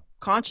know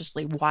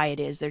consciously why it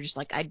is. They're just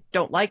like, I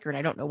don't like her and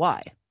I don't know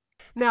why.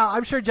 Now,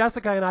 I'm sure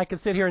Jessica and I can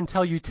sit here and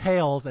tell you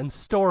tales and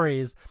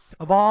stories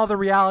of all the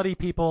reality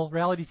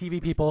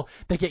TV people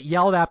that get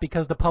yelled at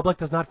because the public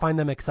does not find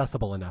them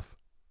accessible enough.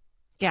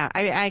 Yeah,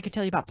 I could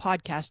tell you about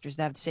podcasters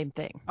that have the same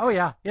thing. Oh,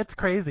 yeah, it's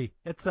crazy.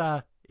 It's,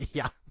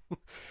 yeah.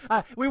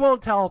 We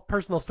won't tell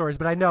personal stories,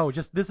 but I know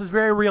this is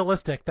very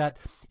realistic that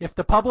if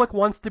the public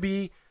wants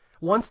to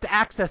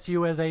access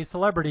you as a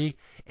celebrity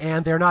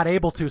and they're not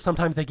able to,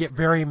 sometimes they get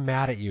very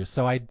mad at you.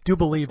 So I do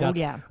believe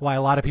that's why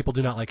a lot of people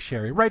do not like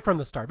Sherry right from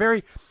the start.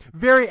 Very,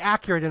 very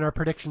accurate in our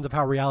predictions of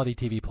how reality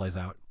TV plays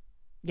out.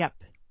 Yep,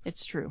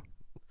 it's true.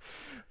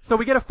 So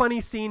we get a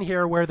funny scene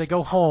here where they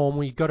go home.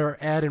 We go to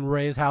Ed and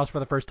Ray's house for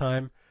the first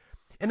time.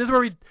 And this is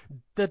where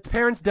the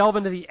parents delve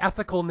into the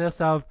ethicalness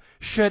of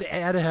should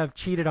Ed have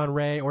cheated on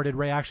Ray or did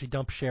Ray actually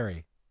dump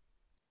Sherry?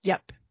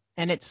 Yep.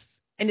 And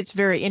it's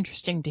very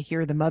interesting to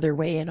hear the mother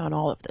weigh in on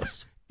all of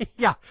this.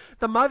 Yeah,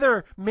 the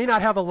mother may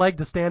not have a leg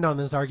to stand on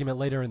this argument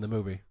later in the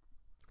movie.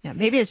 Yeah,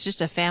 maybe it's just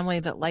a family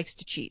that likes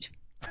to cheat.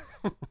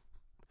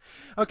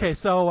 Okay,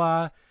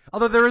 so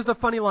although there is the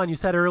funny line you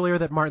said earlier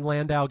that Martin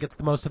Landau gets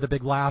the most of the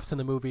big laughs in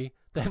the movie,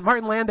 that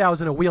Martin Landau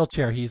is in a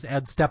wheelchair. He's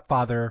Ed's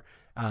stepfather,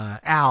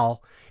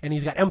 Al, and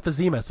he's got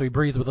emphysema, so he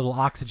breathes with a little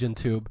oxygen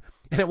tube.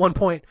 And at one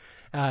point,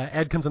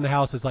 Ed comes in the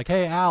house, is like,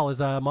 "Hey, Al, is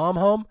Mom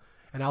home?"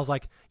 And Al's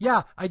like,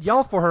 "Yeah, I'd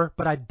yell for her,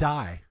 but I'd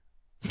die."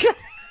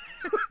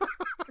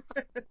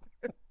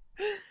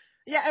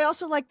 Yeah, I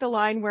also like the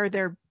line where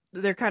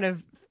they're kind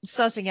of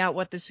sussing out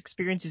what this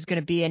experience is going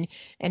to be,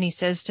 and he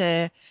says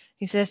to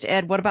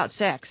Ed, "What about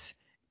sex?"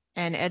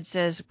 And Ed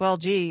says, "Well,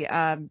 gee,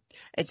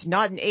 it's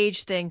not an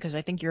age thing because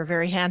I think you're a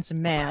very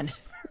handsome man."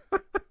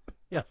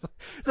 Yes,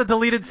 it's a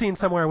deleted scene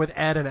somewhere with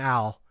Ed and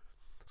Al,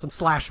 some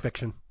slash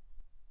fiction.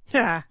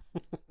 Yeah.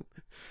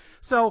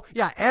 So,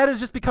 yeah, Ed is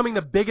just becoming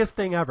the biggest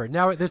thing ever.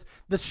 Now,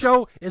 the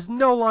show is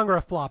no longer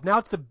a flop. Now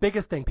it's the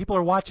biggest thing. People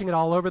are watching it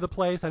all over the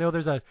place. I know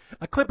there's a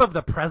clip of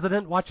the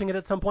president watching it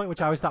at some point,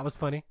 which I always thought was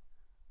funny.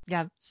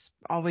 Yeah, it's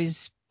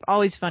always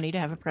funny to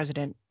have a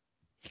president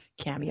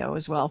cameo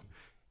as well.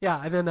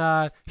 Yeah, and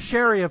then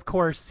Sherry, of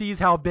course, sees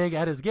how big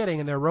Ed is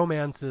getting, and their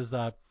romance is,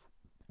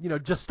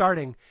 just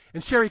starting.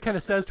 And Sherry kind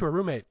of says to her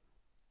roommate,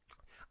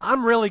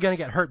 "I'm really going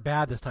to get hurt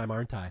bad this time,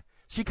 aren't I?"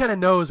 She kind of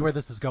knows where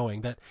this is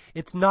going, that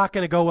it's not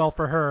going to go well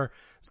for her.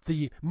 It's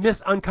the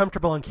Miss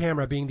Uncomfortable on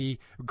camera being the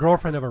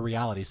girlfriend of a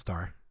reality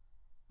star.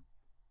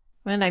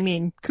 And I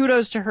mean,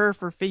 kudos to her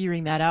for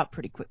figuring that out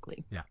pretty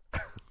quickly. Yeah.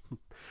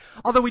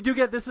 Although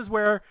this is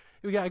where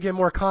we got to get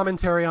more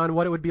commentary on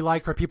what it would be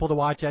like for people to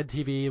watch Ed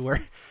TV,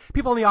 where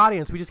people in the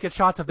audience, we just get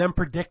shots of them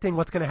predicting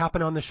what's going to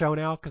happen on the show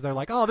now because they're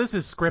like, "Oh, this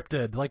is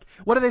scripted." Like,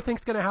 what do they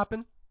think's going to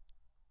happen?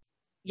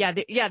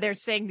 Yeah, they're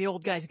saying the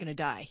old guy's going to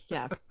die.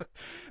 Yeah.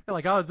 They're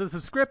like, "Oh, this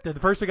is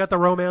scripted. First we got the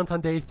romance on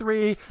day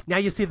 3. Now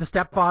you see the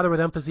stepfather with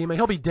emphysema.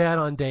 He'll be dead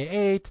on day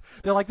 8.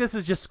 They're like, this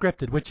is just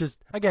scripted, which is,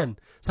 again,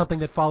 something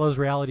that follows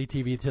reality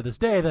TV to this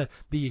day,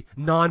 the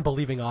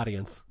non-believing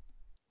audience.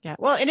 Yeah.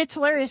 Well, and it's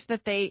hilarious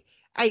that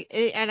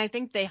I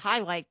think they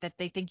highlight that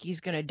they think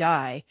he's going to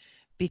die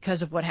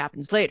because of what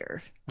happens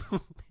later.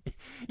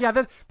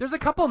 Yeah, there's a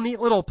couple neat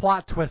little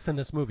plot twists in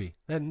this movie.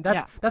 And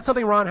that's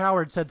something Ron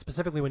Howard said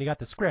specifically when he got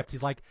the script.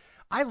 He's like,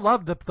 "I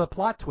love the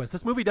plot twist.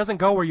 This movie doesn't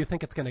go where you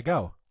think it's going to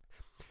go."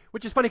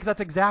 Which is funny because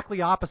that's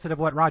exactly opposite of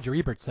what Roger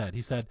Ebert said.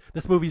 He said,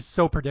 "This movie's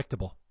so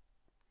predictable."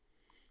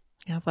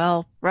 Yeah,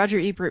 well, Roger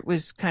Ebert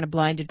was kind of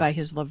blinded by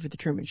his love for The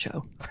Truman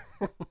Show.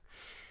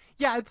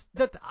 Yeah, it's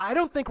that I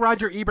don't think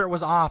Roger Ebert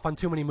was off on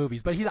too many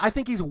movies, but I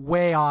think he's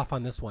way off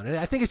on this one. And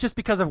I think it's just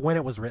because of when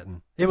it was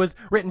written. It was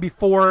written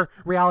before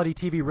reality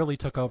TV really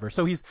took over.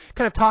 So he's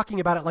kind of talking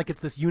about it like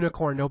it's this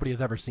unicorn nobody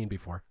has ever seen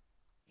before.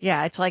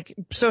 Yeah, it's like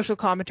social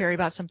commentary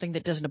about something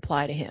that doesn't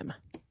apply to him.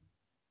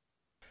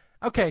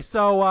 Okay,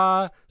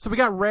 so we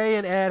got Ray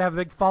and Ed have a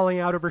big falling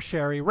out over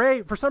Sherry.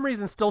 Ray, for some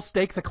reason, still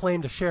stakes a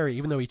claim to Sherry,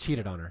 even though he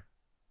cheated on her.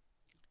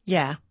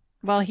 Yeah.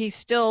 Well, he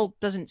still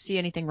doesn't see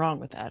anything wrong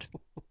with that.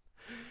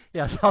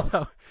 Yes,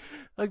 although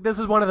like this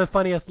is one of the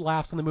funniest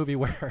laughs in the movie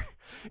where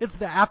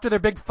after their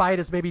big fight,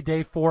 it's maybe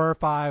day 4 or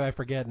 5, I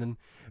forget, and then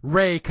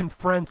Ray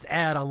confronts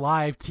Ed on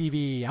live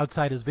TV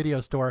outside his video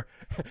store.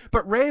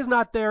 But Ray's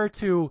not there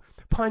to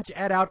punch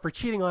Ed out for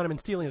cheating on him and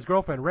stealing his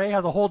girlfriend. Ray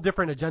has a whole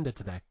different agenda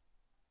today.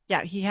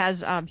 Yeah, he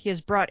has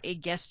brought a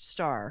guest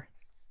star.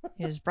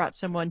 He has brought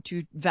someone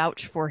to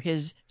vouch for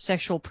his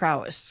sexual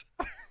prowess.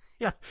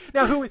 Yes.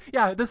 Now,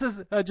 this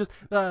is just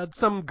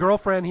some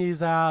girlfriend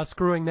he's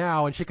screwing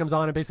now, and she comes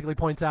on and basically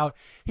points out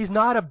he's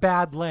not a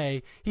bad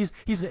lay. He's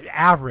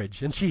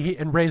average,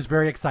 and Ray's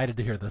very excited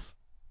to hear this.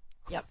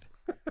 Yep.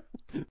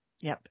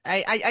 Yep.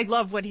 I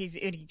love when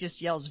he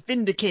just yells,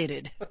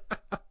 "Vindicated."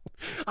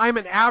 I'm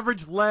an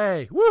average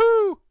lay.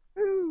 Woo!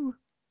 Woo.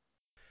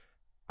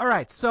 All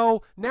right,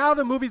 so now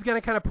the movie's going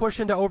to kind of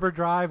push into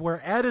overdrive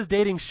where Ed is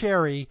dating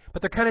Sherry,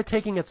 but they're kind of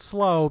taking it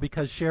slow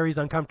because Sherry's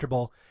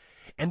uncomfortable.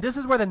 And this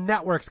is where the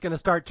network's going to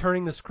start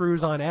turning the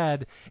screws on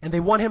Ed, and they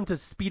want him to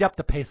speed up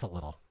the pace a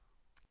little.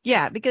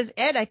 Yeah, because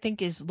Ed, I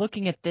think, is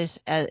looking at this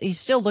as he's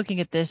still looking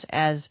at this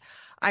as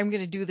I'm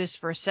going to do this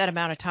for a set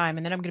amount of time,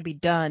 and then I'm going to be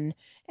done,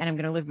 and I'm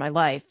going to live my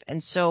life.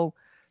 And so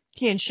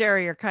he and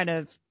Sherry are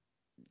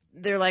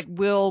they're like,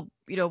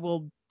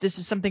 this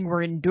is something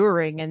we're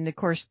enduring. And of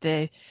course,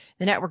 the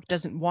network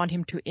doesn't want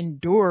him to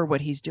endure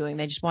what he's doing.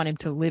 They just want him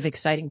to live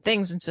exciting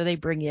things. And so they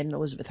bring in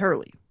Elizabeth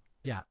Hurley.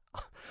 Yeah.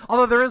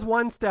 Although there is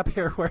one step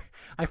here where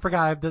I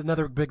forgot, I have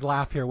another big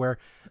laugh here where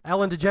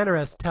Ellen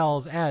DeGeneres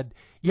tells Ed,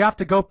 you have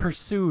to go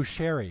pursue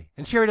Sherry.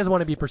 And Sherry doesn't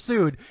want to be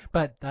pursued,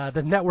 but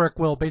the network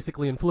will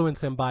basically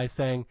influence him by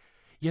saying,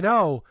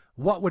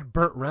 what would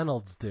Burt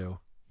Reynolds do?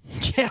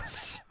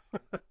 Yes.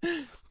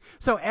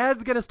 So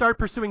Ed's going to start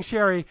pursuing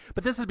Sherry,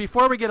 but this is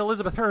before we get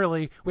Elizabeth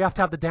Hurley. We have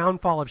to have the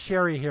downfall of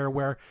Sherry here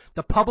where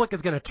the public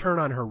is going to turn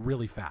on her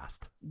really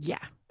fast. Yeah.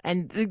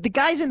 And the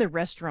guys in the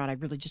restaurant, I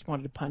really just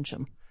wanted to punch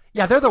them.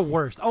 Yeah, they're the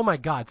worst. Oh, my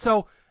God.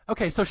 So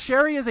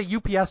Sherry is a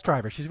UPS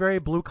driver. She's very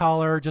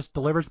blue-collar, just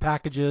delivers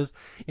packages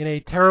in a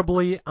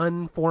terribly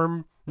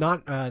unformed,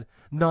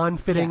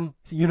 non-fitting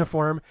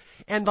uniform.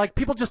 And,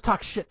 people just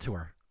talk shit to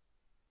her.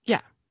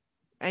 Yeah.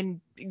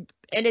 And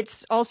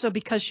it's also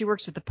because she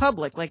works with the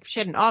public. Like, if she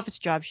had an office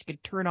job, she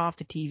could turn off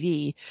the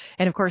TV.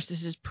 And, of course,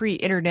 this is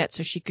pre-internet,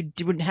 so she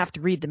wouldn't have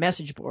to read the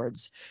message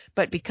boards.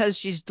 But because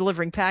she's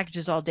delivering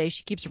packages all day,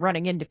 she keeps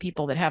running into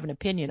people that have an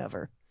opinion of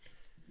her.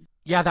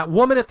 Yeah, that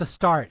woman at the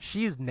start,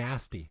 she's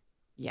nasty.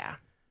 Yeah.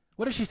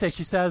 What does she say?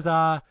 She says,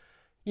 that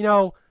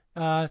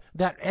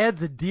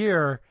Ed's a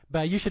deer,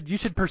 but you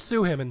should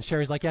pursue him. And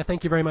Sherry's like, yeah,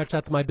 thank you very much.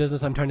 That's my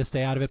business. I'm trying to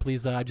stay out of it.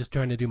 Please, I'm just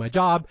trying to do my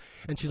job.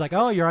 And she's like,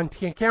 oh, you're on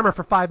camera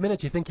for 5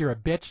 minutes. You think you're a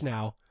bitch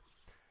now.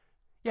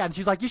 Yeah, and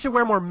she's like, you should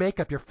wear more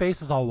makeup. Your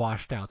face is all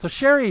washed out. So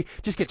Sherry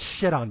just gets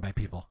shit on by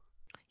people.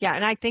 Yeah,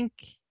 and I think,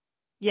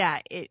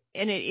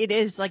 it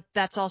is like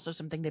that's also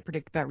something they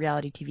predict about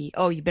reality TV.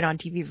 Oh, you've been on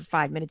TV for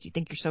 5 minutes. You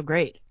think you're so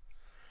great.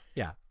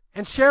 Yeah.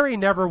 And Sherry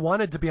never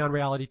wanted to be on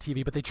reality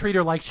TV, but they treat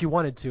her like she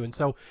wanted to. And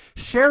so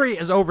Sherry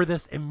is over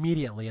this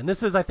immediately. And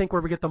this is, I think,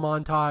 where we get the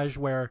montage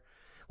where,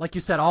 like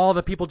you said, all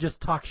the people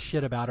just talk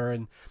shit about her.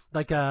 And,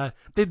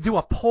 they do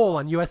a poll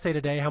on USA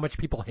Today how much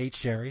people hate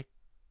Sherry.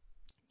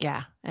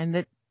 Yeah,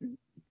 and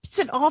it's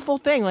an awful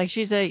thing. Like,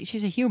 she's a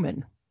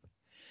human.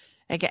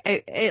 Like,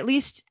 at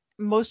least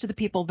most of the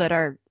people that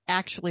are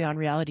actually on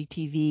reality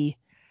TV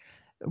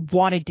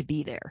wanted to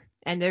be there.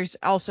 And there's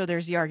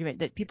the argument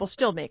that people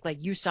still make,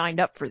 like, you signed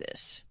up for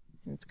this.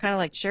 It's kind of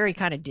like Sherry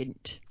kind of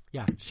didn't.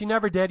 Yeah, she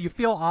never did. You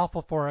feel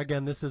awful for her.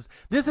 Again, this is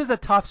a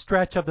tough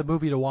stretch of the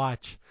movie to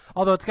watch.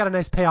 Although it's got a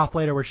nice payoff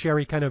later where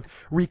Sherry kind of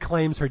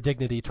reclaims her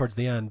dignity towards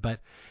the end. But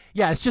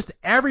yeah, it's just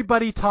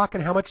everybody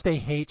talking how much they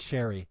hate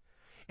Sherry.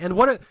 And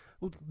do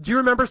you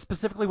remember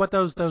specifically what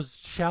those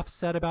chefs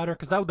said about her?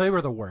 Because they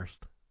were the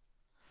worst.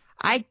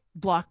 I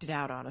blocked it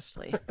out,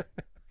 honestly.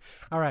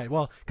 All right.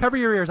 Well, cover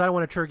your ears. I don't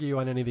want to trigger you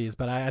on any of these,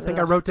 but I think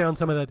I wrote down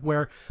some of that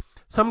where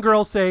some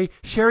girls say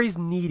Sherry's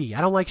needy.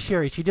 I don't like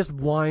Sherry. She just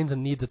whines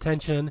and needs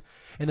attention.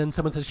 And then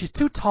someone says she's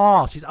too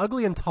tall. She's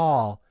ugly and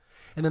tall.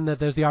 And then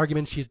there's the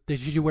argument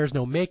she wears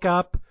no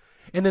makeup.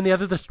 And then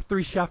the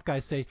 3 chef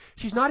guys say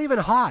she's not even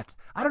hot.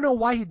 I don't know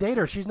why he dated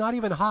her. She's not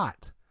even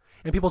hot.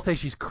 And people say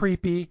she's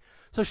creepy.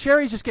 So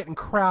Sherry's just getting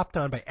crapped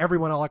on by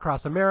everyone all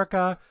across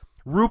America.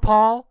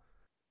 RuPaul.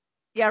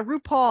 Yeah,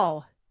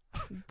 RuPaul.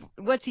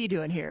 What's he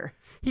doing here?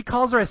 He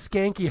calls her a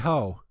skanky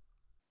hoe.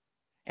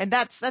 And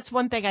that's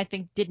one thing I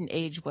think didn't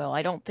age well.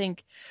 I don't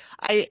think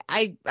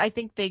I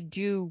think they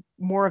do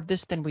more of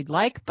this than we'd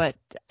like, but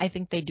I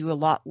think they do a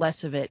lot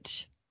less of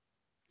it.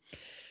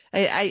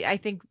 I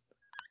think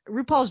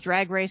RuPaul's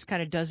Drag Race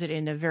kind of does it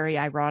in a very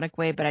ironic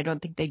way, but I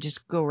don't think they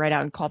just go right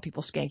out and call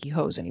people skanky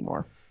hoes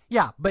anymore.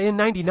 Yeah, but in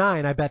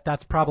 99, I bet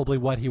that's probably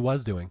what he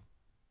was doing.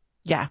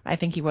 Yeah, I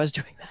think he was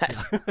doing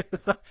that. Yeah.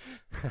 So,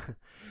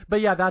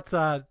 but yeah,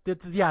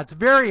 it's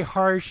very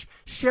harsh.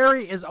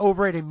 Sherry is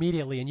over it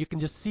immediately, and you can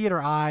just see in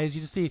her eyes.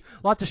 You just see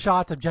lots of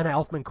shots of Jenna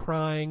Elfman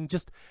crying.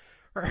 Just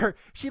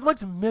she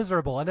looks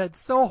miserable, and it's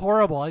so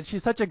horrible. And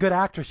she's such a good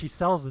actress. She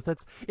sells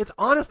this. It's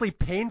honestly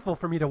painful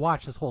for me to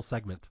watch this whole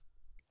segment.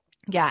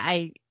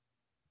 Yeah,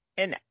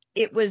 and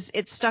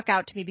it stuck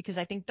out to me because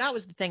I think that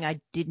was the thing I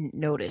didn't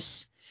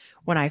notice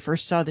when I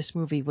first saw this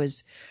movie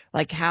was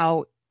like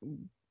how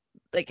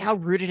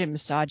rooted in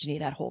misogyny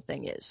that whole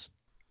thing is.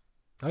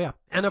 Oh yeah,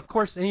 and of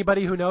course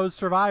anybody who knows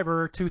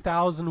Survivor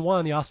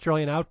 2001, the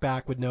Australian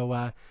Outback, would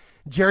know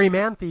Jerry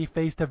Manthe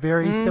faced a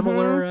very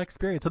similar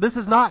experience. So this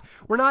is not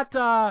we're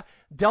not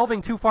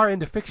delving too far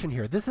into fiction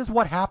here. This is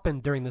what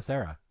happened during this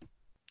era.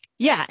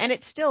 Yeah, and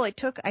it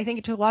took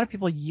a lot of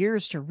people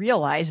years to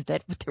realize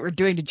that what they were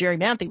doing to Jerry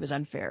Manthe was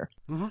unfair.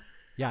 Mm-hmm.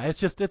 Yeah,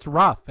 it's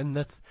rough, and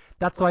that's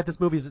why this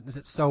movie is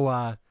so.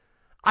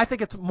 I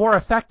think it's more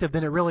effective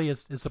than it really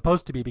is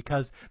supposed to be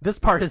because this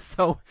part's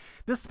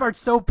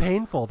so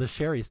painful, the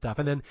Sherry stuff,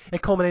 and then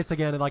it culminates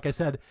again. And like I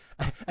said,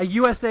 a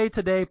USA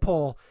Today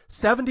poll: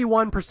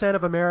 71%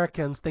 of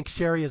Americans think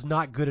Sherry is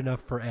not good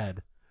enough for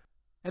Ed,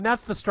 and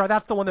that's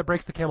the one that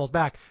breaks the camel's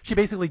back. She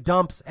basically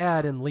dumps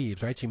Ed and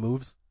leaves, right? She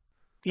moves.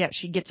 Yeah,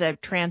 she gets a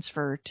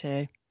transfer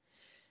to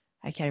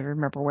I can't even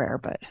remember where,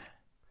 but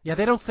yeah,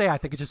 they don't say. I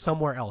think it's just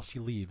somewhere else. She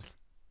leaves.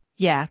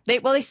 Yeah,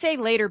 they say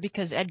later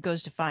because Ed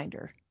goes to find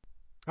her.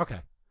 Okay.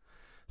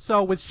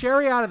 So with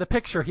Sherry out of the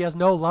picture, he has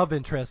no love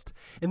interest.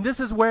 And this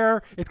is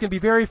where it's going to be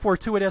very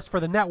fortuitous for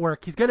the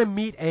network. He's going to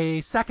meet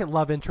a second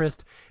love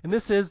interest, and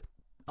this is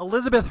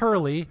Elizabeth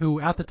Hurley, who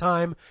at the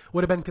time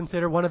would have been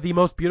considered one of the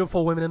most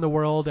beautiful women in the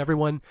world.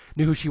 Everyone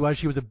knew who she was.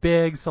 She was a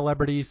big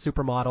celebrity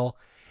supermodel.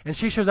 And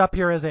she shows up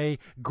here as a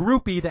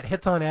groupie that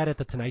hits on Ed at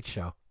The Tonight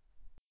Show.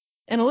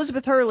 And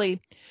Elizabeth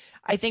Hurley,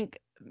 I think,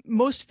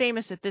 most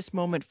famous at this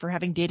moment for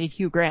having dated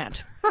Hugh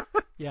Grant.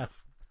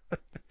 Yes.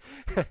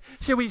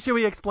 Should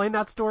we explain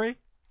that story?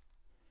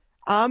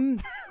 How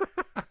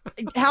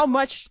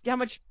much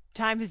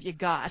time have you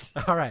got?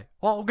 All right.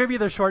 Well, I'll give you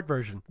the short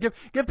version.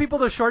 Give people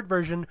the short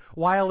version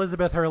why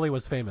Elizabeth Hurley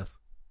was famous.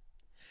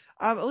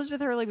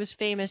 Elizabeth Hurley was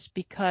famous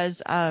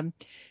because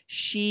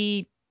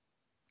she,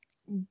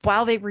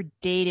 while they were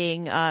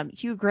dating,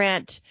 Hugh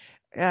Grant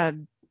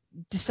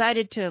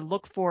decided to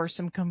look for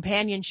some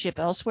companionship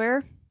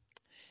elsewhere,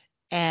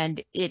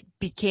 and it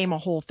became a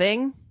whole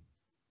thing.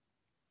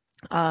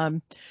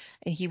 And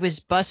he was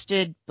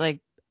busted, like,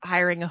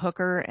 hiring a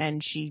hooker,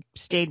 and she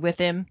stayed with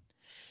him.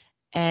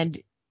 And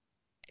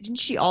didn't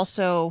she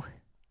also...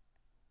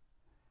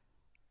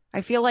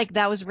 I feel like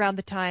that was around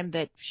the time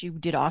that she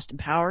did Austin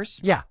Powers.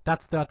 Yeah,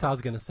 that's what I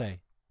was going to say.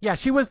 Yeah,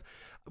 she was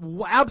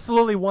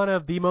absolutely one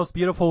of the most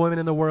beautiful women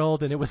in the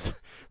world, and it was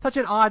such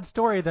an odd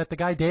story that the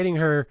guy dating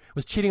her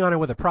was cheating on her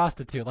with a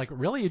prostitute. Like,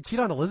 really? You'd cheat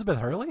on Elizabeth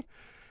Hurley?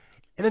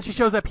 And then she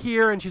shows up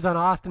here, and she's on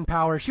Austin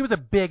Powers. She was a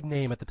big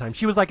name at the time.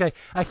 She was like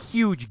a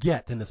huge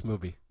get in this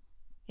movie.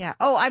 Yeah.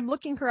 Oh, I'm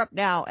looking her up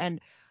now,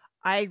 and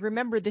I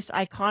remember this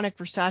iconic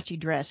Versace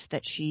dress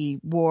that she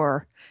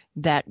wore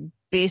that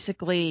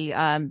basically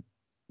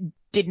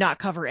did not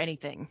cover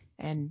anything,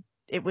 and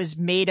it was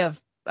made of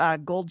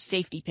gold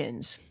safety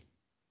pins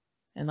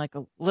and like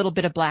a little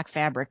bit of black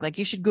fabric. Like,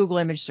 you should Google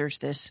image search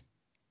this.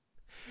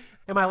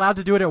 Am I allowed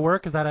to do it at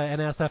work? Is that an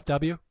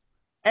NSFW?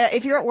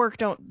 If you're at work,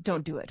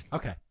 don't do it.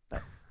 Okay.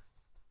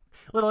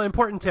 Little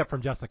important tip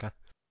from Jessica.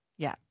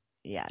 Yeah.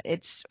 Yeah.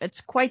 It's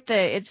quite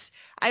I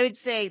would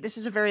say this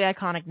is a very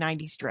iconic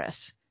 90s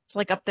dress. It's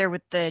like up there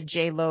with the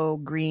J-Lo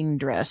green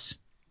dress.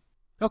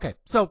 Okay.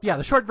 So, yeah,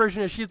 the short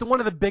version is she's one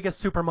of the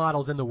biggest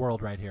supermodels in the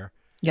world right here.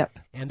 Yep.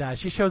 And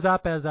she shows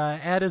up as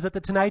Ed is at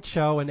the Tonight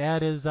Show, and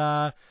Ed is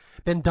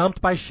been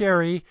dumped by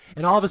Sherry,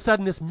 and all of a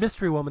sudden this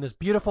mystery woman, this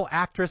beautiful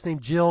actress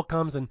named Jill,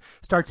 comes and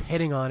starts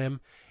hitting on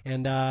him,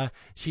 and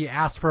she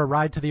asks for a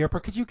ride to the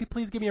airport. Could you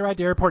please give me a ride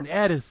to the airport? And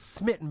Ed is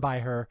smitten by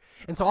her,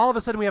 and so all of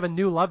a sudden we have a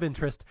new love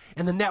interest,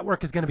 and the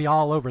network is going to be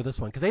all over this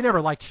one because they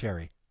never liked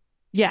Sherry.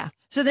 Yeah.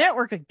 So the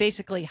network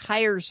basically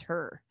hires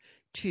her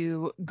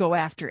to go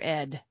after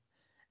Ed.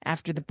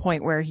 After the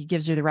point where he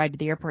gives her the ride to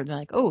the airport, and they're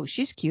like, oh,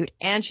 she's cute,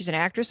 and she's an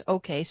actress.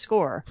 Okay,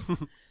 score.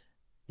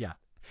 Yeah.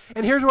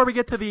 And here's where we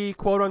get to the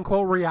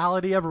quote-unquote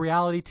reality of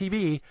reality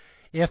TV.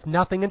 If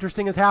nothing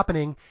interesting is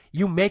happening,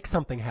 you make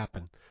something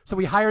happen. So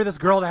we hire this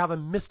girl to have a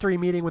mystery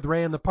meeting with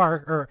Ray in the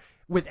park, or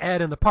with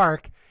Ed in the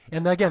park,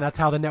 and again, that's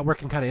how the network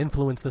can kind of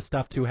influence this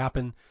stuff to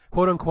happen,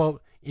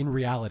 quote-unquote, in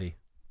reality.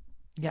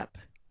 Yep.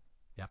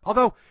 Yep.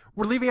 Although,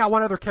 we're leaving out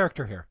one other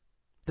character here.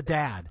 The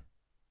dad.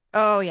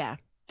 Oh, yeah.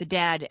 The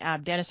dad,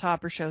 Dennis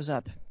Hopper, shows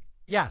up.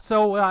 Yeah,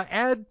 so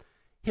Ed,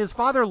 his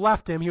father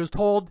left him. He was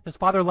told his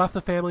father left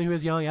the family when he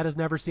was young. Ed has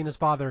never seen his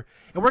father.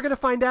 And we're going to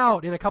find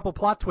out in a couple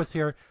plot twists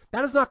here,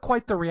 that is not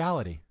quite the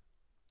reality.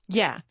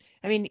 Yeah.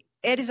 I mean,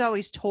 Ed is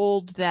always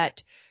told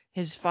that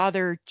his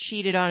father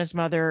cheated on his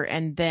mother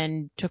and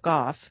then took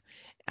off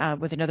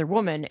with another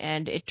woman.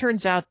 And it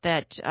turns out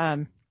that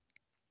that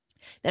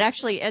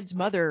actually Ed's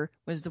mother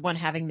was the one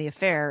having the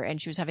affair,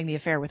 and she was having the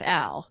affair with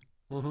Al.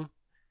 Mm-hmm.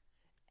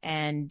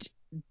 And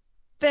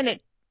then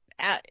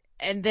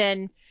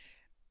then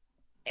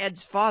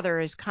Ed's father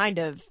is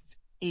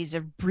he's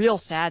a real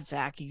sad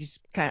sack. He's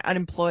kind of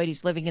unemployed.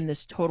 He's living in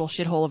this total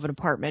shithole of an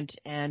apartment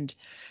and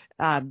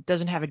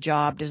doesn't have a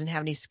job, doesn't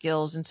have any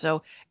skills. And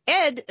so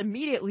Ed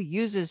immediately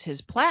uses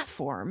his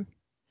platform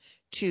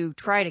to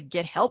try to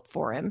get help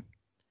for him.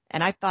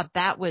 And I thought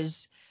that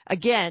was,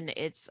 again,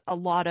 it's a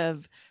lot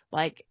of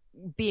like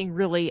being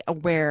really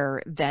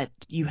aware that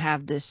you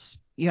have this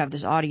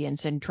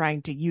audience and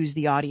trying to use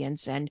the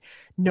audience and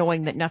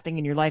knowing that nothing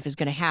in your life is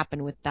going to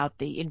happen without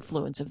the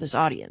influence of this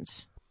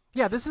audience.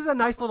 Yeah, this is a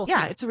nice little scene.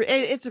 Yeah,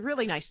 it's a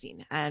really nice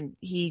scene. And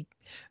he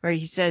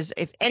says,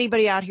 if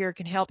anybody out here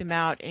can help him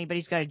out,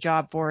 anybody's got a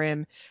job for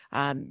him,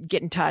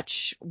 get in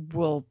touch,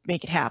 we'll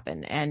make it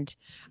happen. And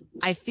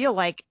I feel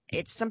like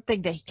it's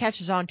something that he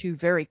catches on to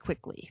very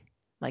quickly,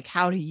 like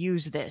how to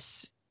use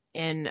this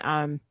and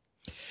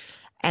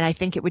I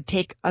think it would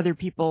take other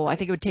people, I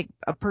think it would take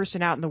a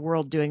person out in the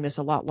world doing this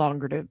a lot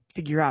longer to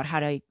figure out how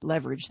to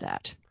leverage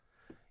that.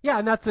 Yeah,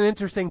 and that's an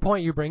interesting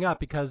point you bring up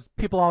because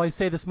people always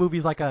say this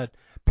movie's like a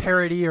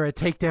parody or a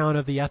takedown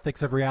of the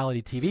ethics of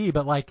reality TV,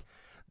 but like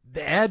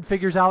Ed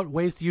figures out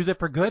ways to use it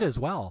for good as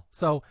well.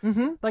 So,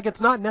 like,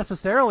 it's not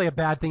necessarily a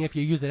bad thing if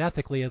you use it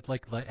ethically, it's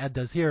like Ed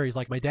does here. He's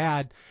like, my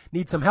dad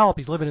needs some help.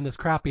 He's living in this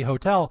crappy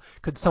hotel.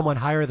 Could someone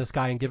hire this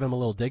guy and give him a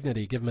little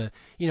dignity? Give him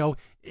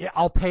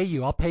I'll pay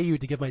you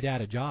to give my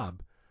dad a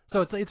job.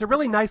 So it's a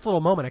really nice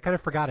little moment. I kind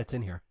of forgot it's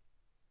in here.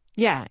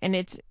 Yeah, and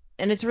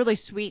it's really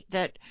sweet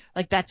that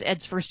like that's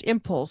Ed's first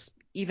impulse,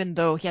 even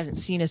though he hasn't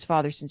seen his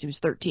father since he was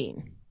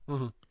 13.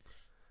 Mm-hmm.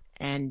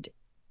 And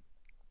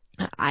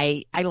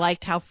I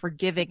liked how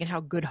forgiving and how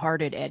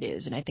good-hearted Ed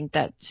is, and I think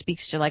that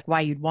speaks to like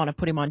why you'd want to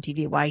put him on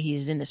TV, why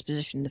he's in this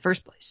position in the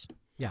first place.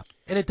 Yeah,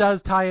 and it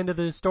does tie into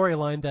the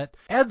storyline that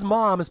Ed's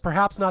mom is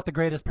perhaps not the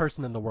greatest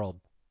person in the world.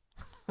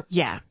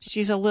 Yeah,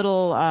 she's a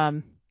little,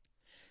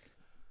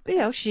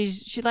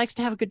 she likes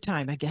to have a good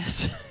time, I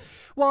guess.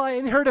 Well,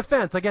 in her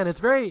defense, again, it's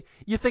very.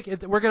 You think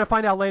we're going to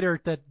find out later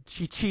that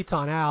she cheats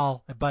on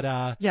Al,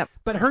 but Yep.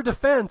 But her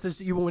defense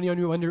is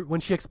when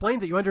she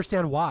explains it, you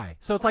understand why.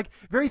 So it's like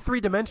very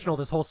three-dimensional,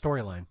 this whole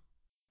storyline.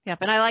 Yep,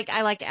 and I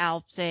like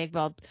Al saying,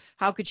 "Well,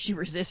 how could she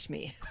resist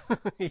me?"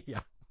 Yeah.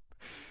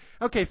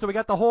 Okay, so we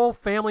got the whole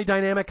family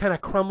dynamic kind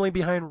of crumbling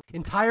behind.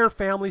 Entire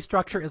family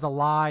structure is a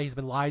lie. He's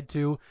been lied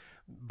to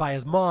by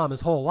his mom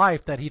his whole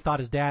life that he thought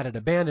his dad had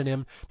abandoned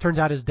him. Turns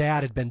out his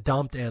dad had been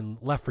dumped and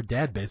left for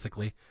dead,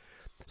 basically.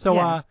 So,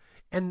 Yeah.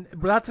 And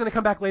that's going to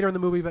come back later in the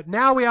movie, but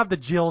now we have the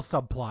Jill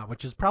subplot,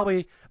 which is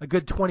probably a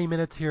good 20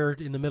 minutes here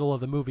in the middle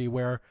of the movie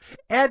where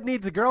Ed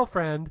needs a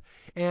girlfriend,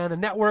 and the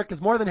network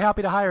is more than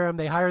happy to hire him.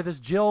 They hire this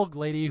Jill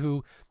lady,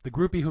 the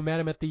groupie who met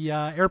him at the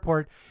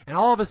airport, and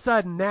all of a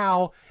sudden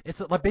now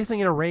it's like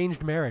basically an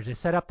arranged marriage. They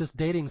set up this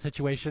dating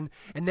situation,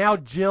 and now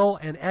Jill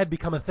and Ed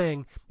become a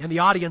thing, and the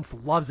audience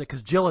loves it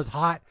because Jill is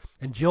hot,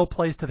 and Jill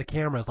plays to the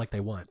cameras like they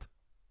want.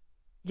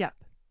 Yep.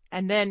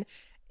 And then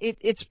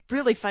it's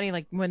really funny,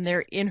 like when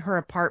they're in her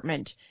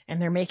apartment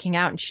and they're making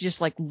out and she just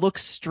like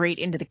looks straight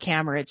into the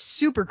camera. It's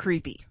super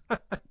creepy.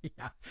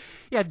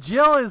 Yeah,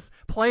 Jill is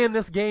playing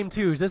this game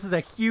too. This is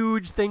a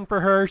huge thing for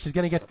her. She's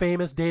going to get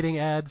famous dating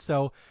Ed.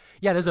 So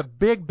yeah, there's a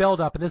big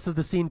build-up, and this is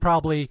the scene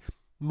probably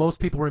most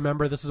people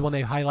remember. This is when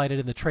they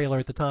highlighted in the trailer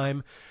at the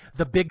time.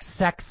 The big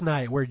sex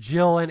night where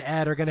Jill and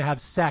Ed are going to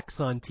have sex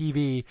on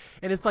TV.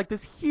 And it's like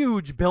this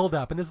huge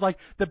build-up. And it's like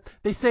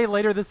they say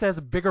later this has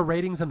bigger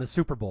ratings than the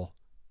Super Bowl.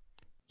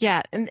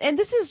 Yeah, and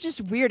this is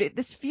just weird.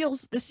 This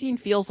scene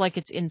feels like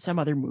it's in some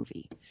other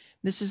movie.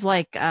 This is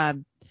like I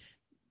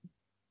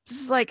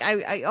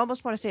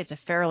almost want to say it's a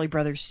Farrelly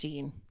Brothers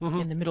scene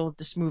in the middle of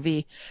this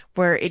movie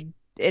where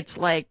it's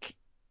like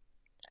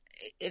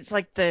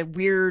the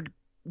weird,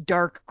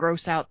 dark,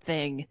 gross out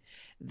thing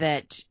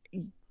that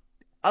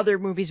other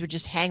movies would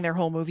just hang their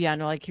whole movie on.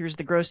 Like, here's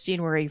the gross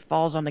scene where he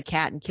falls on the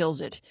cat and kills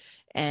it.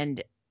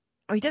 And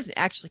he doesn't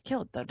actually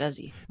kill it though, does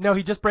he? No,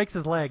 he just breaks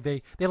his leg.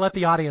 They let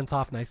the audience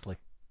off nicely.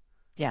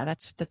 Yeah,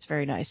 that's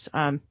very nice.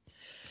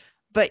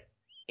 But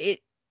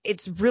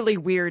it's really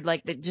weird.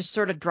 Like, they just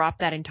sort of drop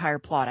that entire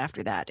plot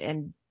after that,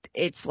 and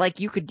it's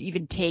like you would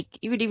even take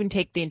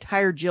the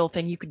entire Jill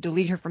thing. You could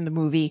delete her from the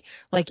movie,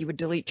 like you would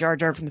delete Jar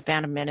Jar from the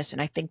Phantom Menace,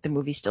 and I think the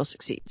movie still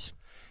succeeds.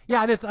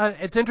 Yeah, and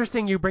it's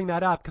interesting you bring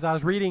that up because I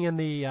was reading in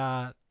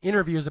the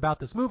interviews about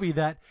this movie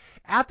that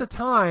at the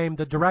time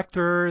the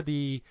director,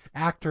 the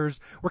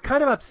actors were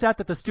kind of upset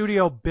that the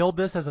studio billed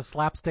this as a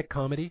slapstick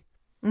comedy.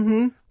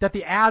 Mm-hmm. That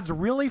the ads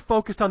really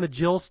focused on the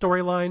Jill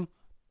storyline.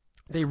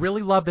 They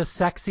really loved this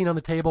sex scene on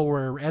the table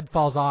where Ed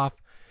falls off.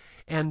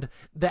 And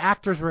the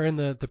actors were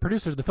the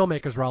producers, the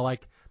filmmakers were all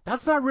like,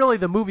 that's not really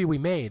the movie we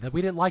made. That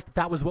we didn't like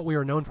that was what we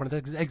were known for.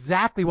 That's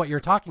exactly what you're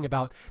talking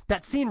about.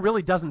 That scene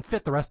really doesn't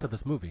fit the rest of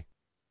this movie.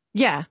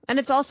 Yeah, and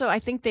it's also, I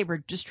think they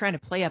were just trying to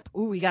play up,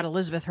 ooh, we got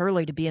Elizabeth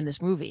Hurley to be in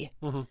this movie.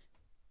 Hmm.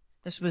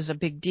 This was a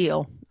big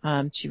deal.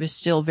 She was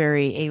still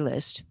very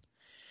A-list.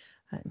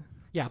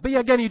 Yeah, but yeah,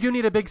 again, you do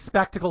need a big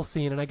spectacle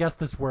scene, and I guess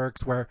this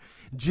works where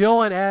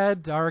Jill and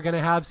Ed are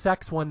gonna have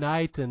sex one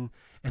night, and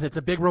it's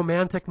a big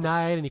romantic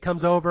night, and he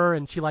comes over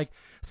and she like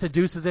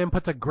seduces him,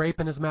 puts a grape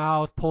in his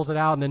mouth, pulls it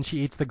out, and then she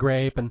eats the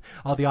grape, and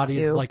all the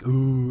audience is Ew. like,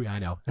 ooh, yeah, I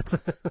know. It's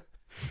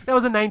that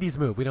was a '90s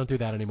move. We don't do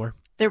that anymore.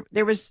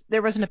 There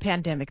wasn't a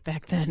pandemic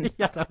back then.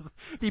 Yes, that was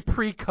the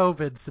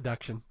pre-COVID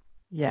seduction.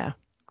 Yeah,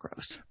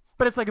 gross.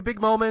 But it's like a big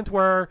moment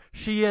where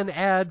she and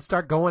Ed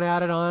start going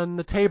at it on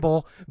the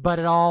table, but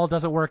it all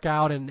doesn't work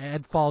out, and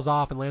Ed falls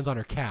off and lands on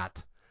her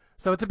cat.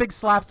 So it's a big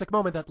slapstick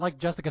moment that, like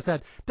Jessica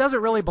said,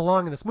 doesn't really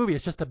belong in this movie.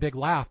 It's just a big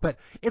laugh. But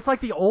it's like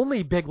the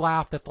only big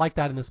laugh that's like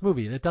that in this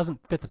movie. It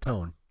doesn't fit the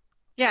tone.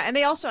 Yeah, and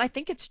they also, I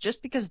think it's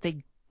just because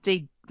they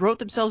wrote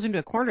themselves into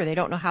a corner. They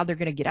don't know how they're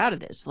going to get out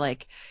of this.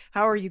 Like,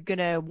 how are you going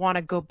to want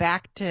to go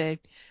back to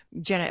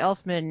Jenna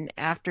Elfman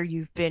after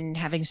you've been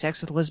having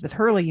sex with Elizabeth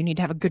Hurley? You need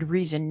to have a good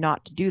reason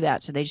not to do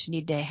that. So they just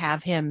need to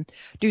have him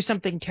do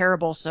something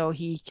terrible so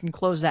he can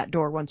close that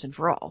door once and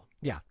for all.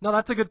 Yeah. No,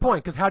 that's a good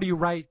point, because how do you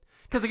write?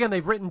 Because again,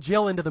 they've written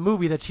Jill into the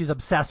movie that she's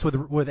obsessed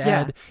with Yeah.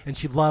 Ed and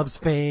she loves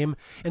fame,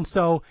 and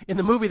so in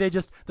the movie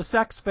the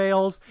sex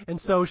fails, and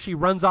so she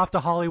runs off to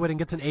Hollywood and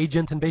gets an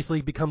agent and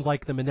basically becomes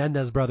like the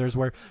Menendez brothers,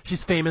 where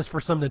she's famous for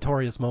some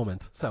notorious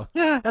moment. So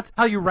Yeah. that's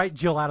how you write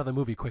Jill out of the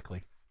movie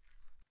quickly.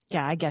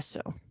 Yeah, I guess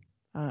so.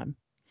 Um,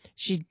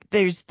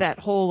 there's that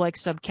whole like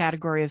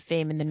subcategory of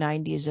fame in the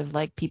 90s of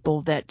like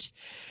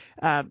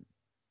uh,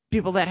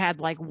 people that had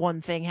like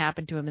one thing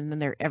happen to them and then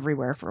they're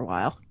everywhere for a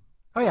while.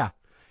 Oh yeah.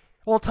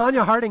 Well,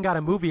 Tanya Harding got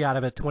a movie out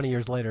of it 20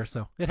 years later,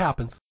 so it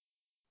happens.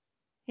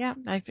 Yeah,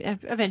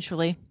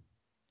 eventually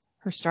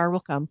her star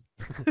will come.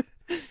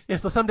 Yeah,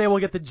 so someday we'll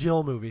get the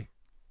Jill movie.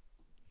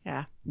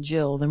 Yeah,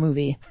 Jill, the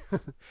movie.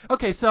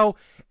 Okay, so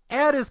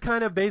Ed is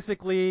kind of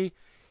basically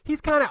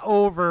he's kind of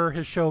over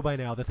his show by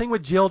now. The thing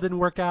with Jill didn't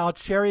work out.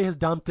 Sherry has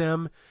dumped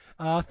him.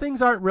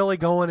 Things aren't really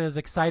going as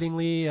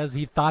excitingly as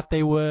he thought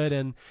they would,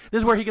 and this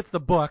is where he gets the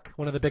book.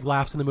 One of the big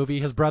laughs in the movie.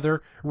 His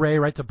brother Ray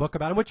writes a book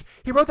about him, which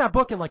he wrote that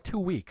book in like 2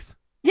 weeks.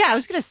 Yeah, I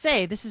was gonna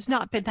say this has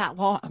not been that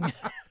long.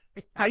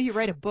 How do you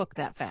write a book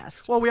that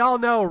fast? Well, we all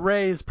know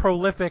Ray's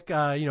prolific,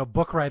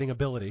 book writing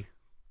ability.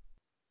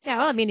 Yeah,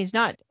 well, I mean,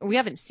 we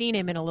haven't seen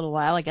him in a little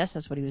while. I guess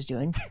that's what he was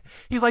doing.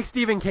 He's like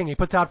Stephen King. He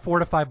puts out 4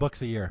 to 5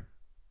 books a year.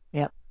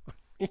 Yep.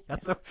 Yeah,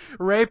 so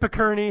Ray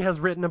Picerni has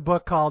written a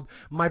book called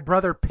My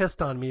Brother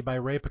Pissed on Me by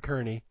Ray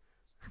Picerni.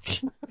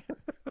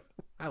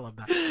 I love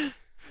that.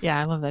 Yeah,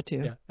 I love that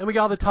too. Yeah. And we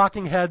got all the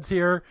talking heads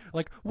here.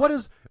 Like,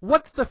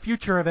 what's the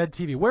future of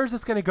EdTV? Where's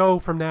this going to go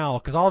from now?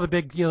 Because all the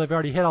big, they've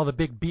already hit all the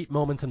big beat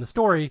moments in the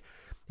story.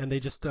 And they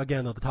just,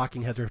 again, the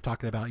talking heads are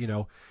talking about,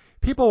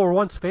 people were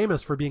once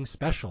famous for being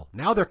special.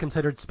 Now they're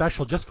considered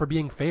special just for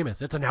being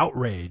famous. It's an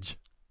outrage.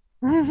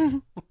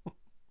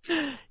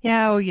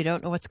 Yeah, oh, you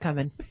don't know what's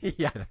coming.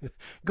 Yeah.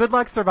 Good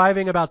luck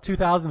surviving about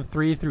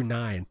 2003 through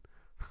 9.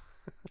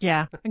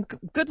 Yeah, and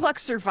good luck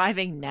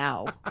surviving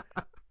now.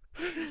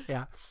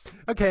 Yeah.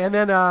 Okay, and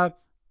then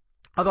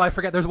although I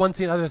forget, there's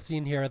other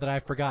scene here that I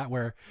forgot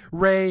where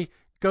Ray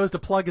goes to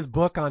plug his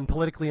book on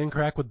Politically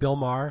Incorrect with Bill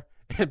Maher,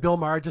 and Bill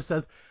Maher just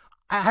says,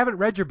 "I haven't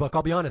read your book,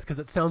 I'll be honest, because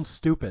it sounds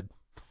stupid."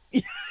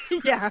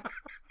 Yeah,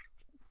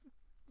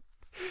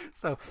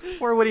 So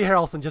poor Woody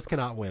Harrelson just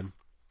cannot win.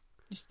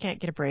 just can't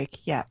get a break.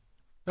 Yeah.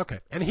 Okay,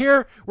 and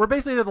here we're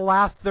basically at the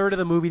last third of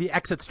the movie, the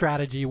exit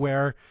strategy,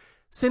 where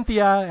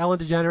Cynthia, Ellen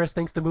DeGeneres,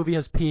 thinks the movie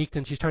has peaked,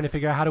 and she's trying to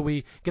figure out how do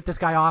we get this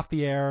guy off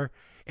the air,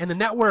 and the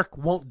network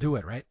won't do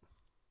it, right?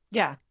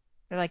 Yeah.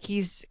 They're like,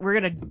 we're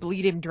going to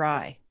bleed him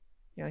dry.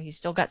 He's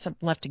still got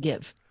something left to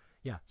give.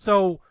 Yeah.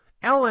 So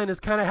Ellen is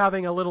kind of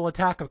having a little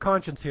attack of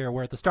conscience here,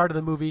 where at the start of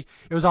the movie,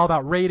 it was all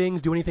about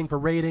ratings, do anything for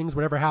ratings,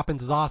 whatever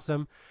happens is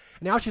awesome.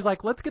 And now she's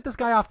like, let's get this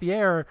guy off the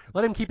air,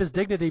 let him keep his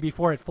dignity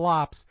before it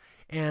flops,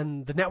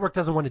 and the network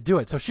doesn't want to do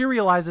it. So she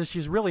realizes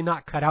she's really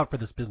not cut out for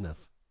this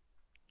business.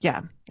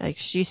 Yeah. Like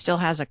she still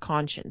has a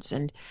conscience.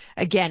 And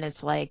again,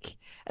 it's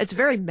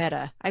very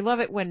meta. I love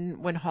it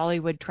when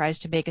Hollywood tries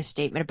to make a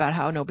statement about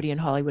how nobody in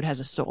Hollywood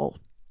has a soul.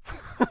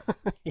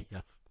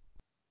 Yes.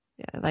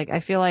 Yeah. Like I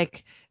feel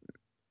like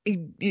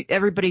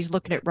everybody's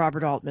looking at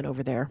Robert Altman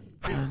over there.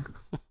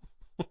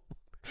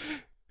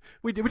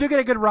 We do get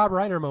a good Rob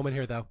Reiner moment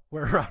here, though,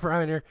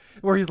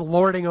 where he's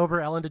lording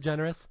over Ellen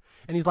DeGeneres,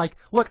 and he's like,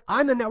 "Look,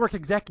 I'm the network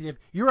executive.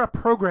 You're a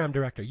program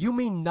director. You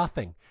mean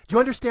nothing. Do you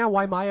understand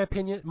why my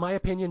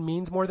opinion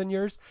means more than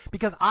yours?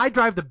 Because I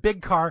drive the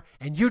big car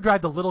and you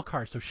drive the little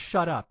car. So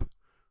shut up."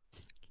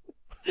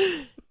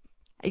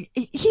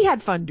 He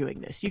had fun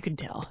doing this. You can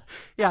tell.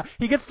 Yeah,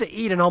 he gets to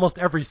eat in almost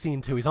every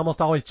scene too. He's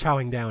almost always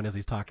chowing down as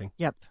he's talking.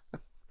 Yep.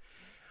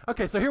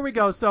 Okay, so here we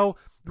go. So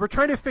we're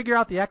trying to figure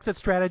out the exit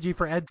strategy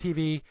for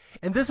EdTV,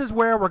 and this is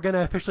where we're going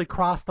to officially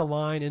cross the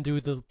line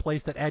into the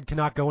place that Ed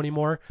cannot go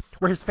anymore,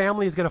 where his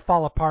family is going to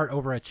fall apart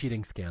over a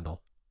cheating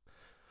scandal.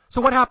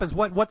 So what happens?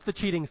 What's the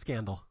cheating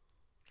scandal?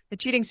 the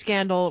cheating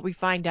scandal, we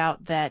find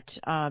out that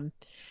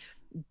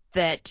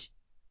that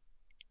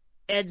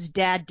Ed's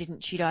dad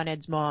didn't cheat on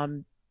Ed's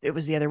mom. It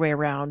was the other way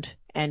around,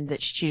 and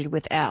that she cheated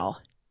with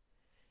Al.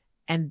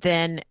 And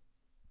then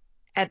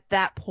at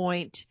that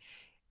point,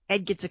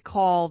 Ed gets a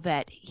call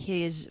that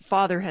his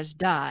father has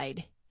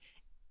died.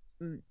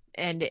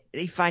 And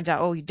he finds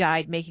out, oh, he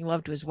died making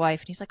love to his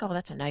wife. And he's like, oh,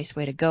 that's a nice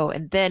way to go.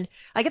 And then,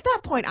 like, at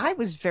that point, I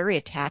was very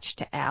attached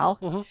to Al.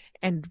 Mm-hmm.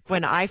 And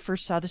when I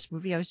first saw this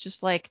movie, I was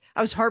just like,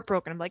 I was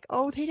heartbroken. I'm like,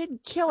 oh, they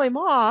didn't kill him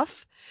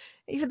off,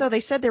 even though they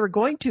said they were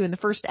going to in the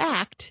first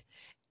act.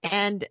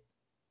 And,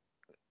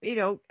 you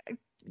know,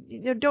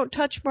 don't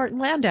touch Martin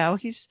Landau.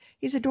 He's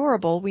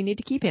adorable. We need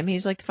to keep him.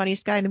 He's like the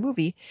funniest guy in the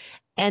movie.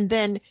 And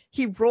then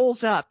he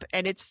rolls up,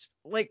 and it's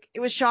like, it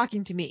was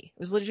shocking to me. It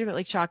was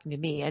legitimately shocking to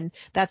me. And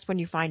that's when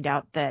you find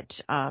out that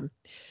that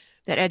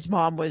Ed's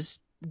mom was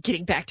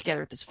getting back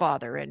together with his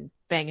father and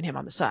banging him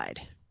on the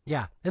side.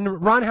 Yeah,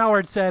 and Ron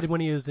Howard said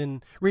when he was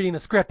reading the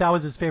script that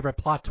was his favorite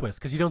plot twist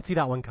because you don't see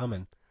that one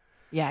coming.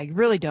 Yeah, you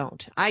really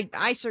don't.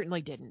 I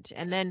certainly didn't.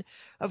 And then,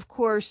 of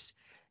course,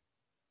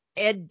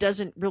 Ed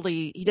doesn't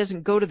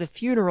go to the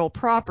funeral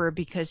proper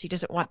because he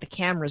doesn't want the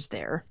cameras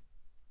there.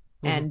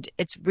 Mm-hmm. And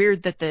it's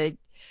weird that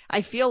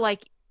I feel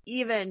like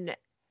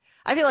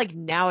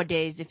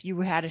nowadays, if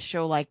you had a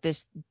show like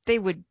this, they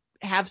would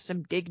have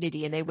some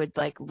dignity and they would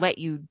like let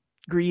you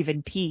grieve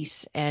in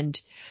peace.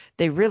 And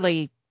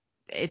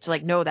it's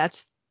like, no,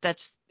 that's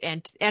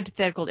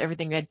antithetical to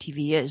everything Ed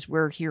TV is.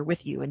 We're here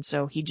with you. And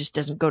so he just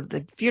doesn't go to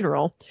the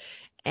funeral,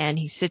 and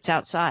he sits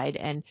outside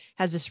and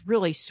has this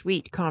really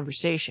sweet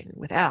conversation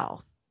with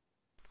Al.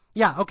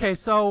 Yeah. Okay.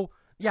 So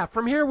yeah,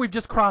 from here we've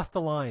just crossed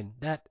the line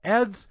that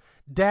Ed's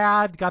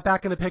dad got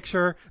back in the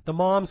picture. The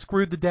mom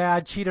screwed the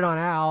dad, cheated on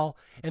Al,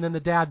 and then the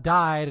dad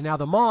died, and now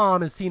the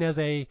mom is seen as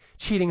a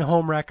cheating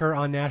homewrecker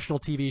on national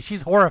TV.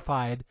 She's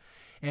horrified,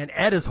 and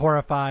Ed is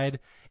horrified,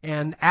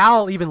 and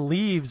Al even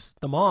leaves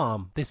the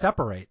mom. They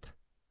separate.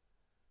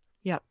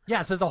 Yep.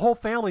 Yeah, so the whole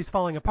family's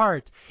falling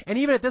apart. And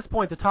even at this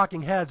point, the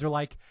talking heads are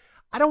like,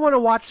 I don't want to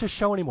watch this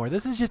show anymore.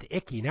 This is just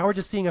icky. Now we're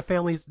just seeing a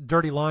family's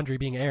dirty laundry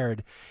being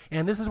aired.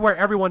 And this is where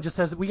everyone just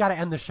says, we got to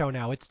end the show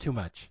now. It's too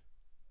much.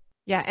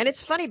 Yeah, and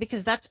it's funny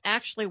because that's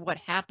actually what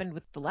happened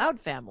with the Loud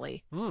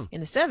family in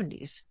the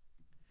 70s.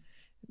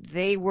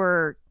 They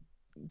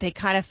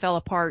kind of fell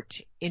apart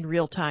in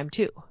real time,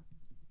 too.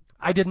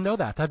 I didn't know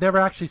that. I've never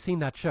actually seen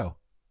that show.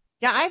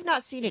 Yeah, I've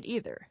not seen it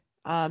either.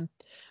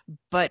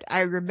 But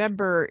I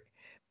remember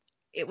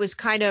it was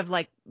kind of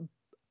like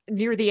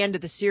near the end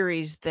of the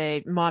series,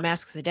 the mom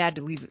asks the dad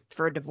to leave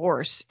for a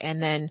divorce,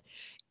 and then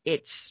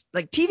it's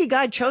like TV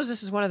Guide chose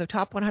this as one of the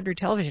top 100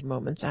 television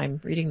moments.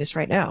 I'm reading this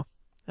right now.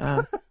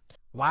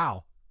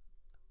 Wow.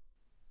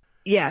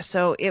 Yeah,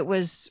 so it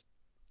was.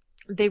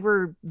 They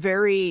were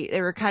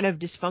kind of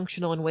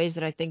dysfunctional in ways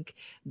that I think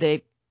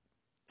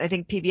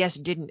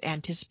PBS didn't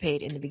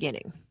anticipate in the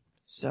beginning.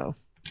 So.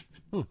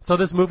 So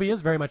this movie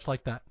is very much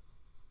like that.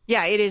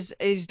 Yeah, it is.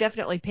 It is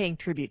definitely paying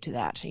tribute to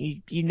that.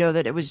 You know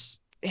that it was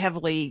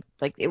heavily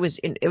like it was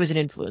an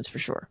influence for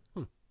sure.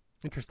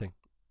 Interesting.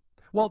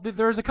 Well,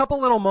 there's a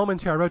couple little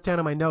moments here I wrote down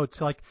in my notes.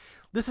 Like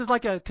this is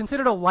like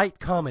considered a light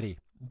comedy,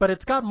 but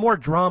it's got more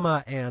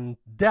drama and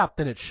depth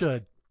than it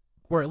should,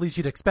 or at least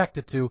you'd expect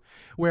it to.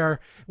 Where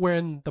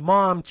when the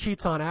mom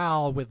cheats on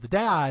Al with the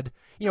dad,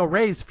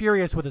 Ray's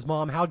furious with his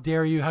mom. How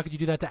dare you? How could you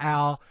do that to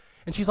Al?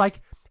 And she's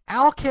like,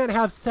 Al can't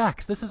have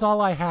sex. This is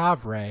all I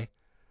have, Ray.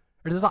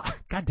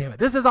 God damn it.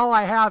 This is all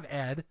I have,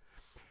 Ed.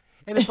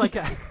 And it's like,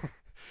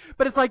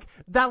 but it's like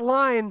that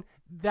line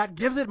that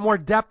gives it more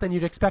depth than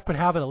you'd expect would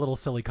have in a little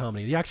silly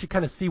comedy. You actually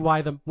kind of see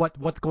why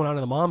what's going on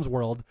in the mom's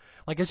world.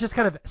 Like it's just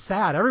kind of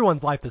sad.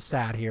 Everyone's life is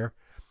sad here.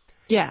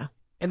 Yeah.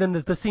 And then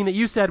the scene that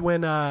you said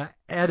when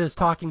Ed is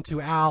talking to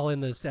Al at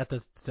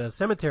the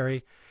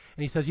cemetery,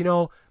 and he says,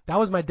 that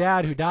was my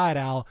dad who died,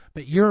 Al,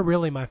 but you're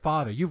really my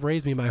father. You've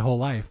raised me my whole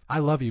life. I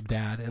love you,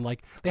 Dad. And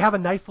like they have a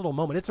nice little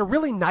moment. It's a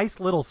really nice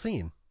little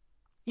scene.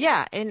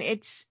 Yeah, and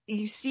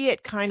you see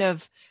it kind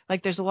of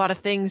like there's a lot of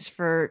things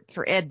for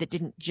Ed that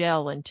didn't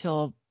gel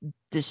until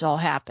this all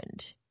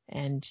happened.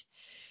 And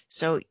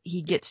so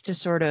he gets to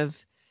sort of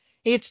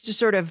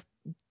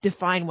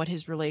define what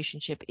his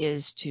relationship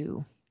is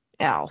to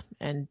Al.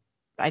 And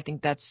I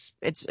think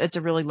it's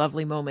a really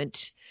lovely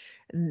moment.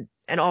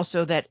 And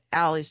also that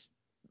Al is,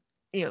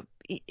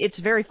 it's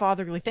a very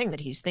fatherly thing that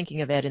he's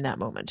thinking of Ed in that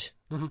moment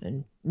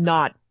and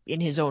not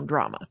in his own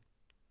drama.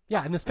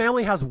 Yeah, and this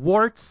family has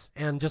warts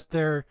and just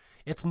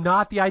it's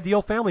not the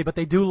ideal family, but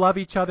they do love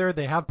each other.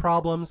 They have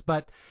problems,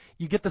 but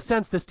you get the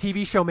sense this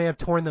TV show may have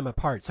torn them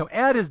apart. So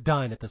Ed is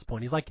done at this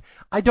point. He's like,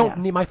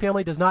 my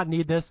family does not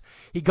need this.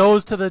 He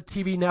goes to the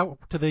TV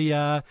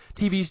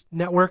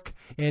network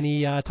and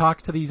he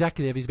talks to the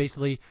executive. He's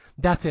basically,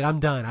 that's it.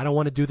 I'm done. I don't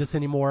want to do this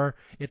anymore.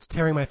 It's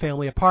tearing my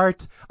family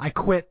apart. I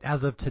quit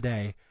as of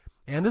today.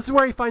 And this is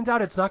where he finds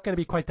out it's not going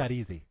to be quite that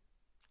easy.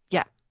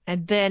 Yeah.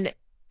 And then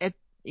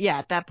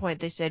at that point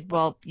they said,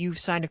 well, you've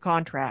signed a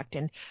contract.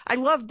 And I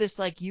love this,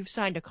 like, you've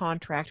signed a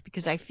contract,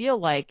 because I feel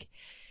like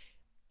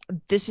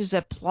this is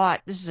a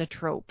plot, this is a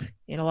trope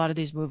in a lot of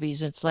these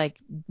movies. It's like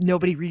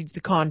nobody reads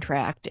the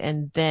contract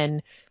and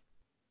then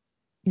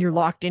you're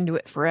locked into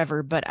it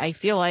forever. But I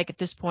feel like at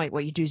this point,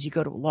 what you do is you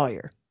go to a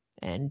lawyer,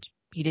 and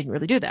he didn't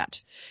really do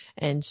that.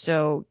 And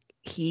so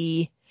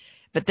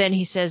but then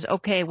he says,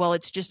 okay, well,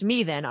 it's just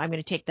me then. I'm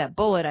going to take that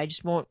bullet. I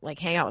just won't like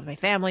hang out with my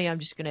family. I'm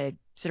just going to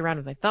sit around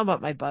with my thumb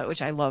up my butt,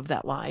 which I love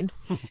that line.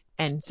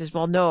 And says,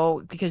 well,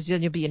 no, because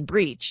then you'll be in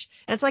breach.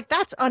 And it's like,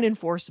 that's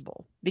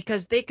unenforceable,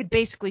 because they could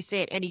basically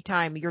say at any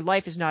time, your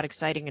life is not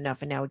exciting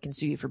enough and now we can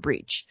sue you for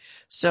breach.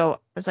 So I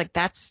was like,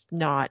 that's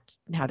not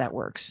how that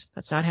works.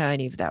 That's not how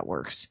any of that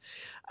works.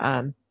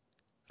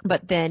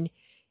 But then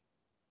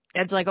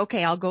Ed's like,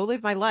 okay, I'll go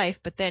live my life,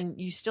 but then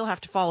you still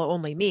have to follow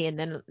only me. And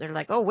then they're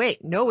like, oh,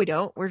 wait, no, we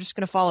don't. We're just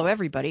going to follow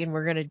everybody. And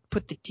we're going to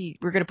put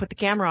the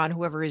camera on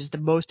whoever is the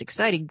most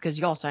exciting, because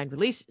you all signed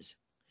releases.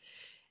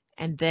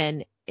 And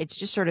then it's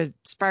just sort of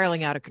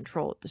spiraling out of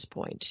control at this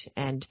point.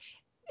 And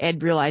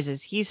Ed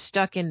realizes he's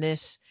stuck in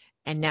this,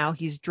 and now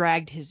he's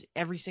dragged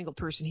every single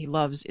person he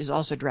loves is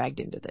also dragged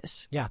into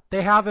this. Yeah,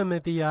 they have him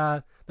at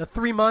the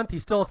 3 month.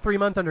 He's still a 3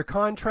 month under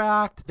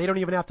contract. They don't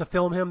even have to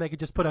film him. They could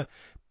just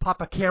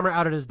pop a camera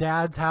out at his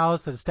dad's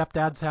house, at his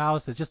stepdad's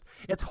house.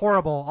 It's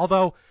horrible.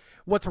 Although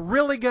what's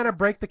really gonna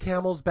break the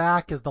camel's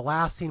back is the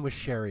last scene with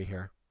Sherry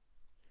here.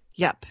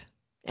 Yep.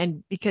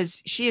 And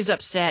because she is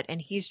upset, and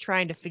he's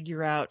trying to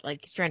figure out, like,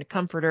 he's trying to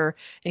comfort her,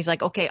 and he's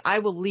like, okay, I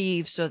will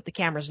leave so that the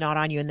camera's not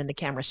on you, and then the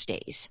camera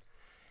stays.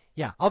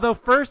 Yeah. Although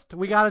first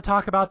we got to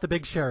talk about the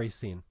big Sherry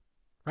scene.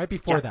 Right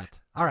before that.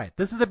 All right.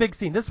 This is a big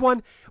scene. This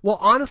one will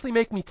honestly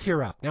make me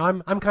tear up. Now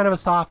I'm kind of a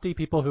softie.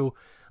 People who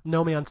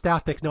know me on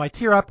Staff Picks know I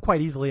tear up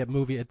quite easily at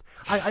movie.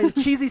 I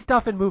cheesy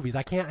stuff in movies.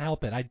 I can't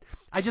help it.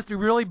 I just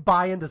really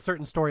buy into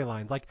certain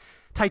storylines. Like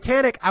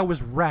Titanic, I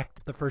was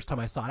wrecked the first time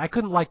I saw it. I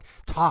couldn't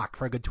talk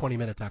for a good 20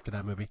 minutes after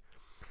that movie.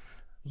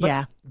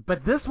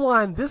 But this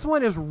one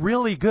is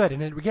really good.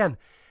 And again,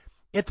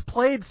 it's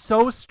played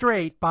so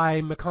straight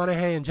by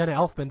McConaughey and Jenna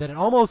Elfman that it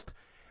almost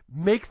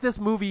makes this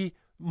movie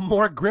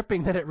more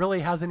gripping than it really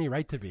has any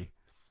right to be.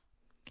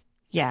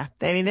 Yeah,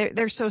 I mean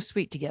they're so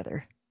sweet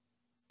together.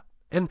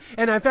 And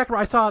in fact,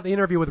 I saw the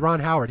interview with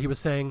Ron Howard. He was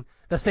saying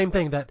the same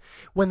thing, that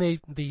when they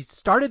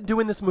started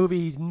doing this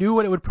movie, he knew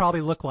what it would probably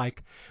look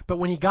like. But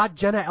when he got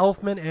Jenna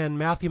Elfman and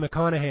Matthew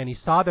McConaughey and he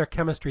saw their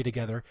chemistry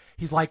together,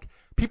 he's like,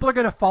 people are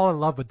going to fall in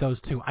love with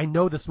those two. I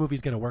know this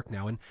movie's going to work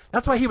now. And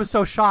that's why he was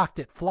so shocked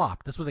it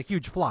flopped. This was a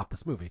huge flop,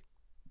 this movie.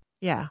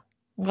 Yeah.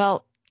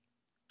 Well,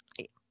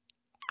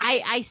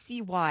 I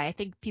see why. I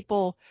think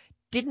people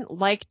didn't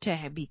like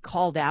to be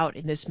called out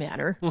in this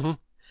manner. Mm-hmm.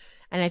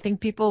 And I think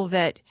people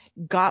that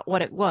got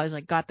what it was,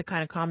 like got the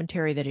kind of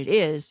commentary that it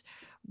is,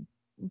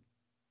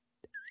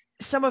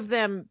 some of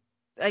them,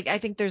 like, I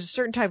think there's a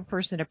certain type of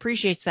person that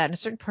appreciates that, and a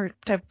certain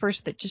type of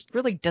person that just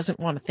really doesn't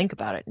want to think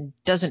about it and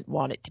doesn't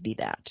want it to be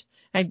that.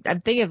 I'm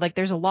thinking of, like,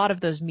 there's a lot of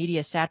those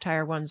media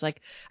satire ones.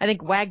 Like, I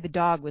think Wag the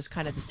Dog was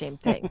kind of the same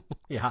thing.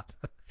 Yeah.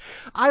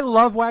 I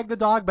love Wag the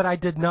Dog, but I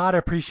did not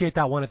appreciate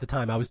that one at the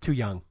time. I was too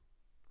young.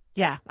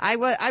 Yeah, I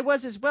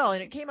was as well,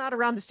 and it came out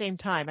around the same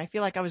time. I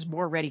feel like I was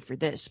more ready for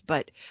this,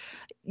 but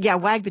yeah,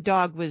 Wag the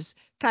Dog was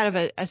kind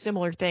of a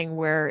similar thing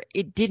where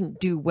it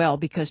didn't do well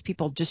because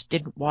people just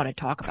didn't want to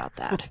talk about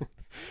that.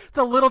 It's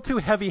a little too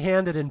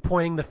heavy-handed in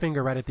pointing the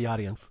finger right at the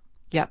audience.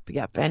 Yep.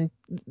 And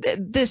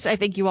this, I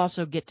think you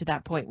also get to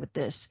that point with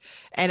this.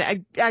 And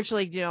I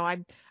actually,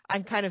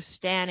 I'm kind of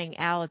standing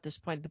Al at this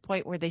point, the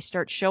point where they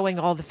start showing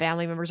all the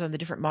family members on the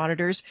different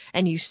monitors,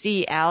 and you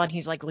see Al and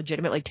he's like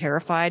legitimately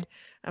terrified.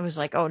 I was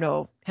like, oh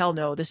no, hell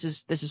no, this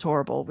is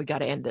horrible. We got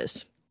to end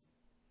this.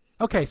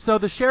 Okay, so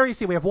the Sherry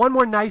scene, we have one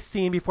more nice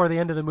scene before the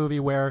end of the movie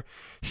where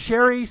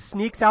Sherry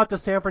sneaks out to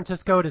San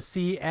Francisco to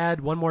see Ed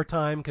one more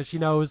time because she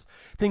knows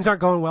things aren't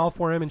going well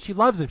for him, and she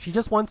loves him. She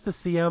just wants to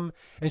see him,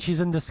 and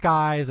she's in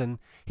disguise, and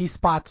he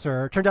spots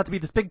her. It turns out to be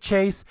this big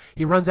chase.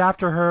 He runs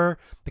after her.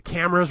 The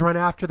cameras run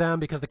after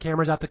them because the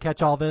cameras have to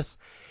catch all this.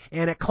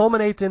 And it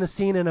culminates in a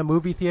scene in a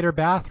movie theater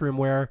bathroom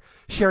where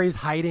Sherry's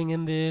hiding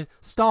in the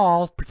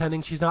stall,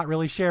 pretending she's not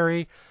really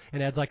Sherry.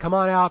 And Ed's like, come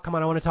on out, come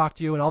on, I want to talk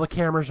to you. And all the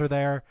cameras are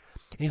there.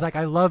 And he's like,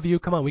 I love you.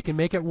 Come on, we can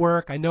make it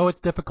work. I know it's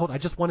difficult. I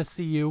just want to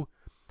see you.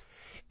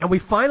 And we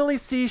finally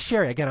see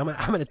Sherry. Again, I'm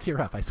going to tear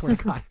up, I swear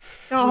to God.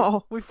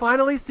 Oh. We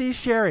finally see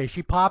Sherry.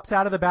 She pops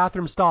out of the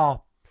bathroom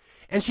stall.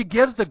 And she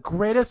gives the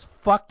greatest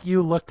fuck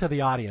you look to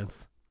the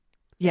audience.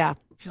 Yeah.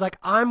 She's like,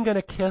 I'm going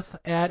to kiss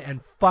Ed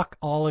and fuck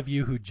all of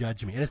you who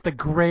judge me. And it's the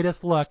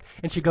greatest look.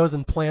 And she goes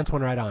and plants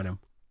one right on him.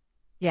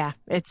 Yeah,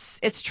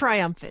 it's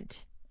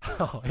triumphant.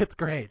 Oh, it's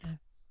great.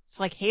 It's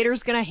like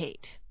haters gonna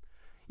hate.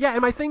 Yeah,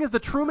 and my thing is the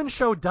Truman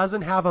Show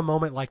doesn't have a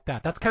moment like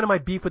that. That's kind of my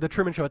beef with the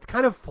Truman Show. It's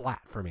kind of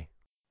flat for me.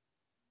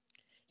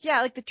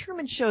 Yeah, like the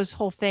Truman Show's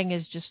whole thing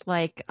is just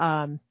like,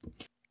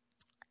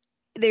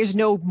 there's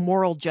no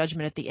moral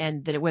judgment at the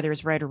end that whether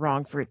it's right or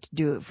wrong for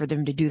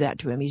them to do that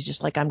to him. He's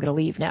just like, I'm gonna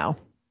leave now.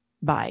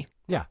 Bye.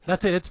 Yeah,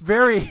 that's it. It's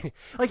very,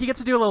 like he gets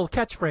to do a little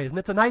catchphrase, and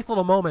it's a nice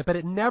little moment, but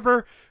it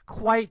never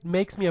quite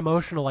makes me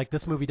emotional like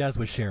this movie does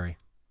with Sherry.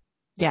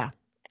 Yeah.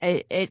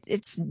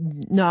 It's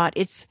not.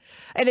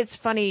 And it's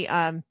funny.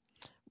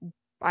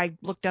 I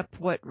looked up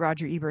what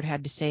Roger Ebert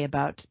had to say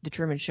about The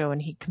Truman Show,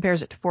 and he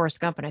compares it to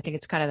Forrest Gump, and I think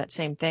it's kind of that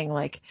same thing.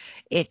 Like,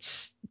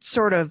 it's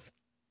sort of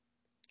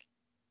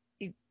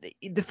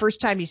the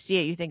first time you see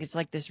it, you think it's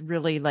like this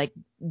really like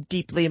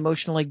deeply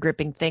emotionally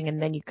gripping thing,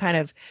 and then you kind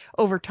of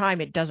over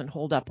time it doesn't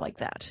hold up like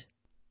that.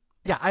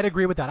 Yeah, I'd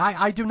agree with that.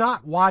 I do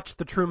not watch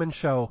The Truman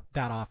Show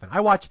that often. I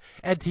watch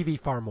EdTV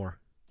far more.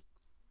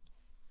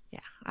 Yeah,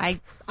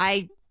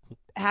 I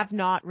have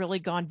not really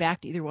gone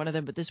back to either one of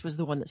them, but this was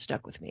the one that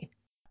stuck with me.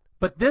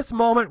 But this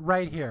moment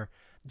right here,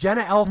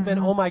 Jenna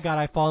Elfman, oh my God,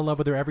 I fall in love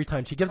with her every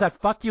time. She gives that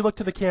fuck you look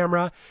to the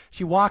camera.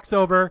 She walks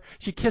over,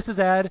 she kisses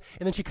Ed,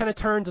 and then she kind of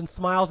turns and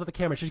smiles at the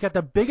camera. She's got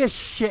the biggest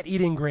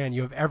shit-eating grin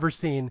you have ever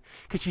seen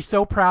because she's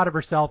so proud of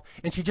herself,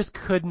 and she just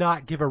could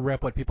not give a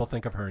rip what people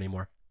think of her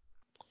anymore.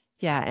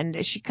 Yeah,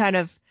 and she kind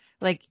of,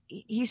 like,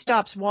 he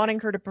stops wanting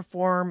her to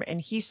perform,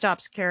 and he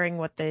stops caring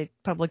what the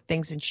public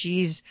thinks, and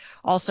she's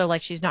also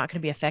like she's not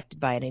going to be affected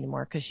by it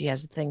anymore because she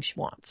has the thing she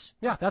wants.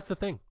 Yeah, that's the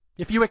thing.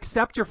 If you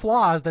accept your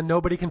flaws, then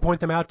nobody can point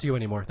them out to you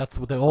anymore. That's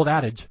the old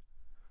adage.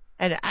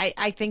 And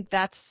I think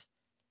that's,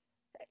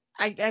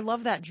 I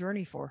love that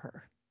journey for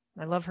her.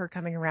 I love her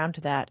coming around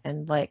to that,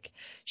 and like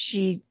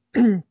she's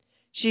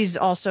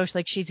also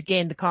like she's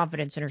gained the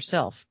confidence in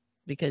herself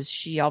because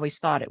she always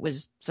thought it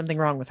was something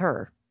wrong with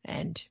her,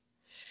 and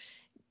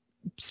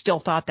still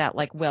thought that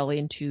like well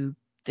into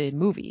the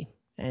movie,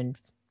 and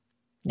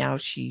now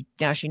she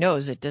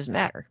knows it doesn't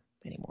matter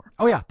anymore.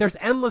 Oh yeah, there's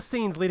endless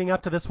scenes leading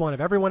up to this one of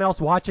everyone else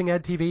watching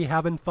EdTV,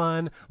 having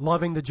fun,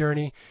 loving the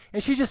journey,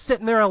 and she's just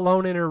sitting there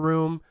alone in her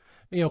room,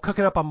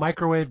 cooking up a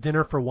microwave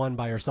dinner for one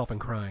by herself and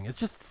crying. It's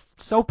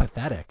just so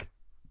pathetic.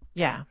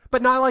 Yeah.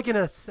 But not like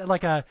in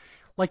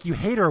like you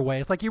hate her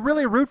way. It's like you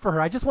really root for her.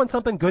 I just want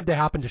something good to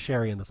happen to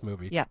Sherry in this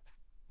movie. Yeah.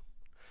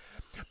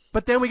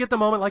 But then we get the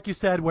moment, like you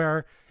said,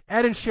 where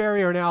Ed and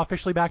Sherry are now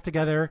officially back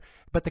together,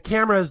 but the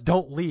cameras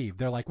don't leave.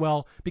 They're like,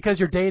 well, because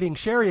you're dating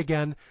Sherry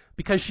again,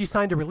 because she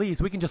signed a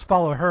release, we can just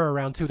follow her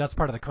around too. That's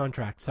part of the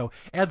contract. So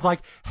Ed's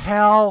like,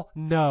 hell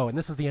no. And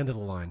this is the end of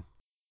the line.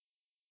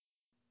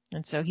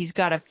 And so he's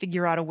got to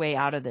figure out a way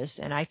out of this.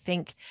 And I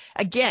think,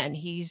 again,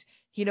 he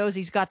knows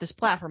he's got this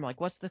platform.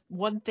 Like, what's the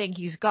one thing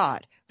he's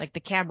got? Like, the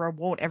camera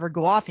won't ever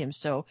go off him.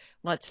 So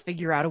let's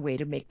figure out a way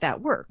to make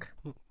that work.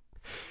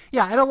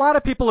 Yeah, and a lot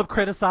of people have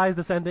criticized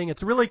this ending.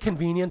 It's really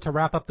convenient to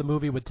wrap up the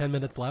movie with 10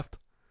 minutes left.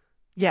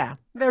 Yeah.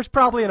 There's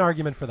probably an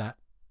argument for that.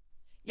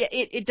 Yeah,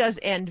 it does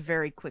end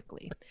very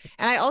quickly.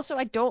 And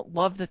I don't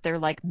love that they're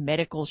like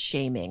medical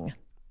shaming.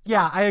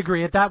 Yeah, I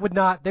agree. They would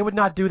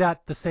not do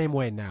that the same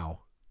way now.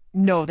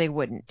 No, they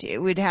wouldn't. It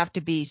would have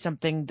to be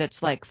something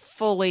that's like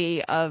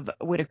fully of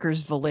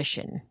Whitaker's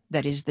volition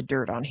that is the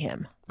dirt on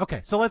him.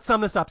 Okay, so let's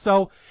sum this up.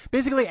 So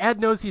basically,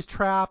 Ed knows he's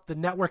trapped. The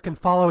network can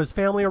follow his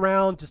family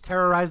around, just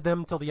terrorize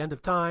them till the end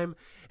of time.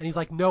 And he's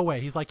like, no way.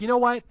 He's like, you know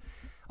what?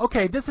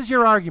 Okay, this is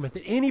your argument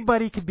that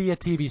anybody could be a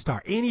TV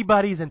star.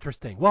 Anybody's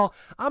interesting. Well,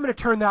 I'm going to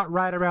turn that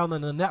right around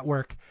on the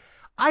network.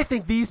 I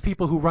think these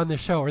people who run this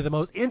show are the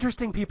most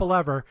interesting people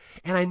ever,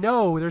 and I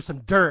know there's some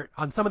dirt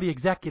on some of the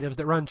executives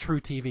that run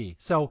True TV.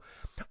 So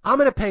I'm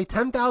going to pay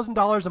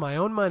 $10,000 of my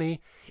own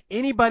money.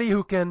 Anybody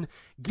who can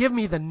give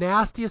me the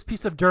nastiest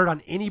piece of dirt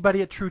on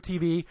anybody at True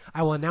TV,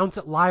 I will announce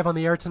it live on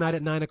the air tonight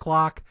at 9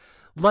 o'clock.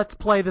 Let's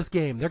play this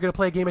game. They're going to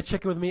play a game of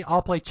chicken with me.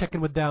 I'll play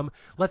chicken with them.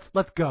 Let's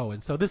go.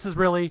 And so this is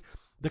really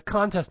the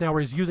contest now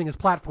where he's using his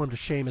platform to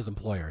shame his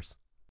employers.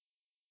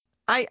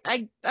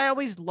 I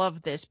always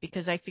love this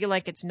because I feel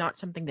like it's not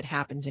something that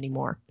happens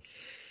anymore.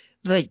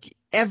 Like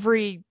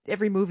every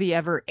movie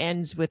ever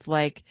ends with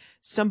like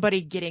somebody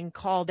getting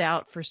called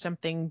out for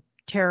something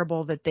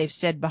terrible that they've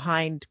said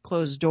behind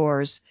closed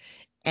doors,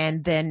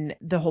 and then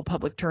the whole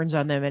public turns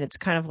on them, and it's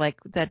kind of like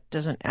that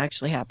doesn't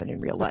actually happen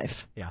in real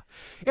life. Yeah.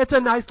 It's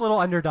a nice little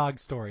underdog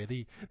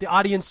story. The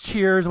audience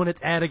cheers when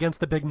it's Ed against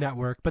the big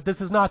network, but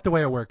this is not the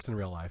way it works in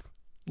real life.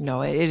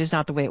 No, it is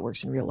not the way it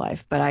works in real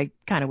life, but I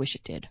kind of wish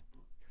it did.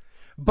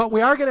 But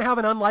we are going to have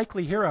an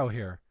unlikely hero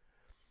here.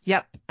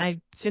 Yep,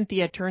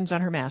 Cynthia turns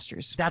on her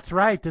masters. That's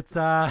right. It's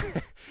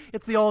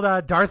it's the old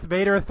Darth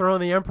Vader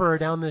throwing the Emperor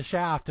down the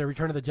shaft at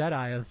Return of the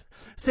Jedi. As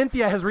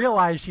Cynthia has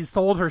realized she's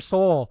sold her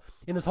soul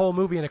in this whole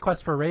movie in a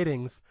quest for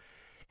ratings,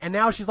 and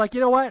now she's like,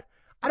 you know what?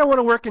 I don't want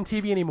to work in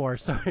TV anymore.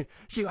 So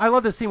I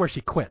love this scene where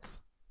she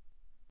quits.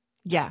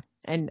 Yeah,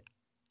 and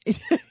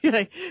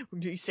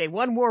you say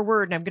one more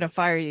word and I'm gonna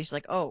fire you. She's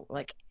like, oh,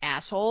 like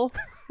asshole.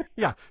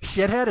 Yeah,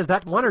 shithead. Is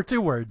that one or two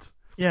words?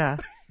 Yeah.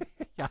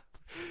 Yeah.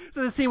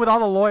 So the scene with all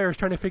the lawyers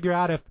trying to figure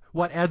out if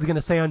what Ed's going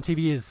to say on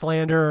TV is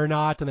slander or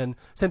not, and then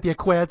Cynthia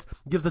quits,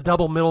 gives the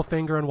double middle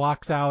finger, and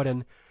walks out.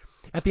 And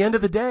at the end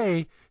of the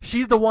day,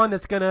 she's the one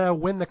that's going to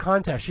win the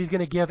contest. She's going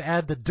to give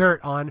Ed the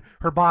dirt on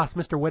her boss,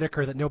 Mr.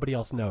 Whitaker, that nobody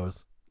else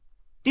knows.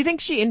 Do you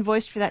think she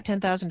invoiced for that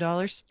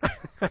 $10,000?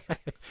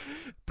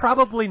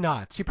 Probably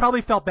not. She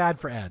probably felt bad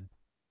for Ed.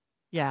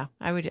 Yeah,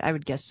 I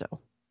would guess so.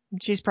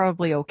 She's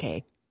probably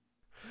okay.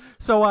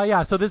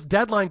 So this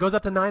deadline goes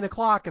up to 9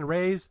 o'clock, and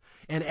Ray's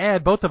and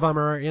Ed, both of them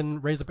are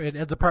in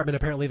Ed's apartment.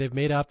 Apparently, they've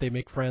made up, they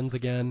make friends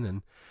again,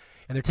 and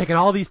they're taking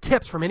all these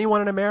tips from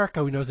anyone in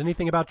America who knows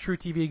anything about True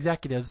TV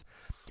executives.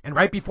 And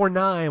right before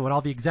 9, when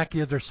all the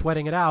executives are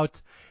sweating it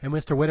out, and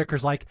Mr.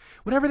 Whitaker's like,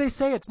 whatever they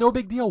say, it's no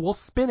big deal. We'll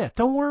spin it.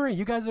 Don't worry.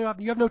 You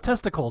have no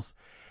testicles.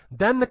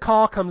 Then the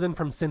call comes in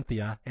from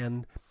Cynthia,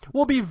 and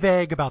we'll be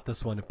vague about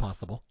this one if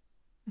possible.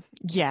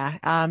 Yeah,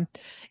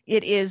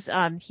 it is.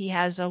 He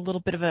has a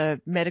little bit of a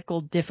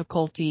medical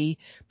difficulty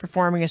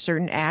performing a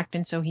certain act,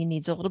 and so he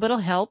needs a little bit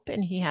of help,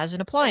 and he has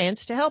an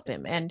appliance to help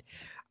him. And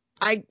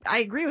I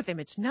agree with him.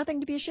 It's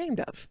nothing to be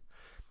ashamed of.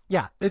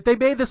 Yeah, if they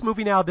made this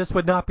movie now, this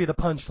would not be the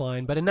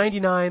punchline. But in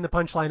 99, the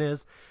punchline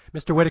is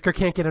Mr. Whitaker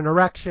can't get an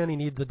erection. He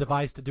needs a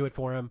device to do it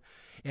for him.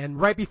 And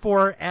right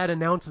before Ed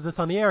announces this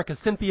on the air, because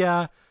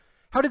Cynthia,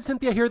 how did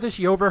Cynthia hear this?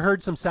 She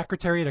overheard some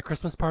secretary at a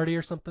Christmas party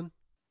or something?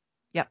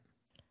 Yep.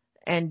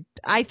 And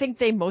I think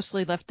they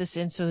mostly left this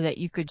in so that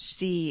you could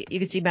see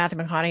Matthew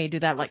McConaughey do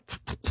that, like,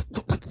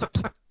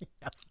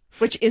 Yes.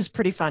 which is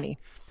pretty funny.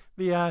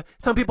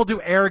 Some people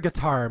do air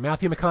guitar.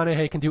 Matthew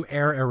McConaughey can do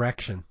air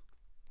erection.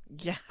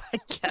 Yeah, I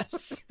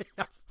guess.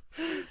 Yes.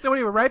 So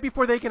anyway, right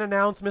before they can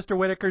announce Mr.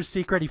 Whitaker's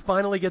secret, he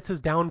finally gets his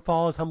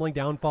downfall, his humbling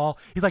downfall.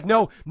 He's like,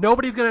 no,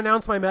 nobody's going to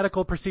announce my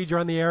medical procedure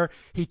on the air.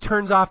 He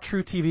turns off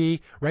True TV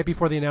right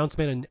before the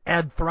announcement, and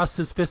Ed thrusts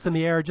his fist in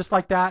the air. Just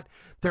like that,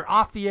 they're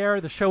off the air,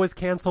 the show is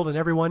canceled, and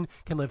everyone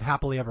can live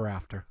happily ever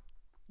after.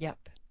 Yep.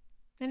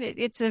 And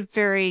it's a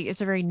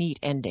very neat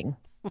ending.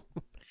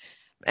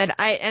 And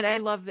I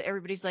love that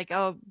everybody's like,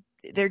 oh,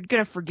 they're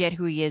going to forget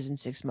who he is in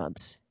 6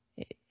 months.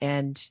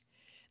 And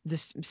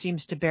this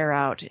seems to bear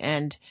out,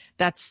 and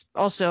that's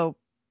also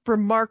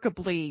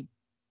remarkably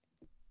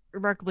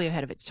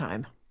ahead of its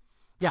time.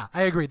 Yeah,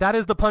 I agree. That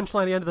is the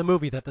punchline at the end of the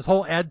movie, that this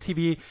whole Ed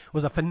TV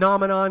was a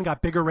phenomenon,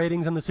 got bigger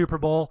ratings in the Super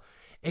Bowl.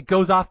 It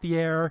goes off the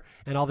air,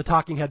 and all the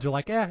talking heads are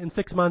like, in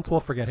 6 months,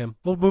 we'll forget him.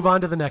 We'll move on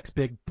to the next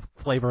big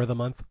flavor of the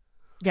month.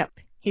 Yep.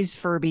 He's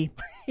Furby.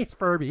 He's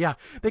Furby, yeah.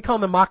 They call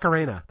him the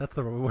Macarena. That's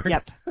the word.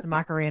 Yep, the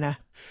Macarena.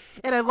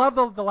 And I love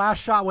the last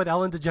shot with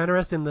Ellen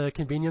DeGeneres in the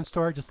convenience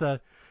store, just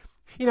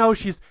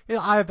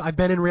I've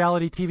been in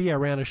reality TV. I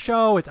ran a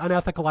show. It's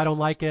unethical. I don't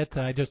like it.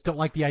 I just don't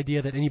like the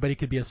idea that anybody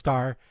could be a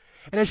star.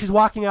 And as she's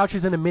walking out,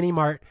 she's in a mini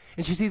mart,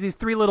 and she sees these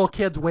 3 little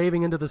kids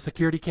waving into the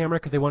security camera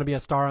because they want to be a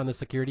star on the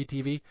security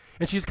TV.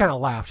 And she just kind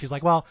of laughs. She's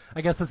like, well,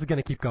 I guess this is going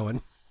to keep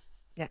going.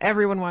 Yeah,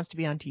 everyone wants to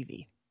be on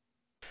TV.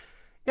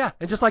 Yeah,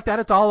 and just like that,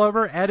 it's all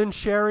over. Ed and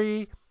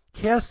Sherry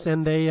kiss,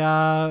 and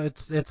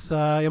it's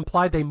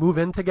implied they move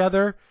in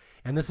together.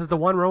 And this is the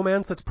one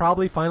romance that's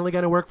probably finally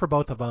going to work for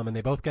both of them, and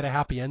they both get a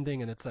happy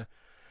ending. And it's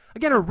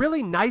a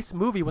really nice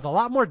movie with a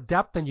lot more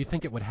depth than you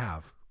think it would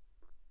have.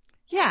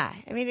 Yeah,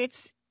 I mean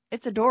it's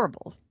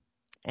adorable,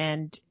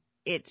 and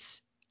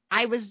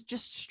I was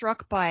just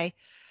struck by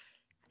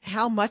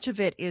how much of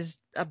it is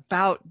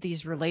about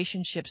these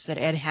relationships that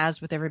Ed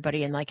has with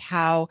everybody, and like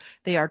how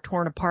they are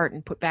torn apart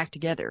and put back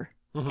together,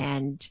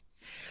 and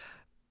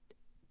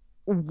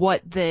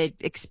what the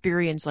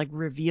experience like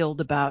revealed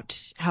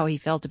about how he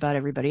felt about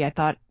everybody. I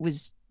thought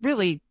was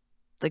really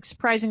like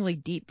surprisingly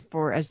deep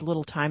for as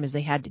little time as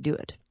they had to do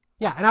it.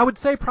 Yeah, and I would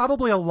say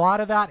probably a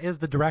lot of that is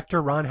the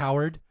director, Ron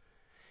Howard.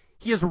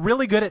 He is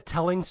really good at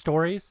telling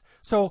stories.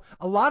 So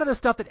a lot of the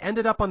stuff that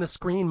ended up on the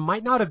screen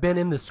might not have been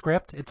in the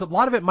script. A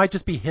lot of it might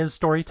just be his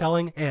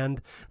storytelling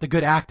and the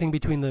good acting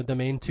between the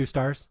main 2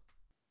 stars.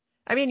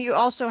 I mean, you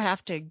also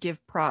have to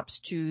give props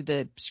to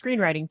the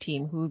screenwriting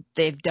team, who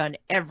they've done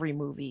every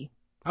movie.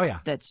 Oh yeah,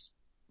 that's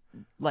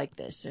like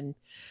this, and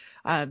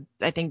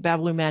I think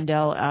Babaloo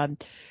Mandel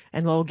and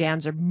Lowell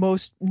Gans are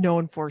most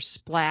known for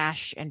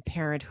Splash and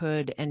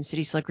Parenthood and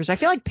City Slickers. I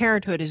feel like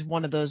Parenthood is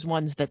one of those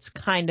ones that's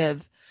kind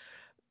of,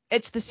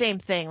 it's the same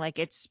thing. Like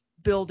it's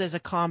billed as a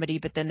comedy,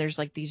 but then there's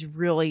like these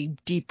really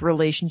deep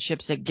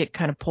relationships that get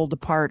kind of pulled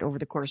apart over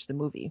the course of the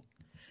movie.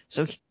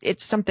 So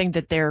it's something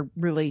that they're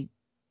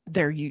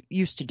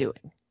used to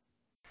doing.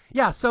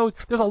 Yeah, so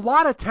there's a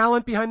lot of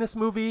talent behind this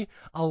movie,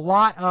 a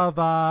lot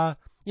of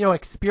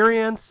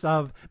experience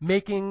of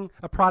making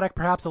a product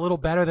perhaps a little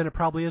better than it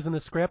probably is in the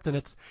script, and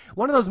it's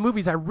one of those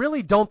movies I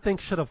really don't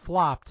think should have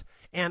flopped.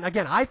 And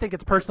again, I think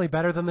it's personally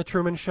better than The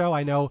Truman Show.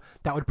 I know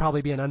that would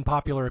probably be an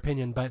unpopular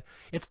opinion, but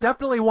it's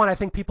definitely one I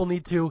think people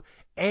need to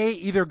A,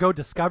 either go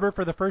discover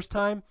for the first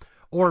time,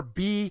 or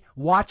B,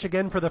 watch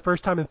again for the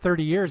first time in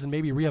 30 years and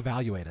maybe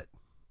reevaluate it.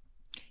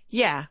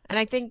 Yeah, and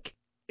I think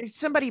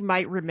somebody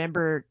might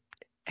remember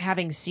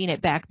having seen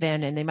it back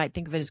then, and they might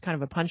think of it as kind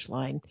of a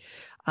punchline.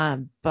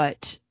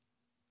 But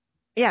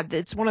yeah,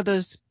 it's one of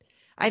those,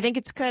 I think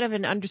it's kind of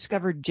an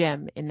undiscovered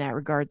gem in that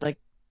regard. Like,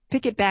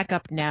 pick it back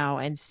up now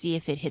and see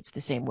if it hits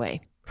the same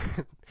way.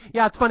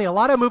 Yeah, it's funny. A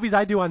lot of movies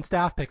I do on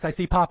Staff Picks, I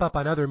see pop up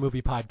on other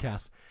movie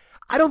podcasts.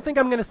 I don't think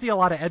I'm going to see a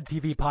lot of Ed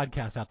TV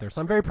podcasts out there,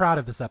 so I'm very proud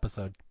of this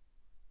episode.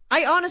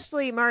 I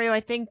honestly, Mario,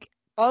 I think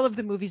all of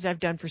the movies I've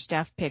done for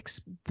Staff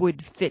Picks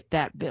would fit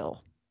that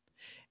bill.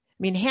 I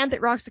mean, Hand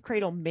That Rocks the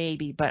Cradle,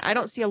 maybe, but I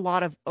don't see a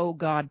lot of Oh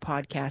God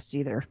podcasts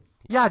either.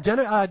 Yeah,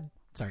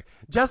 Sorry.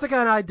 Jessica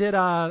and I did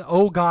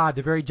Oh God,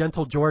 the very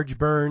gentle George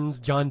Burns,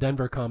 John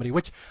Denver comedy,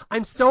 which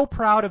I'm so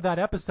proud of that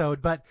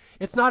episode, but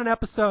it's not an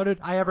episode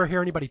I ever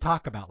hear anybody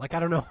talk about. Like, I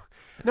don't know.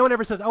 No one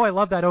ever says, oh, I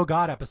love that Oh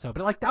God episode.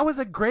 But, like, that was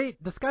a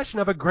great discussion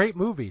of a great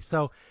movie.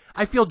 So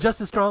I feel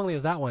just as strongly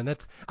as that one.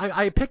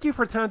 I pick you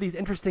for some of these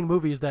interesting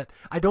movies that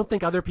I don't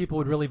think other people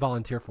would really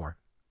volunteer for.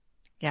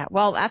 Yeah,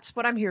 well, that's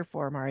what I'm here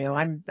for, Mario.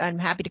 I'm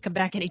happy to come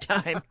back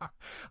anytime.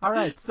 All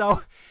right,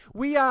 so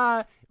we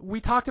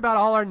talked about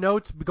all our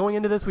notes going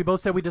into this. We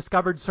both said we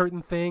discovered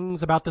certain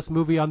things about this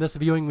movie on this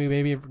viewing we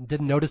maybe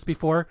didn't notice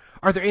before.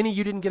 Are there any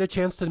you didn't get a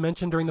chance to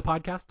mention during the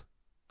podcast?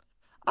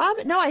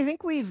 No, I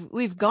think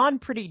we've gone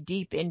pretty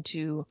deep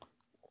into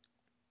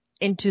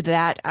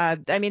that.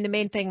 I mean, the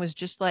main thing was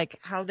just like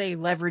how they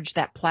leveraged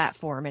that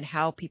platform and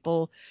how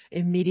people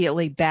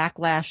immediately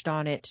backlashed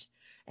on it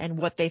and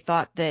what they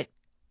thought that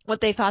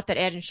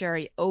Ed and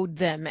Sherry owed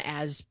them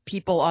as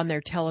people on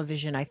their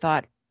television. I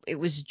thought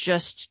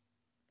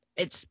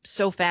it's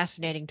so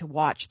fascinating to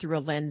watch through a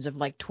lens of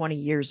like 20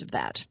 years of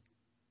that.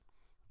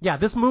 Yeah,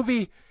 this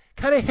movie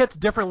kind of hits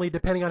differently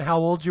depending on how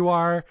old you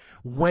are,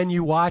 when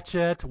you watch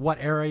it, what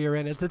era you're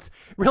in. It's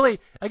really,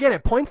 again,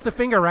 it points the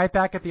finger right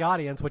back at the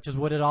audience, which is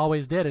what it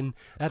always did, and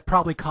that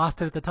probably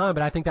cost it at the time,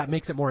 but I think that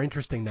makes it more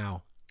interesting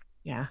now.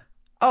 Yeah.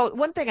 Oh,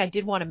 one thing I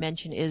did want to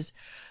mention is,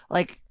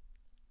 like,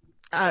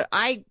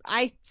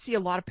 I see a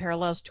lot of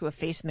parallels to A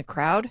Face in the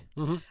Crowd,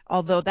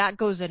 although that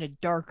goes in a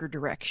darker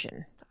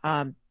direction.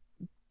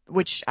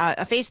 Which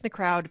A Face in the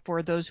Crowd,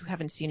 for those who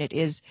haven't seen it,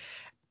 is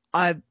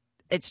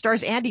it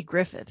stars Andy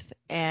Griffith,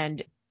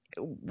 and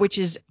which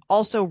is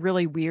also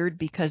really weird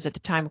because at the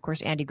time, of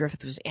course, Andy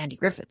Griffith was Andy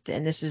Griffith,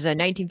 and this is a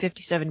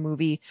 1957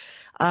 movie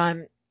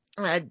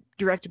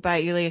directed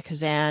by Elia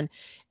Kazan,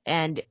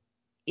 and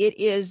it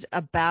is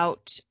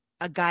about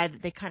a guy that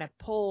they kind of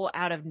pull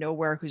out of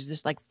nowhere who's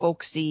this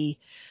folksy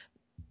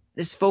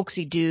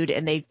dude,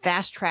 and they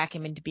fast track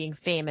him into being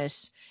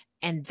famous,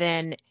 and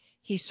then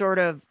he sort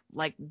of,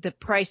 like, the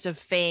price of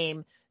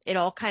fame, it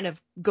all kind of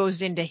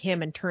goes into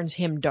him and turns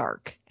him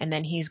dark, and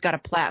then he's got a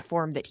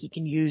platform that he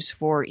can use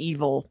for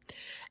evil,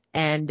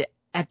 and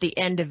at the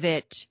end of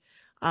it,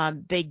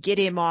 they get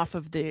him off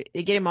of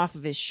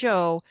his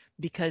show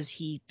because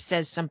he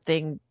says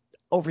something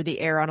over the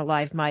air on a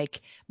live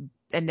mic,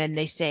 and then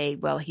they say,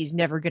 well, he's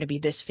never going to be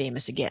this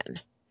famous again.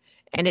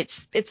 And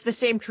it's the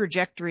same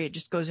trajectory. It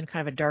just goes in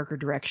kind of a darker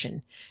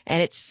direction.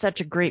 And it's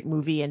such a great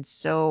movie, and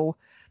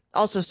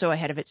also so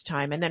ahead of its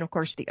time. And then, of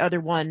course, the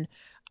other one,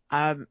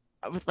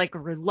 with like a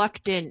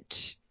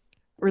reluctant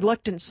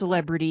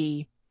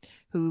celebrity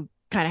who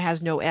kind of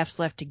has no F's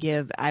left to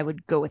give, I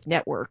would go with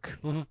Network,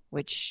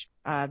 which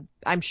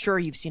I'm sure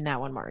you've seen that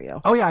one,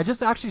 Mario. Oh, yeah, I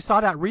just actually saw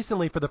that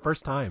recently for the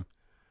first time.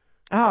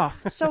 Oh,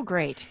 so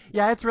great.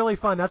 Yeah, it's really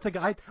fun.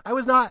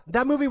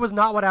 That movie was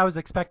not what I was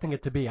expecting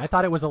it to be. I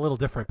thought it was a little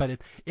different, but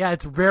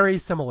it's very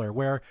similar,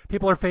 where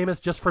people are famous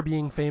just for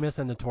being famous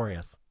and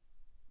notorious.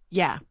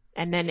 Yeah,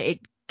 and then it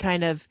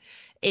kind of,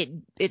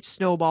 it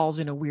snowballs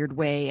in a weird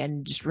way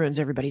and just ruins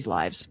everybody's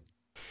lives.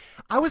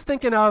 I was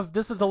thinking of,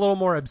 this is a little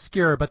more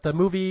obscure, but the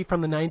movie from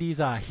the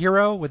 90s,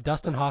 Hero with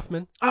Dustin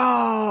Hoffman.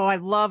 Oh, I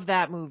love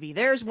that movie.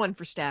 There's one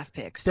for staff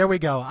picks. There we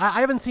go. I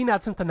haven't seen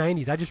that since the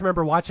 90s. I just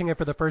remember watching it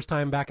for the first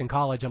time back in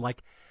college. I'm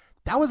like,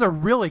 that was a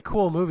really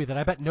cool movie that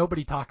I bet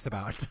nobody talks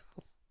about.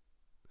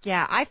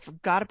 Yeah, I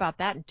forgot about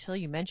that until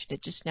you mentioned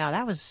it just now.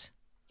 That was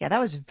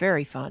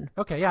very fun.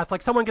 Okay, yeah, it's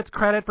like someone gets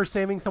credit for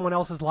saving someone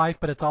else's life,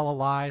 but it's all a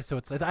lie. So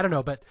I don't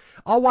know, but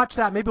I'll watch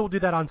that. Maybe we'll do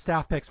that on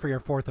staff picks for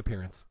your 4th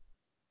appearance.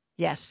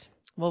 Yes.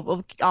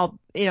 Well, I'll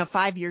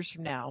 5 years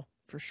from now,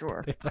 for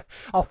sure.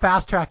 I'll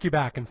fast track you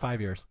back in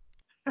 5 years.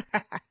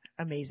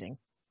 Amazing.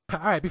 All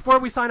right, before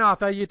we sign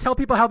off, you tell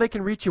people how they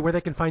can reach you, where they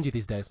can find you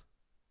these days.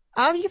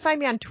 You can find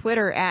me on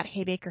Twitter at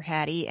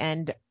HeyBakerHattie,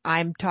 and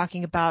I'm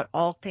talking about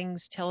all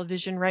things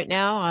television right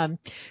now. Of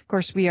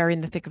course, we are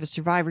in the thick of a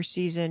Survivor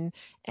season,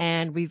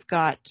 and we've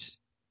got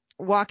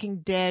Walking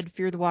Dead,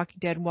 Fear the Walking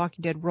Dead, and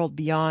Walking Dead World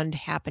Beyond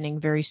happening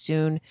very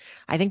soon.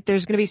 I think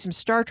there's going to be some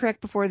Star Trek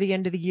before the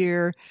end of the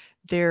year.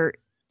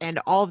 And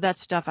all of that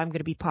stuff I'm going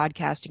to be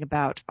podcasting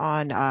about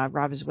on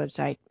Rob's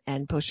website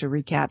and post show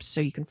recaps.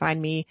 So you can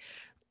find me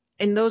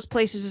in those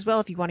places as well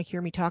if you want to hear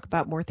me talk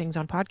about more things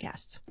on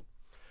podcasts.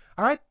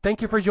 All right,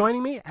 thank you for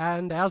joining me.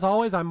 And as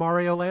always, I'm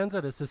Mario Lanza.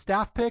 This is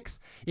Staff Picks.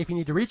 If you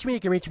need to reach me, you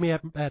can reach me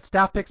at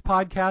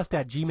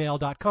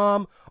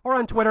staffpickspodcast@gmail.com or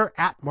on Twitter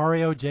at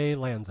Mario J.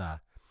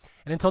 Lanza.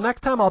 And until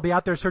next time, I'll be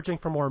out there searching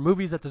for more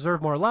movies that deserve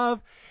more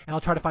love, and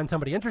I'll try to find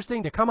somebody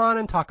interesting to come on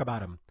and talk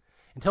about them.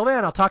 Until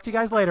then, I'll talk to you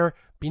guys later.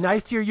 Be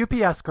nice to your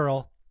UPS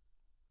girl.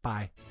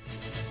 Bye.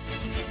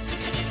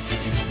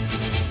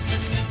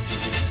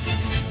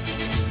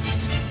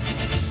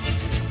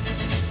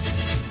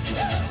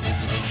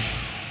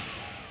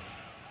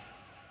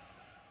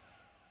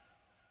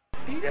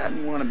 He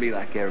doesn't want to be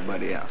like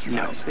everybody else, right?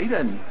 No. So he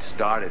doesn't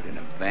start it in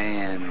a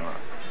van or a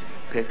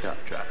pickup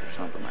truck or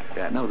something like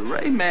that. No, the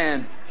Ray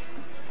Man,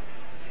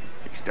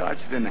 he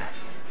starts it in a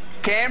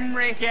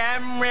Camry.